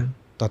তেতিয়া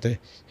তাতে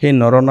সেই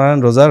নৰনাৰায়ণ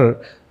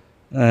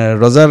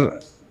ৰজাৰ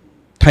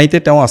ঠাইতে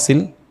তেওঁ আছিল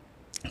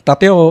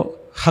তাতেও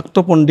শাক্ত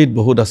পণ্ডিত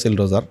বহুত আছিল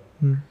ৰজাৰ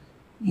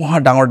মহা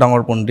ডাঙৰ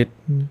ডাঙৰ পণ্ডিত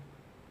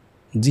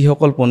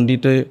যিসকল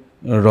পণ্ডিতে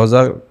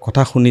ৰজাৰ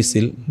কথা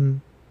শুনিছিল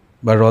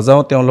বা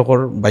ৰজাও তেওঁলোকৰ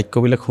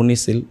বাক্যবিলাক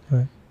শুনিছিল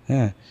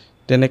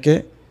তেনেকৈ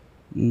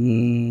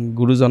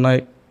গুৰুজনাই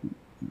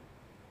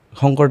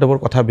শংকৰদেৱৰ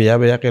কথা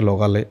বেয়াকৈ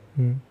লগালে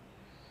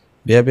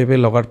বেয়াকৈ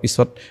লগাৰ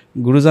পিছত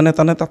গুৰুজনে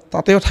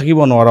তাতেও থাকিব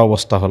নোৱাৰা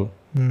অৱস্থা হ'ল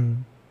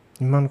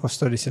ইমান কষ্ট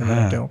দিছিল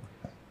তেওঁ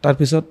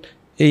তাৰপিছত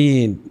এই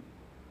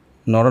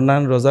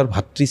নৰনাৰায়ণ ৰজাৰ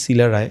ভাতৃ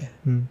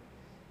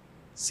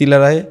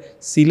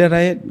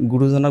চিলাৰায়ে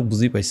গুৰুজনাক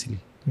বুজি পাইছিল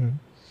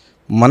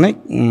মানে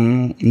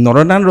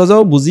নৰনাৰায়ণ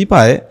ৰজাও বুজি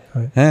পায়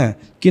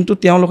কিন্তু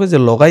তেওঁলোকে যে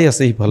লগাই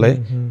আছে সিফালে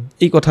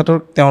এই কথাটোৰ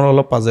তেওঁৰ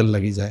অলপ পাজেল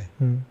লাগি যায়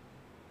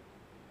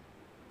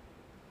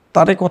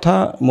তাৰে কথা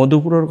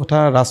মধুপুৰৰ কথা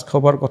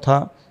ৰাজসভাৰ কথা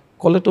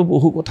ক'লেতো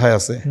বহু কথাই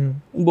আছে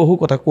বহু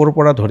কথা ক'ৰ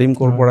পৰা ধৰিম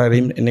ক'ৰ পৰা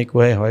এৰিম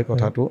এনেকুৱাই হয়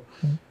কথাটো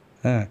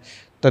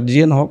তাত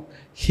যিয়ে নহওক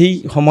সেই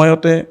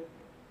সময়তে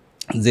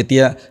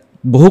যেতিয়া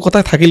বহু কথা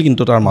থাকিল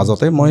কিন্তু তাৰ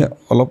মাজতে মই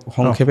অলপ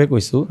সংক্ষেপে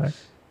কৈছোঁ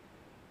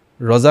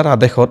ৰজাৰ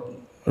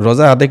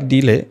আদেশ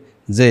দিলে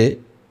যে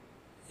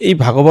এই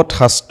ভাগৱত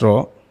শাস্ত্ৰ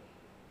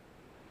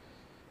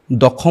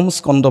দশম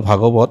স্কন্ধ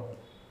ভাগৱত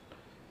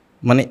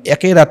মানে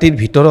একে ৰাতিৰ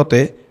ভিতৰতে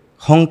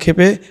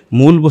সংক্ষেপে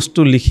মূল বস্তু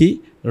লিখি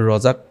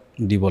ৰজাক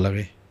দিব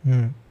লাগে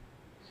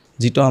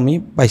যিটো আমি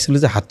পাইছিলোঁ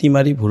যে হাতী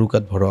মাৰি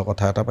ভুৰুকাত ভৰোৱা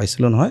কথা এটা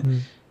পাইছিলোঁ নহয়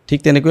ঠিক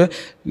তেনেকৈ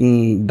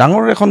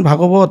ডাঙৰ এখন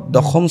ভাগৱত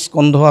দশম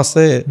স্কন্ধ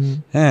আছে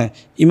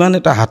ইমান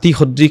এটা হাতী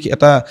সদৃশ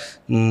এটা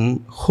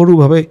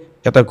সৰুভাৱে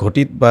এটা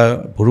ঘটিত বা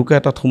ভুৰুকা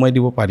এটাত সোমাই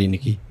দিব পাৰি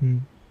নেকি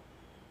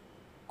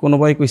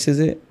কোনোবাই কৈছে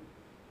যে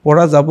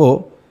পৰা যাব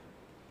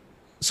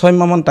 6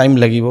 মাহমান টাইম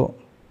লাগিব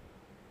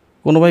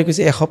কোনোবাই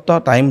কৈছে এসপ্তাহ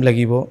টাইম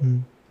লাগিব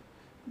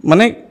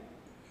মানে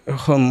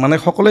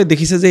সকলোৱে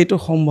দেখিছে যে এইটো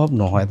সম্ভৱ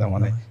নহয়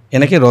তাৰমানে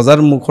এনেকৈ ৰজাৰ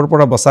মুখৰ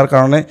পৰা বচাৰ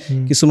কাৰণে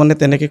কিছুমানে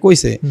তেনেকৈ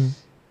কৈছে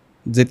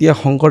যেতিয়া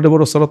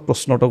শংকৰদেৱৰ ওচৰত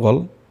প্ৰশ্নটো গ'ল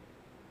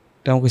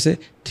তেওঁ কৈছে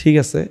ঠিক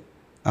আছে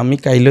আমি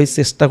কাইলৈ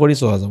চেষ্টা কৰি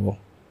চোৱা যাব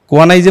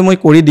কোৱা নাই যে মই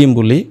কৰি দিম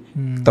বুলি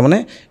তাৰমানে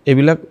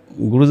এইবিলাক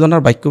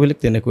গুৰুজনাৰ বাক্যবিলাক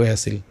তেনেকুৱাই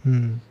আছিল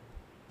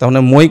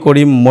তাৰমানে মই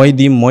কৰিম মই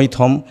দিম মই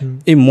থম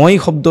এই মই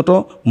শব্দটো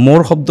মোৰ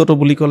শব্দটো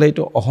বুলি ক'লে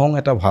এইটো অহং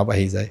এটা ভাৱ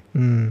আহি যায়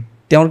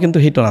তেওঁৰ কিন্তু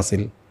সেইটো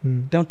নাছিল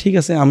তেওঁ ঠিক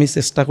আছে আমি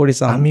চেষ্টা কৰি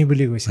চাম আমি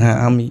বুলি কৈছে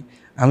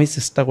আমি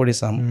চেষ্টা কৰি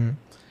চাম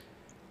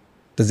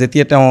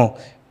যেতিয়া তেওঁ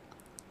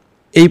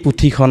এই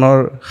পুথিখনৰ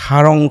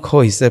সাৰাংশ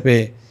হিচাপে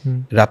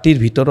ৰাতিৰ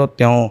ভিতৰত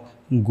তেওঁ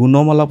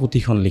গুণমালা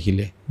পুথিখন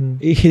লিখিলে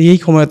এই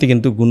সময়তে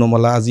কিন্তু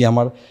গুণমালা আজি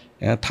আমাৰ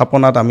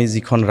থাপনাত আমি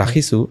যিখন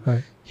ৰাখিছোঁ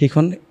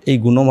সেইখন এই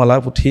গুণমালা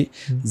পুথি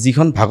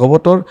যিখন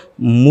ভাগৱতৰ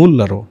মূল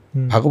আৰু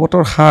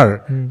ভাগৱতৰ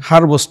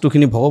সাৰ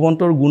বস্তুখিনি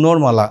ভগৱন্তৰ গুণৰ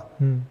মালা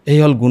এই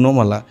হ'ল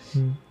গুণমালা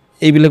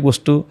এইবিলাক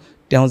বস্তু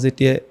তেওঁ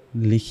যেতিয়া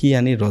লিখি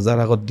আনি ৰজাৰ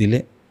আগত দিলে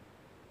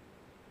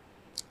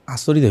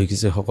আচৰিত হৈ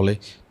গৈছে সকলোৱে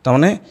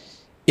তাৰমানে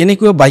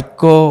এনেকুৱা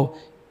বাক্য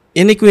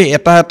এনেকৈ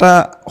এটা এটা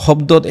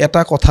শব্দত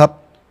এটা কথাত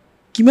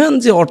কিমান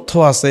যে অৰ্থ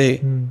আছে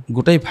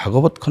গোটেই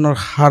ভাগৱতখনৰ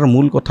সাৰ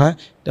মূল কথা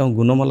তেওঁ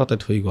গুণমালাতে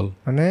থৈ গ'ল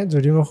মানে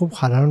যদি মই খুব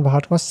সাধাৰণ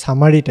ভাষাত কওঁ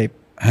চামাৰি টাইপ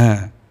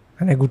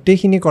মানে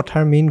গোটেইখিনি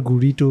কথাৰ মেইন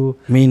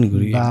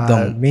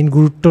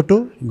গুৰুত্বটো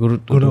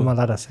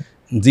গুণমালাত আছে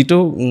যিটো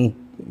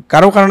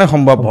কাৰো কাৰণে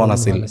সম্ভৱ হোৱা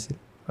নাছিল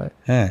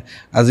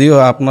আজিও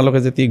আপোনালোকে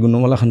যেতিয়া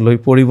গুণমালাখন লৈ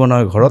পঢ়িব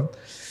নহয় ঘৰত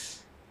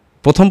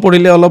প্ৰথম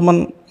পঢ়িলে অলপমান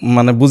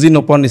মানে বুজি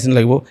নোপোৱাৰ নিচিনা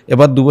লাগিব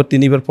এবাৰ দুবাৰ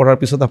তিনিবাৰ পঢ়াৰ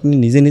পিছত আপুনি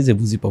নিজে নিজে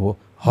বুজি পাব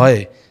হয়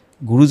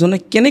গুৰুজনে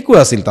কেনেকুৱা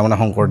আছিল তাৰমানে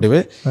শংকৰদেৱে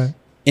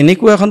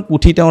এনেকুৱা এখন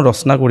পুথি তেওঁ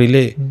ৰচনা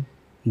কৰিলে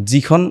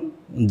যিখন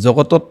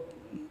জগতত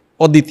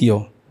অদ্বিতীয়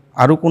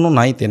আৰু কোনো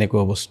নাই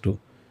তেনেকুৱা বস্তু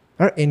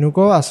আৰু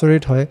এনেকুৱাও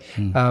আচৰিত হয়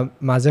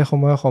মাজে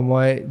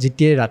সময়ে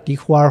যেতিয়া ৰাতি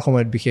শোৱাৰ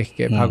সময়ত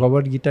বিশেষকৈ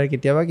ভাগৱত গীতাৰ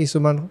কেতিয়াবা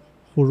কিছুমান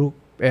সৰু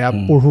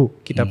পঢ়োঁ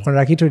কিতাপখন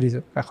ৰাখি থৈ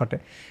দিছোঁ কাষতে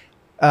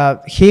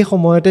সেই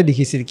সময়তে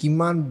দেখিছিল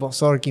কিমান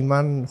বছৰ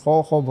কিমান শ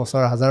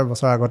বছৰ হাজাৰ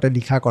বছৰ আগতে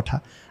লিখা কথা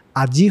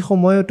আজি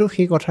সময়তো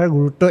সেই কথাৰ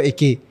গুৰুত্ব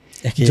একেই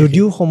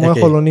যদিও সময়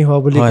সলনি হোৱা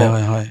বুলি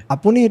কয়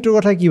আপুনি এইটোৰ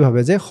কথা কি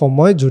ভাবে যে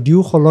সময় যদিও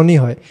সলনি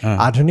হয়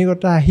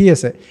আধুনিকতা আহি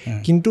আছে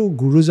কিন্তু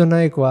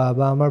গুৰুজনাই কোৱা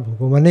বা আমাৰ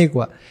ভগৱানেই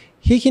কোৱা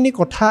সেইখিনি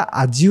কথা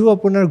আজিও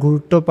আপোনাৰ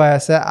গুৰুত্ব পাই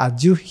আছে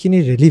আজিও সেইখিনি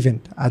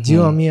ৰেলিভেণ্ট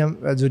আজিও আমি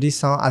যদি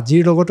চাওঁ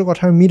আজিৰ লগতো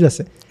কথাৰ মিল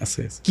আছে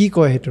কি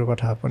কয় সেইটোৰ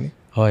কথা আপুনি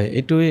হয়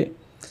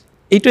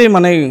এইটোৱে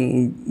মানে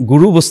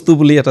গুৰু বস্তু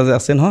বুলি এটা যে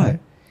আছে নহয়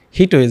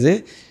সেইটোৱে যে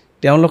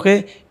তেওঁলোকে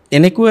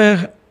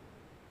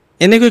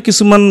এনেকৈ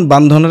কিছুমান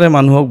বান্ধনেৰে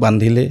মানুহক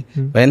বান্ধিলে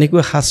বা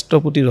এনেকৈ শাস্ত্ৰ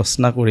পুথি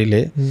ৰচনা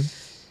কৰিলে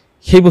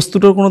সেই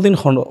বস্তুটোৰ কোনোদিন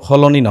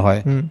সলনি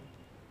নহয়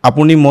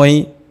আপুনি মই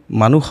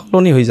মানুহ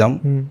সলনি হৈ যাম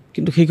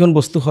কিন্তু সেইখন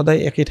বস্তু সদায়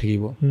একেই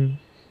থাকিব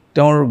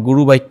তেওঁৰ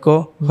গুৰু বাক্য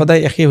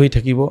সদায় একেই হৈ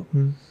থাকিব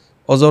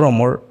অজৰ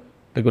অমৰ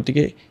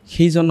গতিকে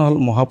সেইজন হ'ল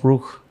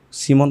মহাপুৰুষ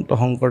শ্ৰীমন্ত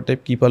শংকৰদেৱ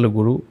কৃপালু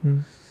গুৰু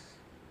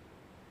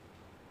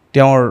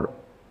তেওঁৰ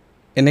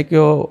এনেকৈ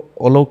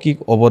অলৌকিক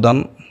অৱদান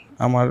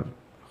আমাৰ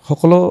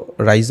সকলো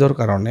ৰাইজৰ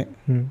কাৰণে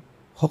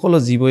সকলো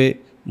জীৱই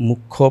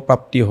মুখ্য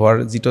প্ৰাপ্তি হোৱাৰ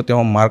যিটো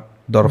তেওঁ মাৰ্গ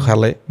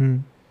দৰ্শালে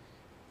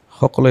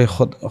সকলোৱে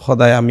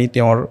সদায় আমি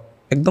তেওঁৰ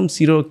একদম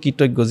চিৰ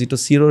কৃতজ্ঞ যিটো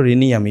চিৰ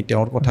ঋণী আমি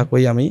তেওঁৰ কথা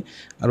কৈ আমি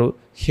আৰু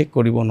শেষ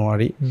কৰিব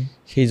নোৱাৰি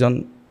সেইজন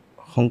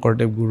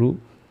শংকৰদেৱ গুৰু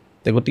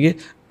গতিকে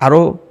আৰু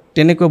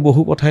তেনেকৈ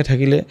বহু কথাই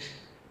থাকিলে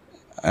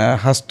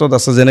শাস্ত্ৰত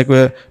আছে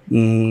যেনেকৈ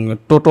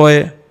টটয়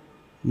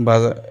বা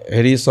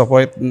হেৰি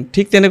চপয়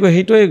ঠিক তেনেকৈ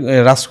সেইটোৱে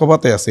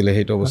ৰাজসভাতে আছিলে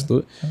সেইটো বস্তু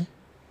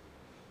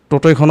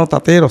টটয়খনো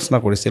তাতেই ৰচনা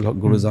কৰিছিল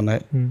গুৰুজনাই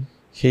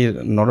সেই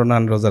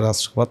নৰনাৰায়ণ ৰজাৰ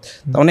ৰাজসভাত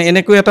তাৰমানে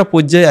এনেকৈ এটা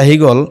পৰ্যায় আহি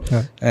গ'ল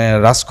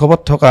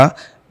ৰাজসভাত থকা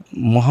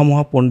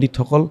মহা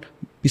পণ্ডিতসকল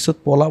পিছত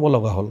পলাব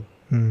লগা হ'ল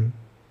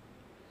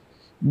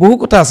বহু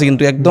কথা আছে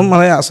কিন্তু একদম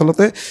মানে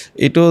আচলতে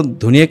এইটো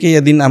ধুনীয়াকৈ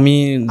এদিন আমি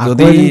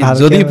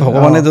যদি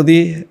ভগৱানে যদি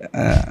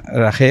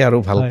ৰাখে আৰু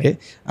ভালকে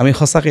আমি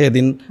সঁচাকৈ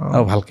এদিন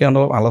ভালকৈ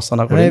অলপ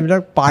আলোচনা কৰি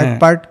এইবিলাক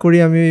পাৰ্ট কৰি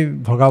আমি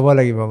ভগাব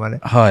লাগিব মানে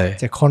হয়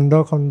যে খণ্ড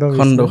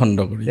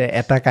কৰি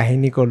এটা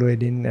কাহিনী ক'লোঁ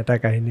এদিন এটা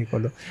কাহিনী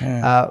ক'লোঁ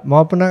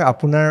মই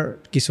আপোনাৰ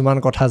কিছুমান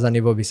কথা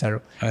জানিব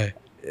বিচাৰোঁ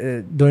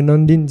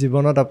দৈনন্দিন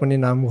জীৱনত আপুনি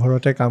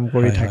নামঘৰতে কাম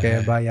কৰি থাকে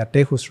বা ইয়াতে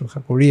শুশ্ৰূষা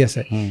কৰি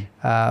আছে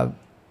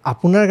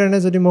আপোনাৰ কাৰণে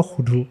যদি মই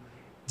সোধোঁ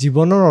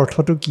জীৱনৰ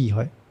অৰ্থটো কি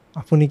হয়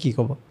আপুনি কি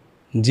ক'ব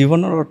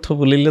জীৱনৰ অৰ্থ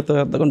বুলিলেতো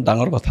একদম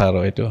ডাঙৰ কথা আৰু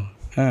এইটো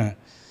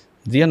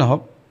যিয়ে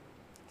নহওক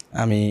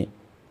আমি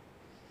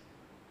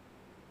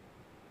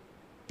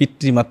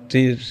পিতৃ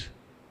মাতৃৰ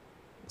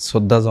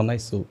শ্ৰদ্ধা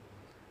জনাইছোঁ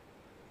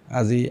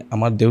আজি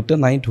আমাৰ দেউতা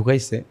নাই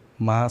ঢুকাইছে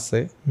মা আছে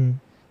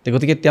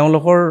গতিকে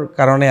তেওঁলোকৰ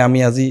কাৰণে আমি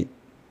আজি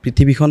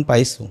পৃথিৱীখন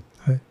পাইছোঁ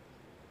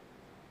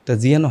তে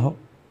যিয়ে নহওক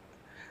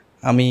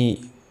আমি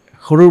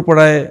সৰুৰ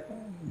পৰাই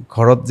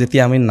ঘৰত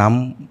যেতিয়া আমি নাম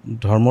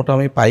ধৰ্মটো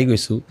আমি পাই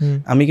গৈছোঁ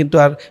আমি কিন্তু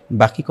আৰু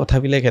বাকী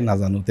কথাবিলাকে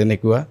নাজানো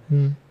তেনেকুৱা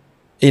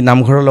এই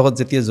নামঘৰৰ লগত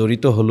যেতিয়া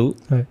জড়িত হ'লোঁ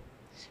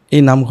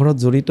এই নামঘৰত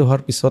জড়িত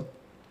হোৱাৰ পিছত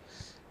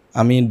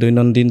আমি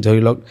দৈনন্দিন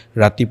ধৰি লওক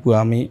ৰাতিপুৱা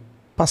আমি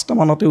 5টা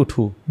মানতে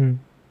উঠোঁ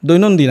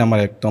দৈনন্দিন আমাৰ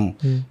একদম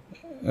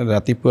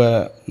ৰাতিপুৱা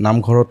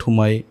নামঘৰত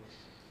সোমাই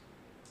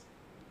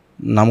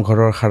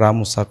নামঘৰৰ সাৰা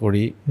মোচা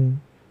কৰি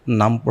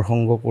নাম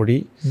প্ৰসংগ কৰি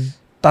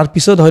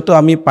তাৰপিছত হয়তো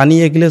আমি পানী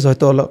এগিলাচ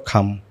হয়তো অলপ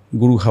খাম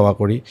গুৰু সেৱা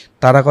কৰি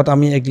তাৰ আগত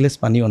আমি এগিলাচ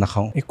পানীও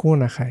নাখাওঁ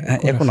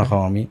একো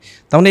নাখাওঁ আমি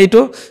তাৰমানে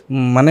এইটো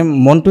মানে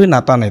মনটোৱে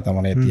নাটানে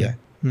তাৰমানে এতিয়া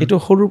এইটো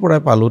সৰুৰ পৰাই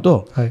পালোঁ তো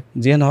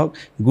যিয়ে নহওক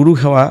গুৰু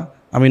সেৱা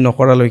আমি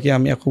নকৰালৈকে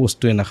আমি একো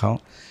বস্তুৱে নাখাওঁ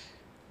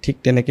ঠিক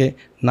তেনেকৈ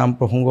নাম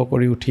প্ৰসংগ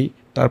কৰি উঠি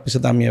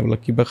তাৰপিছত আমি এইবিলাক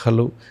কিবা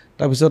খালোঁ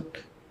তাৰপিছত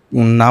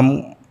নাম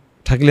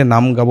থাকিলে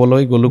নাম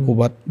গাবলৈ গ'লোঁ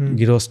ক'ৰবাত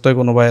গৃহস্থই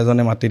কোনোবা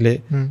এজনে মাতিলে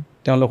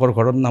তেওঁলোকৰ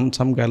ঘৰত নাম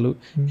চাম গালোঁ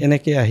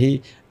এনেকৈ আহি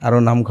আৰু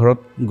নামঘৰত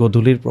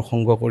গধূলিৰ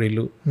প্ৰসংগ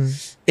কৰিলোঁ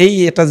এই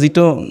এটা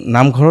যিটো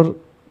নামঘৰৰ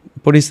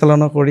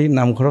পৰিচালনা কৰি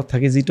নামঘৰত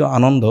থাকি যিটো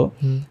আনন্দ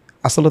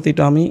আচলতে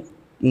এইটো আমি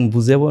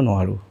বুজাব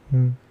নোৱাৰোঁ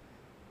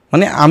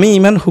মানে আমি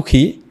ইমান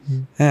সুখী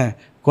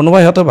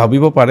কোনোবাই হয়তো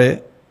ভাবিব পাৰে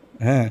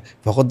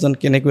ভকতজন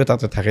কেনেকৈ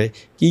তাতে থাকে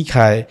কি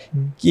খায়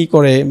কি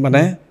কৰে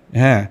মানে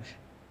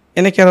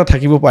এনেকৈ আৰু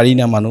থাকিব পাৰি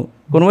না মানুহ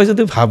কোনোবাই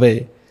যদি ভাবে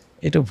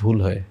এইটো ভুল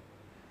হয়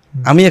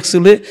আমি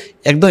একচুৱেলি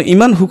একদম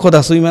ইমান সুখত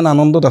আছোঁ ইমান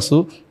আনন্দত আছোঁ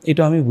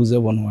এইটো আমি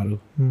বুজাব নোৱাৰোঁ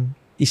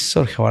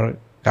ঈশ্বৰ সেৱাৰ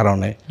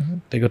কাৰণে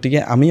গতিকে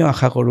আমিও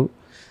আশা কৰোঁ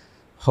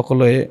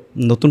সকলোৱে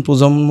নতুন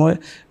প্ৰজন্মই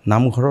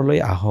নামঘৰলৈ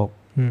আহক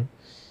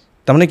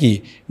তাৰমানে কি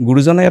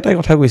গুৰুজনে এটাই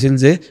কথা কৈছিল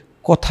যে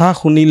কথা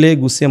শুনিলে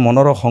গুচে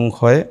মনৰ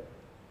সংশয়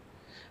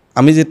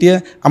আমি যেতিয়া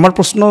আমাৰ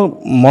প্ৰশ্ন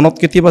মনত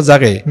কেতিয়াবা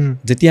জাগে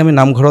যেতিয়া আমি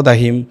নামঘৰত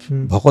আহিম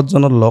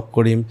ভকতজনক লগ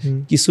কৰিম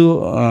কিছু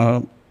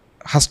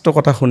শাস্ত্ৰ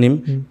কথা শুনিম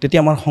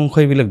তেতিয়া আমাৰ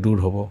সংশয়বিলাক দূৰ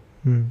হ'ব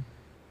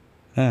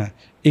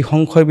এই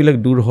সংশয়বিলাক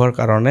দূৰ হোৱাৰ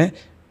কাৰণে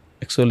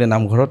একচুৱেলি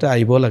নামঘৰতে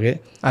আহিব লাগে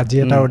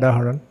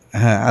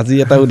আজি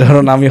এটা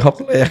উদাহৰণ আমি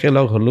সকলোৱে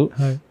একেলগ হ'লোঁ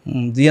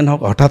যিয়ে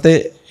নহওক হঠাতে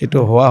এইটো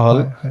হোৱা হ'ল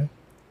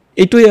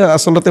এইটোৱে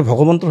আচলতে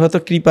ভগৱন্তৰ হয়তো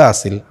কৃপা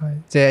আছিল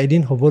যে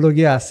এদিন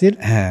হ'বলগীয়া আছিল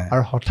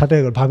আৰু হঠাতে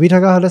ভাবি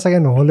থকা হ'লে চাগে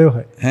নহ'লেও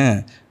হয়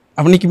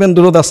আপুনি কিমান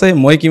দূৰত আছে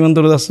মই কিমান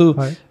দূৰত আছোঁ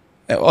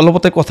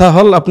অলপতে কথা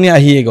হ'ল আপুনি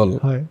আহিয়ে গ'ল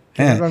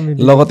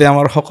লগতে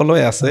আমাৰ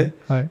সকলোৱে আছে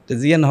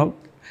যিয়ে নহওক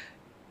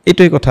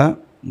এইটোৱে কথা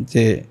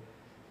যে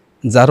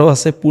যাৰো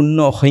আছে পুণ্য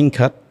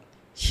অসংখ্যাত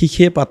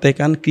শিখে পাতে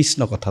কাণ কৃষ্ণ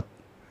কথাত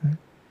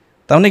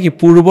তাৰমানে কি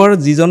পূৰ্বৰ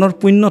যিজনৰ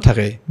পুণ্য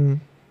থাকে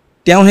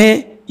তেওঁহে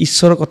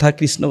ঈশ্বৰৰ কথা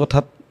কৃষ্ণ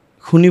কথাত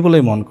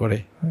শুনিবলৈ মন কৰে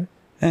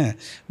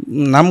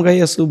নাম গাই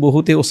আছোঁ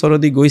বহুতে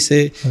ওচৰেদি গৈছে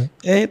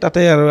এই তাতে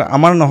আৰু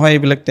আমাৰ নহয়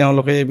এইবিলাক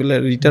তেওঁলোকে এইবিলাক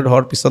ৰিটায়াৰ্ড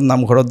হোৱাৰ পিছত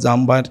নামঘৰত যাম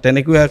বা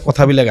তেনেকুৱা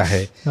কথাবিলাক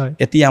আহে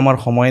এতিয়া আমাৰ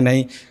সময় নাই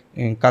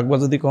কাকবা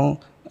যদি কওঁ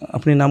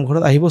আপুনি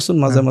নামঘৰত আহিবচোন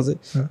মাজে মাজে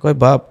কয়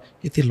বাপ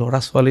এতিয়া ল'ৰা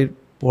ছোৱালীৰ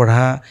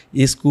পঢ়া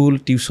স্কুল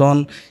টিউশ্যন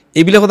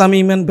এইবিলাকত আমি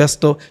ইমান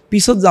ব্যস্ত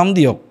পিছত যাম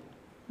দিয়ক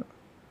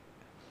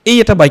এই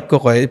এটা বাক্য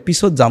কয়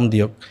পিছত যাম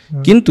দিয়ক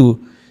কিন্তু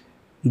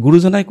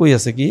গুৰুজনাই কৈ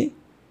আছে কি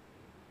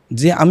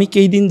যে আমি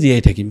কেইদিন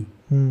জীয়াই থাকিম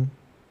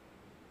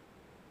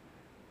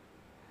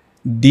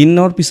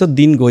দিনৰ পিছত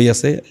দিন গৈ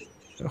আছে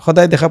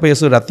সদায় দেখা পাই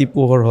আছোঁ ৰাতি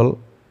পোহৰ হ'ল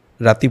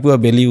ৰাতিপুৱা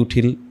বেলি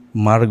উঠিল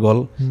মাৰ গ'ল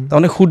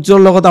তাৰমানে সূৰ্যৰ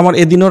লগত আমাৰ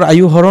এদিনৰ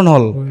আয়ু হৰণ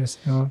হ'ল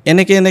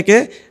এনেকৈ এনেকৈ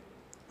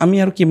আমি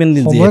আৰু কিমান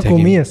দিন জীয়াই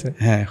থাকিম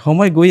হ্যাঁ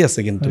সময় গৈ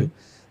আছে কিন্তু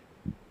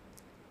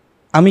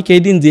আমি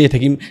কেইদিন জীয়াই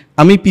থাকিম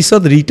আমি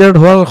পিছত ৰিটায়াৰ্ড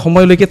হোৱাৰ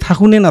সময়লৈকে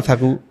থাকোঁ নে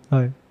নাথাকোঁ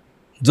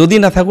যদি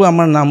নাথাকোঁ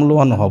আমাৰ নাম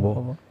লোৱা নহ'ব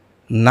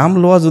নাম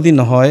লোৱা যদি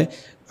নহয়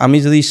আমি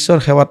যদি ঈশ্বৰ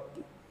সেৱাত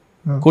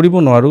কৰিব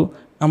নোৱাৰোঁ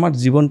আমাৰ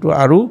জীৱনটো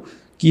আৰু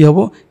কি হ'ব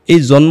এই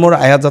জন্মৰ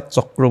আয়াজাত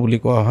চক্ৰ বুলি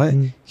কোৱা হয়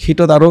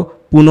সেইটোত আৰু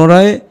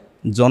পুনৰাই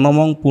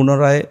জনমং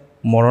পুনৰাই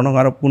মৰণং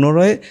আৰু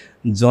পুনৰাই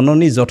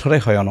জননী জঠৰে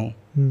শয়নং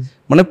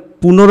মানে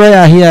পুনৰাই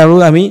আহি আৰু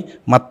আমি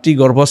মাতৃ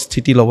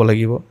গৰ্ভস্থিতি ল'ব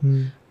লাগিব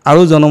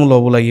আৰু জন্ম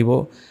ল'ব লাগিব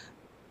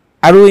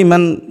আৰু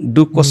ইমান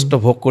দুখ কষ্ট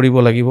ভোগ কৰিব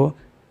লাগিব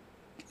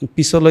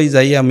পিছলৈ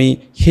যাই আমি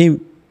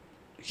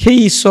সেই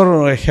ঈশ্বৰ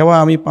সেৱা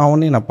আমি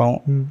পাওঁনে নাপাওঁ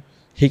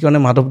সেইকাৰণে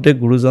মাধৱদেৱ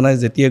গুৰুজনাই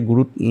যেতিয়া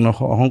গুৰু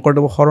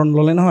শংকৰদেৱক শৰণ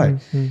ল'লে নহয়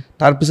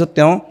তাৰপিছত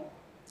তেওঁ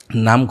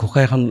নামঘোষা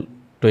এখন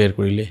তৈয়াৰ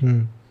কৰিলে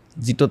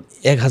যিটোত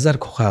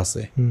 1000 ঘোষা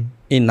আছে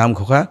এই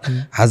নামঘোষা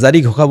হাজাৰী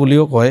ঘোষা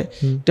বুলিও কয়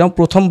তেওঁ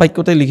প্ৰথম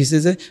বাক্যতে লিখিছে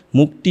যে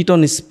মুক্তিত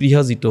নিস্পৃহ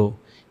যিটো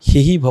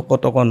সেহি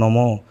ভকতক নম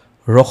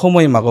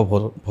ৰসময় মাগ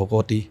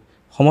ভকতি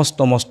সমস্ত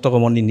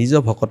মস্তকমণি নিজ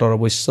ভকতৰ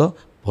অৱশ্য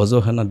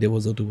ভজহেন দেৱ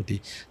যদুপতি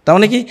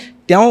তাৰমানে কি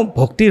তেওঁ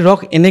ভক্তিৰ ৰস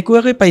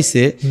এনেকুৱাকৈ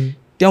পাইছে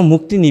তেওঁ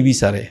মুক্তি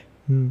নিবিচাৰে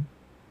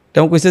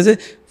তেওঁ কৈছে যে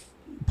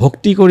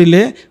ভক্তি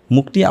কৰিলে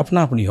মুক্তি আপনা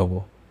আপুনি হ'ব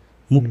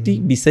মুক্তি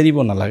বিচাৰিব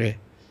নালাগে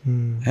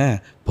হ্যাঁ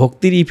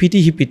ভক্তিৰ ইপিঠি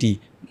সিপিঠি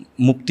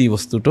মুক্তি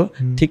বস্তুটো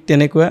ঠিক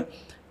তেনেকুৱা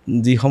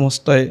যি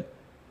সমস্তই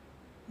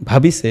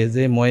ভাবিছে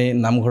যে মই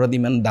নামঘৰত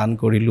ইমান দান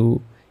কৰিলোঁ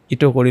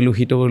ইটো কৰিলোঁ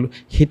সিটো কৰিলোঁ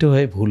সেইটো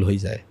হয় ভুল হৈ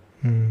যায়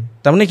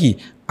তাৰমানে কি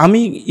আমি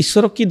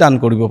ঈশ্বৰক কি দান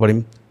কৰিব পাৰিম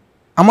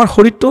আমাৰ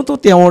শৰীৰটোতো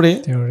তেওঁৰে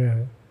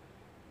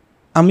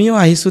আমিও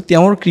আহিছোঁ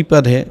তেওঁৰ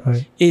কৃপাতহে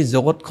এই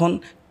জগতখন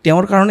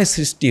তেওঁৰ কাৰণে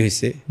সৃষ্টি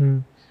হৈছে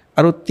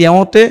আৰু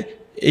তেওঁতে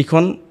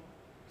এইখন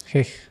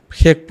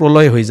শেষ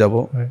প্ৰলয় হৈ যাব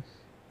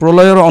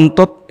প্ৰলয়ৰ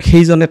অন্তত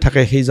সেইজনে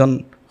থাকে সেইজন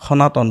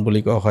সনাতন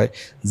বুলি কোৱা হয়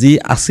যি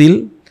আছিল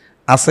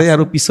আছে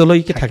আৰু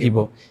পিছলৈকে থাকিব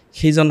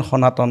সেইজন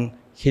সনাতন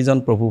সেইজন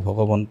প্ৰভু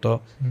ভগৱন্ত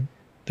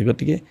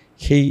গতিকে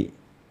সেই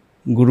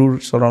গুৰুৰ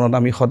চৰণত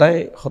আমি সদায়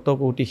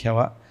শতকোটি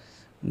সেৱা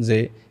যে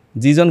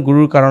যিজন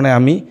গুৰুৰ কাৰণে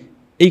আমি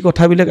এই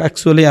কথাবিলাক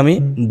একচুৱেলি আমি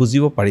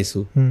বুজিব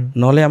পাৰিছোঁ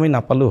নহ'লে আমি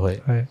নাপালোঁ হয়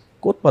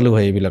ক'ত পালোঁ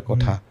হয় এইবিলাক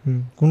কথা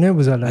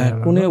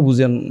কোনে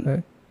বুজে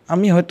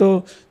আমি হয়তো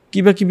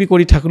কিবা কিবি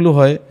কৰি থাকিলোঁ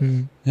হয়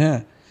হ্যাঁ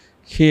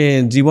সেই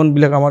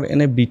জীৱনবিলাক আমাৰ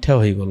এনে বৃথা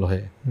হৈ গ'ল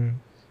হয়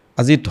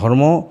আজি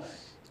ধৰ্ম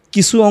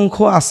কিছু অংশ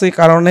আছে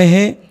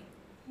কাৰণেহে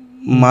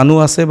মানুহ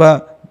আছে বা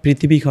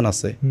পৃথিৱীখন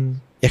আছে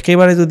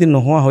একেবাৰে যদি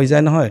নোহোৱা হৈ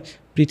যায় নহয়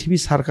পৃথিৱী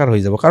চাৰকাৰ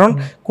হৈ যাব কাৰণ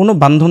কোনো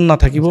বান্ধন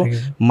নাথাকিব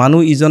মানুহ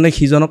ইজনে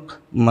সিজনক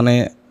মানে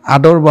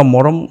আদৰ বা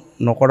মৰম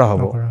নকৰা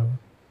হ'ব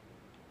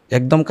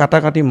একদম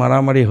কাটাকাটি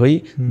মাৰামাৰি হৈ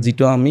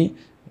যিটো আমি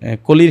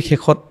কলিৰ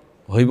শেষত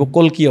হৈব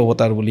কলকি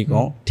অৱতাৰ বুলি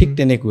কওঁ ঠিক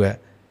তেনেকুৱা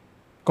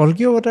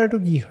কলকি অৱতাৰটো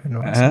কি হয়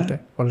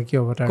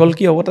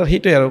কলকি অৱতাৰ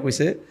সেইটোৱে আৰু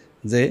কৈছে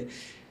যে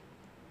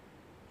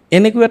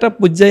এনেকুৱা এটা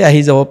পৰ্যায়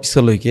আহি যাব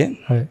পিছলৈকে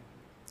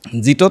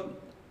যিটোত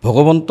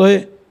ভগৱন্তই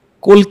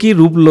কলকি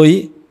ৰূপ লৈ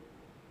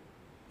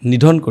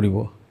নিধন কৰিব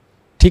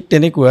ঠিক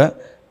তেনেকুৱা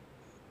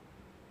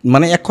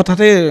মানে এক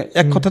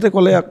কথাতে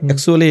ক'লে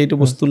একচুৱেলি এইটো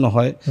বস্তু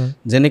নহয়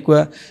যেনেকুৱা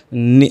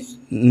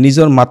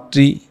নিজৰ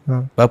মাতৃ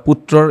বা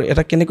পুত্ৰৰ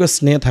এটা কেনেকুৱা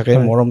স্নেহ থাকে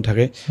মৰম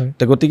থাকে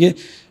গতিকে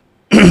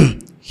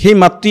সেই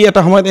মাতৃ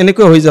এটা সময়ত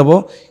এনেকুৱা হৈ যাব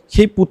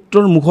সেই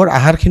পুত্ৰৰ মুখৰ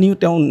আহাৰখিনিও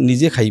তেওঁ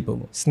নিজে খাই পাব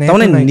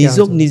তাৰমানে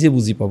নিজক নিজে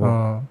বুজি পাব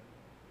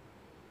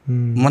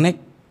মানে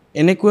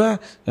এনেকুৱা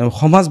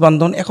সমাজ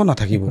বান্ধন একো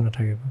নাথাকিব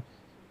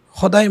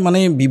সদায় মানে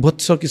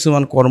বিভৎস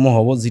কিছুমান কৰ্ম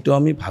হ'ব যিটো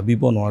আমি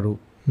ভাবিব নোৱাৰোঁ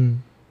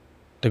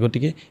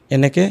গতিকে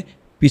এনেকৈ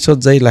পিছত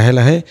যাই লাহে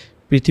লাহে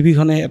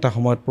পৃথিৱীখনে এটা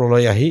সময়ত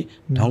প্ৰলয় আহি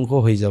ধ্বংস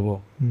হৈ যাব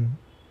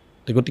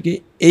গতিকে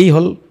এই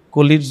হ'ল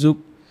কলিৰ যুগ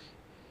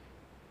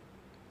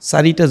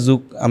 4টা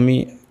যুগ আমি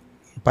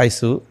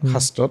পাইছোঁ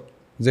শাস্ত্ৰত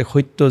যে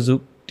সত্য যুগ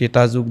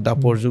তেতা যুগ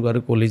দাপৰ যুগ আৰু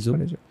কলি যুগ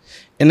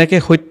এনেকৈ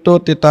সত্য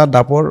তেতা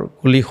দাপৰ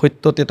কলি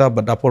সত্য তেতা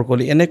দাপৰ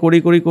কলি এনে কৰি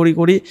কৰি কৰি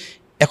কৰি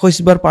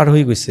 21 বাৰ পাৰ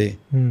হৈ গৈছে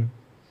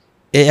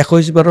এই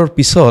 21 বাৰৰ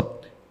পিছত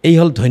এই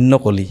হ'ল ধন্য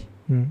কলি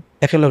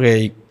একেলগে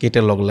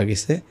এইকেইটা লগ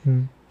লাগিছে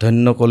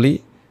ধন্য কলি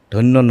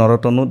ধন্য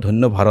নৰতনু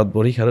ধন্য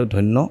ভাৰতবৰ্ষ আৰু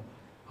ধন্য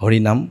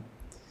হৰিনাম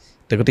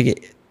গতিকে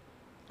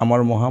আমাৰ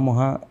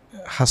মহা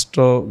শাস্ত্ৰ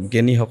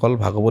জ্ঞানীসকল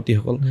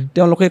ভাগৱতীসকল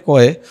তেওঁলোকে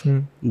কয়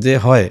যে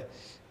হয়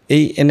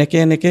এই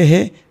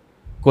এনেকৈহে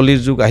কলিৰ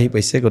যুগ আহি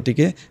পাইছে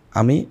গতিকে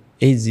আমি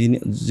এই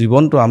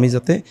জীৱনটো আমি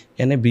যাতে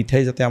এনে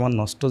বৃথাই যাতে আমাৰ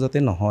নষ্ট যাতে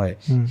নহয়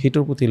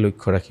সেইটোৰ প্ৰতি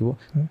লক্ষ্য ৰাখিব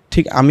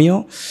ঠিক আমিও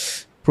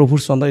প্ৰভুৰ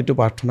চৰণত এইটো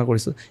প্ৰাৰ্থনা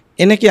কৰিছোঁ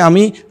এনেকৈ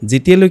আমি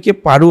যেতিয়ালৈকে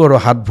পাৰোঁ আৰু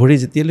হাত ভৰি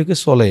যেতিয়ালৈকে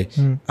চলে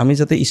আমি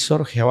যাতে ঈশ্বৰ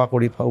সেৱা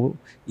কৰি পাওঁ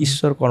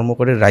ঈশ্বৰ কৰ্ম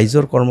কৰি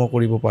ৰাইজৰ কৰ্ম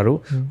কৰিব পাৰোঁ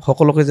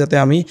সকলোকে যাতে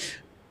আমি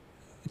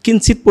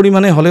কিঞ্চিত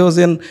পৰিমাণে হ'লেও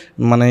যেন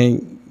মানে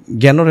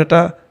জ্ঞানৰ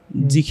এটা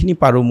যিখিনি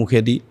পাৰোঁ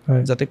মুখেদি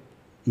যাতে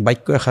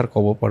বাক্য এষাৰ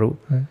ক'ব পাৰোঁ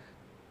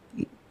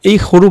এই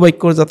সৰু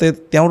বাক্যৰ যাতে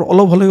তেওঁৰ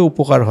অলপ হ'লেও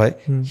উপকাৰ হয়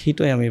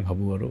সেইটোৱে আমি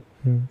ভাবোঁ আৰু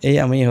এই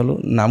আমি হ'লোঁ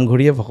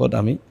নামঘৰীয়া ভকত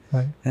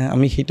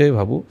আমি সেইটোৱে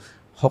ভাবোঁ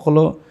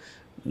সকলো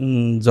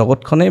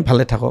জগতখনেই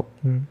ভালে থাকক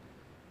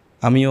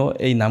আমিও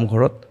এই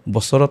নামঘৰত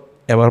বছৰত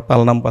এবাৰ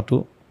পালনাম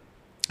পাতোঁ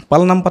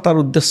পালনাম পাতাৰ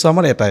উদ্দেশ্য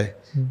আমাৰ এটাই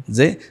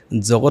যে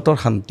জগতৰ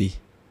শান্তি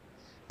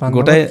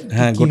গোটাই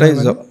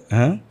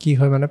কি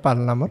হয় মানে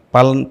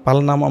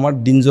পালনাম আমাৰ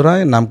দিনজোৰাই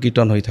নাম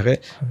কীৰ্তন হৈ থাকে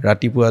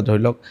ৰাতিপুৱা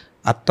ধৰি লওক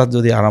 8টাত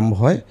যদি আৰম্ভ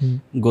হয়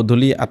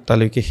গধূলি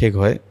 8টালৈকে শেষ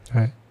হয়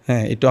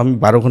এইটো আমি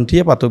 12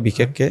 ঘণ্টিয়ে পাতোঁ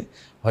বিশেষকৈ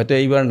হয়তো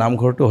এইবাৰ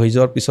নামঘৰটো হৈ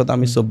যোৱাৰ পিছত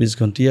আমি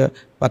 24 ঘণ্টিয়া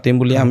পাতিম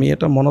বুলি আমি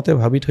এটা মনতে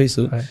ভাবি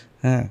থৈছোঁ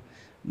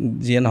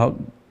যিয়ে নহওক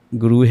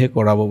গুৰুহে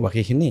কৰাব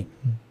বাকীখিনি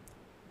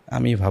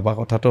আমি ভাবা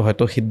কথাটো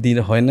হয়তো সিদ্ধি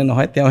হয় নে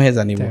নহয় তেওঁহে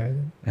জানিব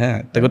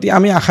গতিকে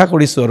আমি আশা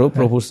কৰিছোঁ আৰু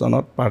প্ৰভুৰ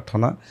চৰণত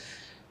প্ৰাৰ্থনা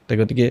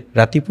গতিকে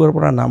ৰাতিপুৱাৰ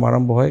পৰা নাম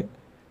আৰম্ভ হয়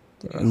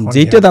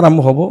যেইটাত আৰম্ভ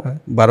হ'ব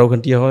 12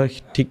 ঘণ্টিয়া হয়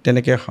ঠিক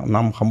তেনেকৈ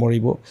নাম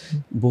সামৰিব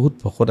বহুত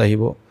ভকত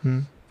আহিব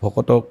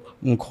ভকতক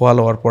খোৱা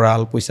লোৱাৰ পৰা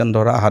আলপৈচান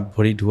ধৰা হাত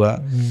ভৰি ধোৱা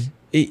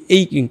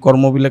এই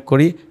কৰ্মবিলাক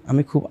কৰি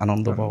আমি খুব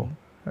আনন্দ পাওঁ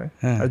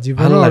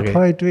ভাল লাগে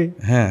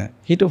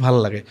সেইটো ভাল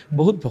লাগে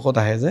বহুত ভকত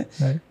আহে যে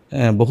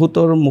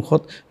বহুতৰ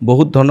মুখত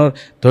বহুত ধৰণৰ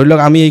ধৰি লওক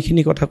আমি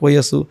এইখিনি কথা কৈ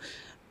আছোঁ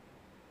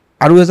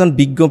আৰু এজন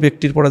বিজ্ঞ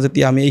ব্যক্তিৰ পৰা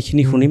যেতিয়া আমি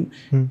এইখিনি শুনিম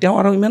তেওঁ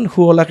আৰু ইমান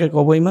সুৱলাকৈ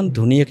ক'ব ইমান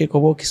ধুনীয়াকৈ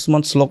ক'ব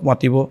কিছুমান শ্লোক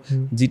মাতিব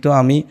যিটো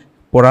আমি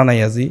পঢ়া নাই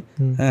আজি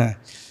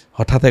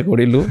হঠাতে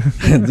কৰিলোঁ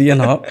যিয়ে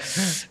নহওক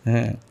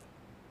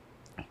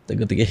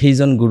গতিকে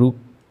সেইজন গুৰুক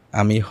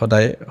আমি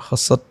সদায়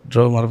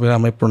সশ্ৰদ্ধভাৱে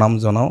আমি প্ৰণাম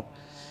জনাওঁ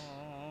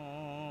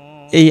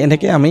এই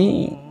এনেকৈ আমি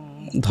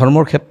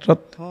ধৰ্মৰ ক্ষেত্ৰত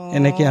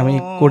এনেকৈ আমি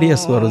কৰি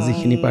আছোঁ আৰু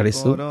যিখিনি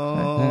পাৰিছোঁ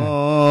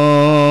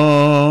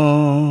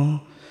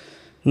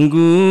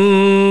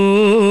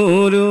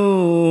গুৰু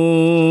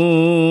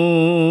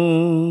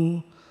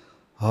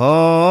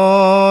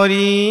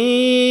হৰি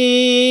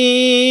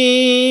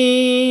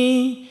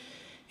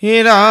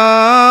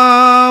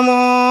ৰাম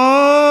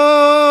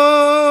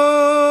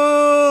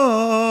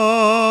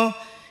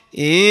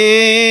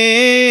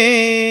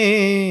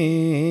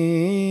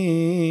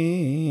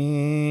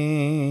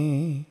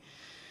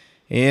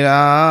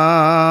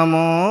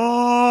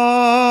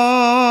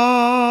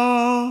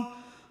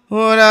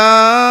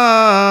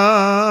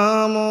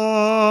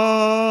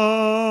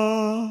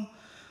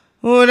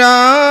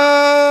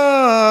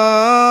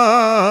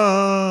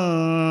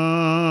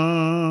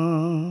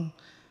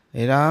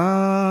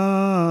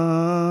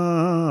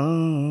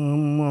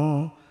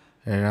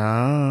ৰাম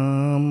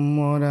ৰাম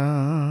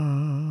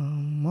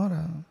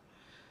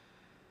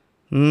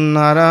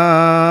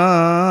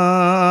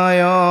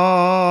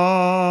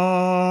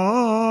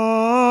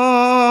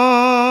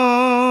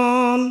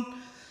নাৰায়ণ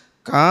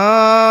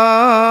কাহে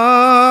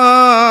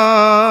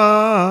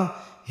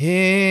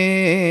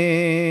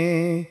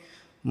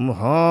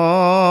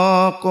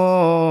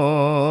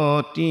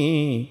ভকতি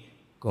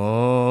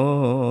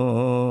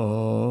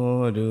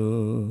কৰো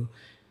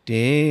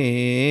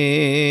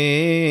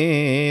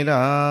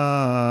তেৰা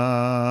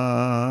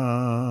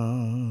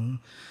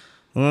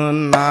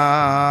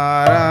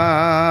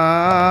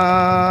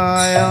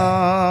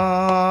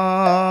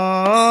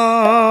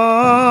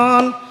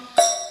নাৰায়ণ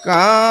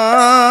কাহে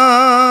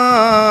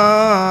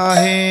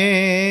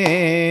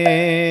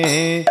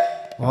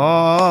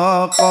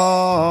ভকতি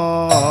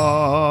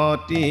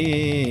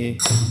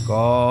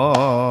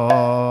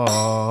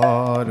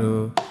কৰো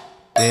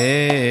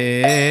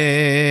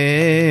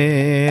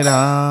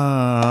তেৰা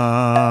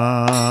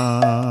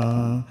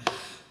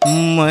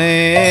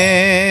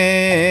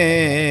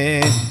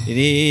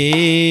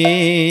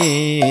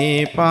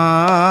পা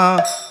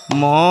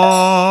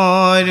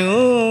মৰু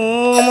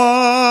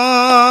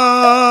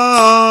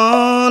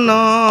মন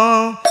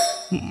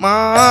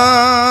মাধৱ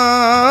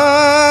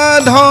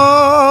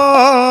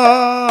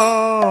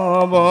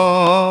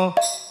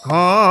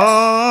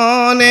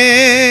খনে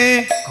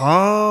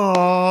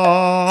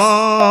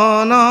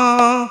খন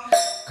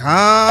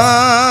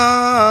খাতুক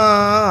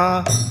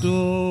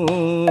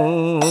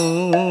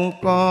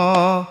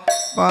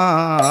পা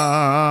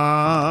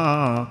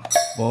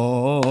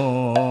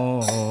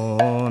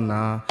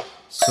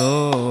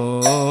চোৰা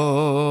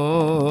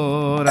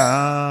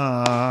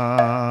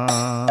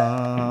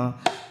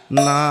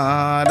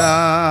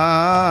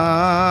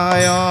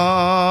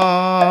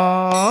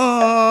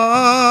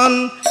নাৰায়ণ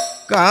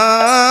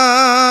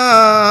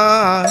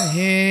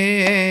কাহে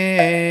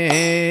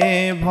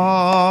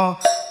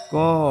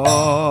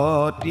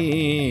ভকতি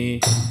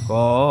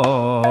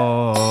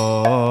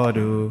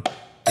কৰো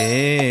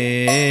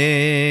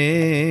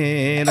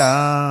তেৰা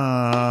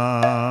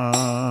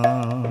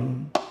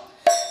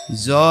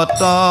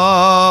যত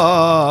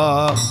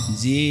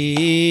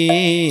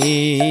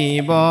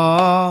জীৱ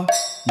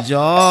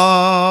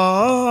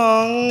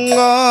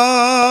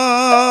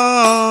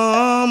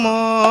জংগম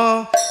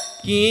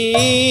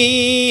কীৰ্তপতংগম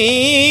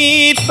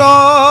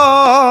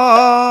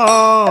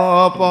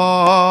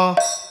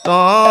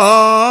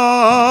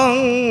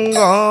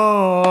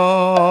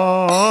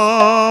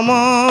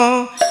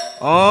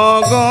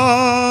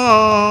অগণ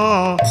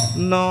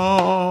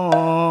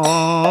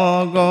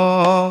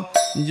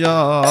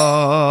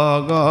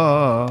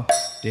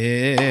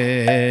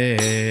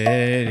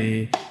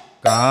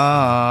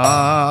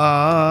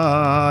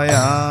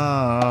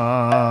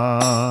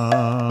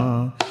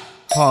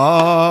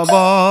হব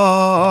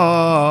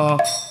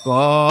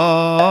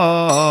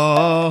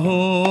কহু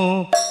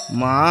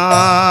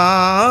মাৰি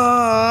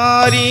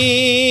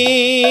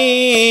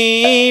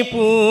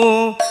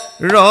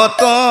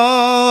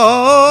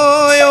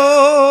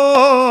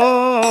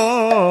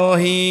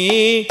পুৰতয়হি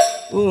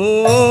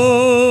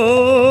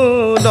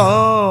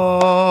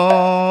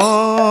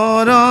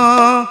উদৰ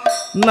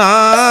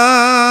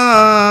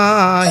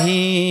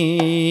নাহি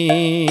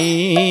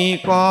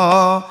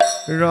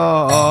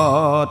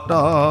কৰত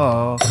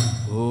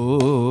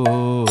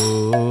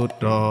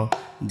ভূত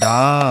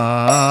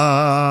দায়া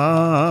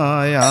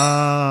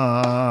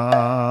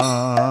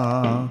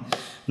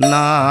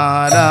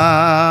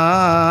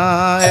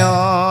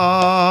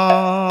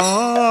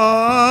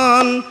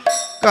নাৰায়ণ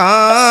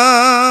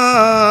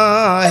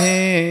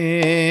কাহে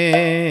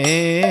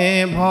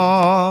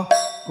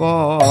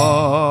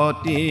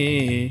ভকতি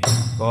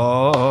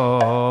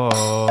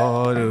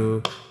কৰো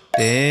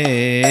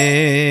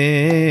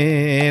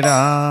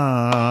তেৰা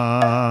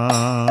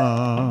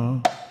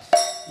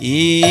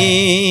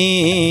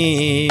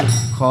ই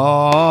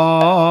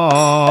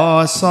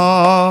খস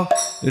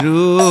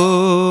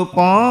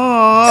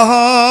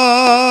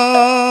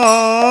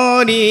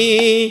ৰূপৰি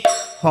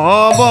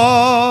হব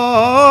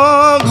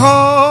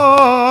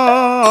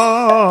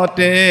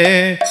ঘতে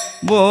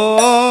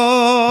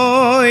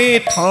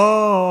বৈঠ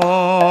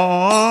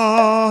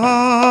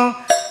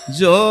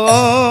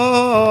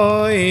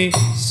জয়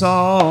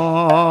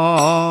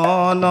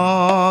সন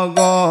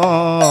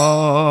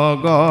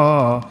গগ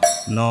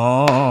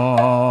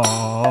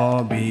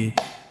নবি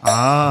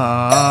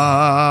আপি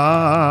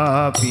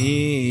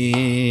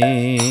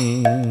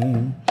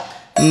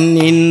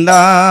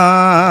নিন্দা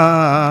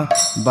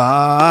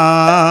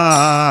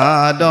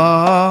বাদ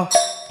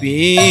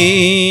পিকুন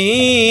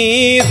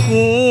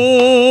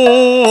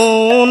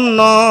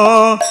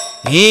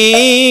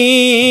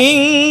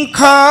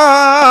হিংসা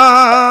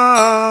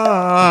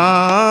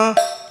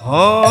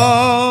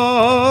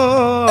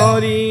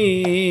হৰি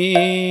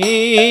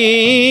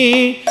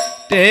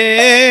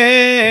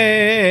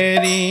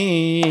তেৰি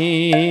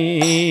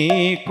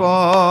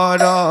কৰহু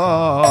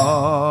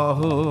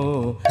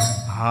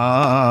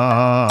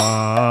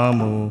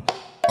হামু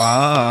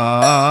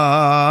পাপী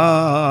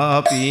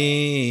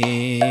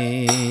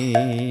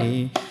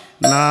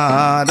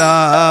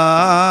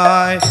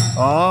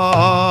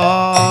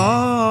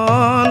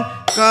নাৰায়ণ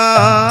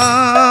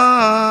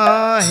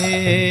কাহে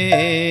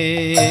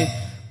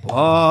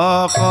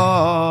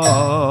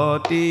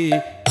ভকতি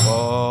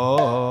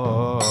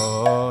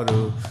কৰো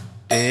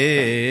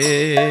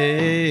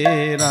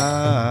তেৰা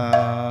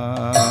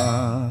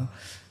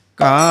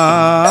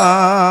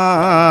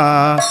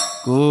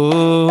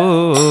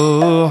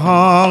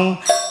কাকুহং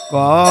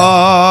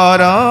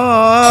কৰ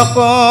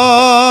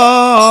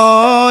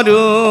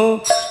কৰো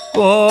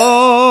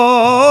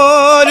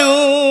কৰো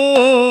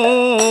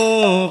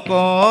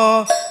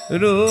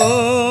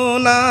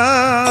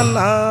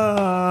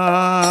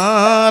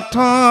কৰোনানাথ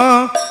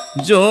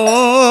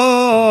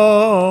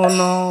জন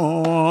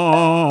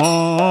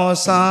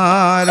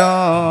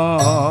সাৰহু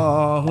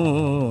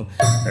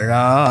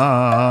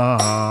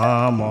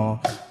ৰাম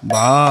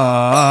বাণী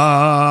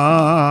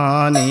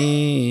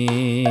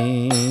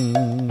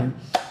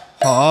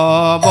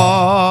হব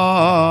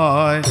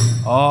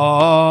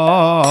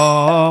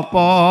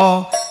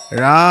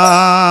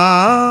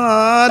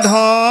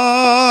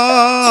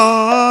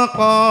অপৰাধক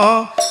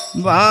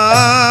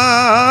বাধক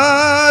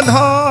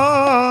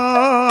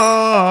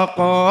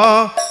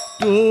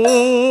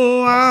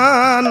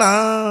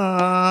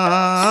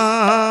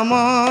তুয়ানাম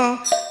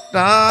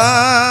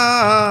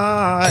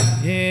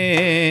তাহে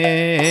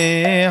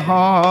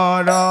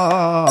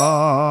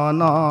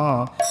হৰণ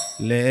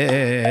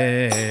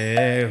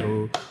লেহু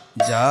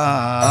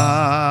জানি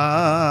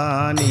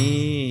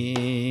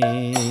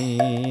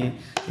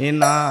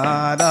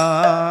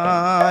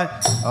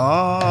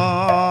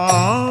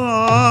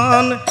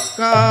নাৰায়ণ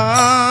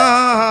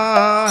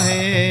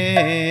কাহে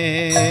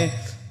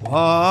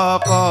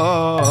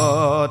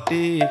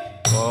ভকতি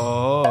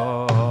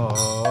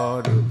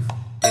কৰো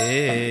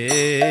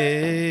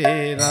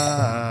তেৰা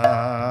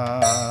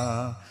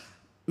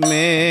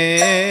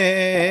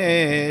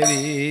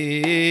মেৰি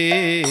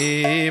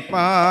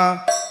পা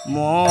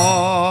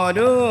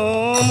মৰু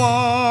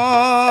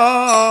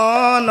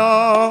মন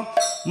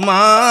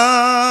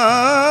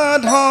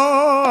মাধৱ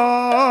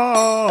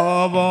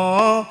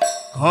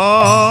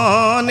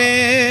ঘনে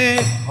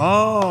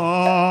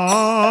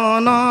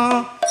ঘন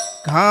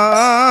ঘাটু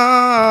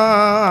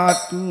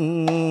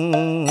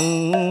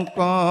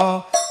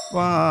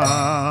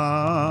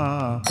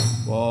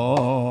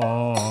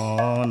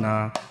পাৱনা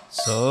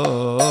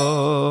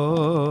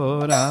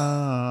চৰা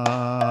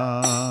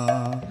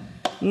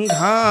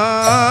ঘাটু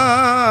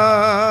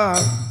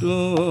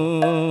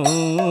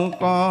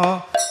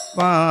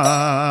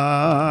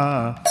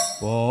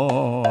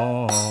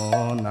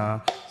পাৱনা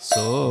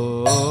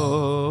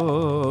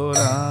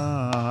চৰা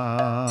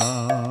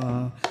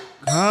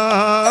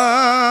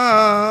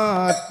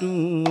ঘাটু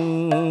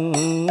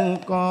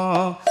তুক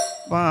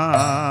পাপনা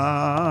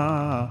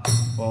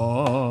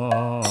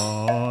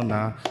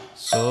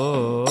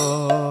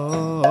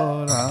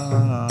চৰা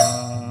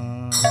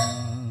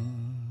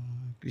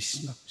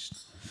কৃষ্ণ কৃষ্ণ।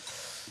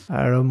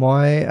 আৰু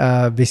মই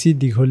বেছি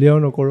দীঘলীয়াও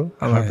নকৰোঁ,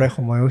 আমাৰ প্ৰায়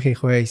সময়ো শেষ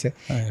হৈ আহিছে।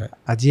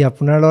 আজি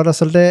আপোনাৰ লগত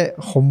আচলতে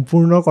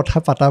সম্পূৰ্ণ কথা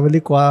পাতা বুলি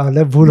কোৱা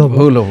হ'লে ভুল হ'ব,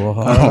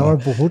 আমাৰ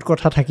বহুত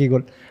কথা থাকি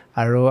গ'ল।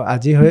 আৰু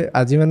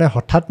আজি মানে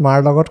হঠাৎ মাৰ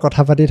লগত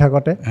কথা পাতি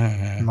থাকোঁতে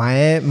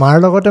মাৰ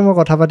লগতে মই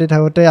কথা পাতি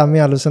থাকোঁতে আমি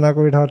আলোচনা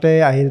কৰি থাকোঁতে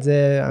আহিল যে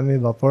আমি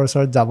বাপৰ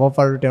ওচৰত যাব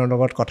পাৰোঁ তেওঁৰ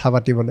লগত কথা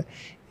পাতিবলৈ।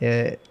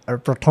 আৰু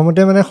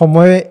প্ৰথমতে মানে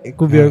সময়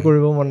একো ব্যয়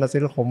কৰিব মন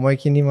নাছিল,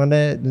 সময়খিনি মানে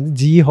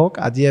যি হওক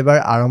আজি এবাৰ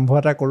আৰম্ভ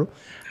এটা কৰোঁ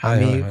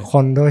আমি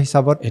খণ্ড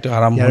হিচাপত,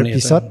 ইয়াৰ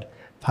পিছত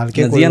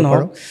ভালকৈ কৰিব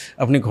পাৰোঁ।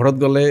 আপুনি ঘৰত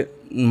গ'লে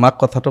মাক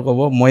কথাটো ক'ব,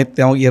 মই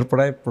তেওঁক ইয়াৰ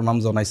পৰাই প্ৰণাম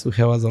জনাইছোঁ,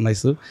 সেৱা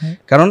জনাইছোঁ।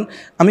 কাৰণ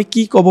আমি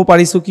কি ক'ব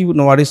পাৰিছোঁ কি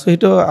নোৱাৰিছোঁ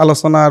সেইটো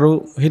আলোচনা আৰু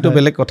সেইটো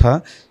বেলেগ কথা,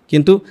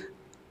 কিন্তু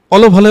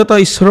অলপ হ'লেওতো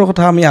ঈশ্বৰৰ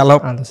কথা আমি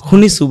অলপ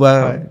শুনিছোঁ বা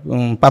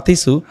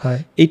পাতিছোঁ,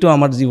 এইটো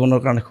আমাৰ জীৱনৰ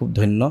কাৰণে খুব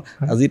ধন্য।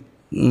 আজি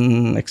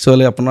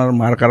একচুৱেলি আপোনাৰ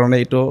মাৰ কাৰণে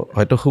এইটো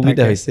হয়তো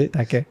সুবিধা হৈছে,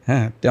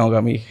 তেওঁক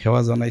আমি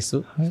সেৱা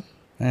জনাইছোঁ।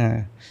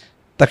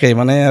 তাকে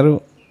মানে আৰু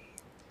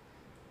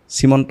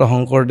শ্ৰীমন্ত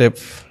শংকৰদেৱ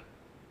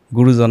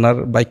গুৰুজনাৰ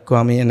বাক্য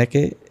আমি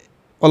এনেকৈ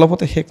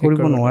অলপতে শেষ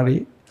কৰিব নোৱাৰি।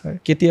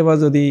 কেতিয়াবা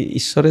যদি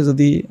ঈশ্বৰে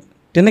যদি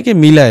তেনেকৈ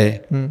মিলায়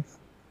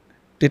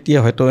তেতিয়া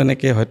হয়তো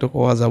এনেকৈ হয়তো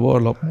কোৱা যাব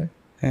অলপ,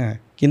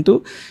 কিন্তু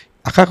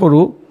আশা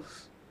কৰোঁ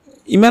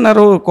ইমান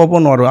আৰু ক'ব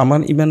নোৱাৰোঁ, আমাৰ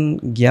ইমান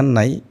জ্ঞান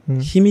নাই,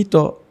 সীমিত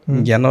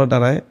জ্ঞানৰ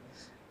দ্বাৰাই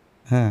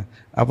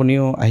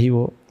আপুনিও আহিব,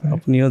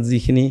 আপুনিও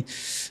যিখিনি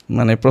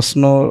মানে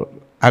প্ৰশ্ন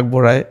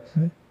আগবঢ়ায়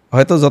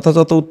হয়তো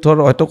যথাযথ উত্তৰ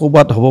হয়তো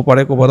ক'ৰবাত হ'ব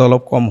পাৰে, ক'ৰবাত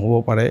অলপ কম হ'ব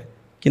পাৰে,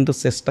 কিন্তু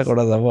চেষ্টা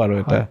কৰা যাব আৰু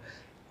এটা।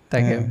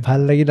 তাকে ভাল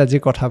লাগিল আজি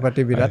কথা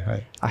পাতি, বিৰাট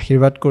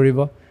আশীৰ্বাদ কৰিব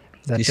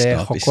যাতে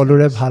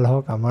সকলোৰে ভাল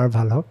হওক, আমাৰ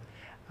ভাল হওক।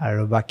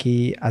 আৰু বাকী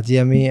আজি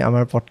আমি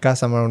আমাৰ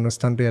পডকাষ্ট, আমাৰ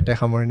অনুষ্ঠানটো ইয়াতে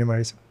সামৰণি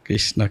মাৰিছোঁ।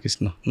 কৃষ্ণ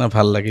কৃষ্ণ।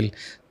 ভাল লাগিল।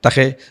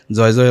 তাকে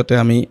জয় জয়তে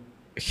আমি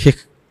শেষ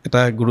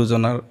এটা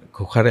গুৰুজনাৰ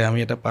ঘোষাৰে আমি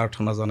এটা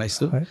প্ৰাৰ্থনা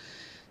জনাইছোঁ।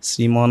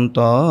 শ্ৰীমন্ত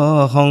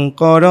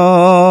শংকৰ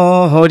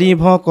হৰি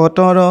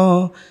ভকতৰ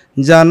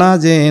জানা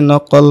যে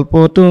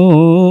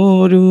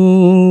নকল্পতৰু,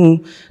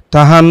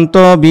 তাহান্ত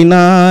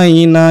বিনাই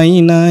নাই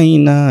নাই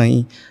নাই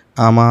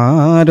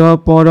আমাৰ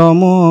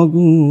পৰম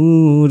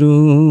গুৰু,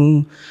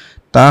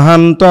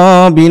 তাহান্ত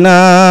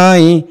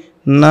বিনাই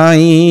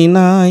নাই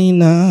নাই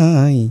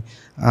নাই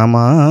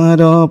আমাৰ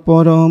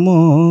পৰম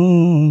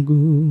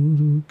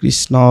গুৰু।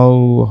 কৃষ্ণ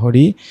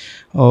হৰি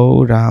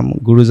ৰাম।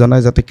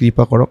 গুৰুজনাই যাতে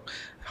কৃপা কৰক,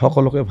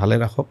 সকলোকে ভালে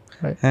ৰাখক,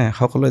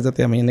 সকলোৱে যাতে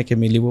আমি এনেকৈ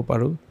মিলিব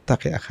পাৰোঁ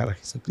তাকে আশা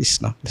ৰাখিছোঁ।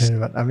 কৃষ্ণ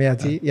ধন্যবাদ। আমি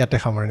আজি ইয়াতে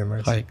সামৰণি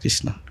মাৰিছোঁ।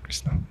 কৃষ্ণ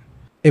কৃষ্ণ।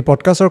 এই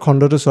পডকাষ্টৰ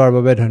খণ্ডটো চোৱাৰ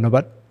বাবে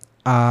ধন্যবাদ।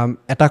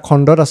 এটা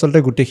খণ্ডত আচলতে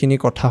গোটেইখিনি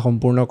কথা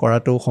সম্পূৰ্ণ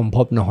কৰাটো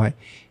সম্ভৱ নহয়,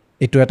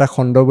 এইটো এটা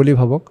খণ্ড বুলি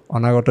ভাবক।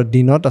 অনাগত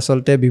দিনত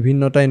আচলতে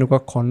বিভিন্নটা এনেকুৱা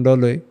খণ্ড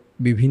লৈ,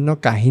 বিভিন্ন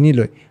কাহিনী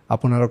লৈ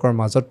আপোনালোকৰ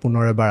মাজত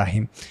পুনৰ এবাৰ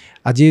আহিম।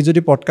 আজি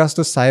যদি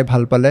পডকাষ্টটো চাই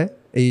ভাল পালে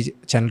এই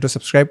চেনেলটো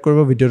ছাবস্ক্ৰাইব কৰিব,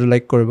 ভিডিঅ'টো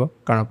লাইক কৰিব,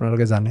 কাৰণ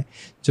আপোনালোকে জানে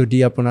যদি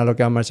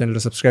আপোনালোকে আমাৰ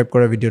চেনেলটো ছাবস্ক্ৰাইব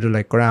কৰে, ভিডিঅ'টো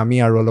লাইক কৰে, আমি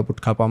আৰু অলপ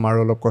উৎসাহ পাম, আৰু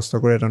অলপ কষ্ট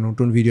কৰি এটা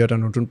নতুন ভিডিঅ', এটা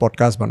নতুন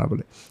পডকাষ্ট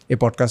বনাবলৈ। এই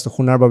পডকাষ্টটো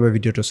শুনাৰ বাবে,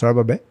 ভিডিঅ'টো চোৱাৰ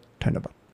বাবে ধন্যবাদ।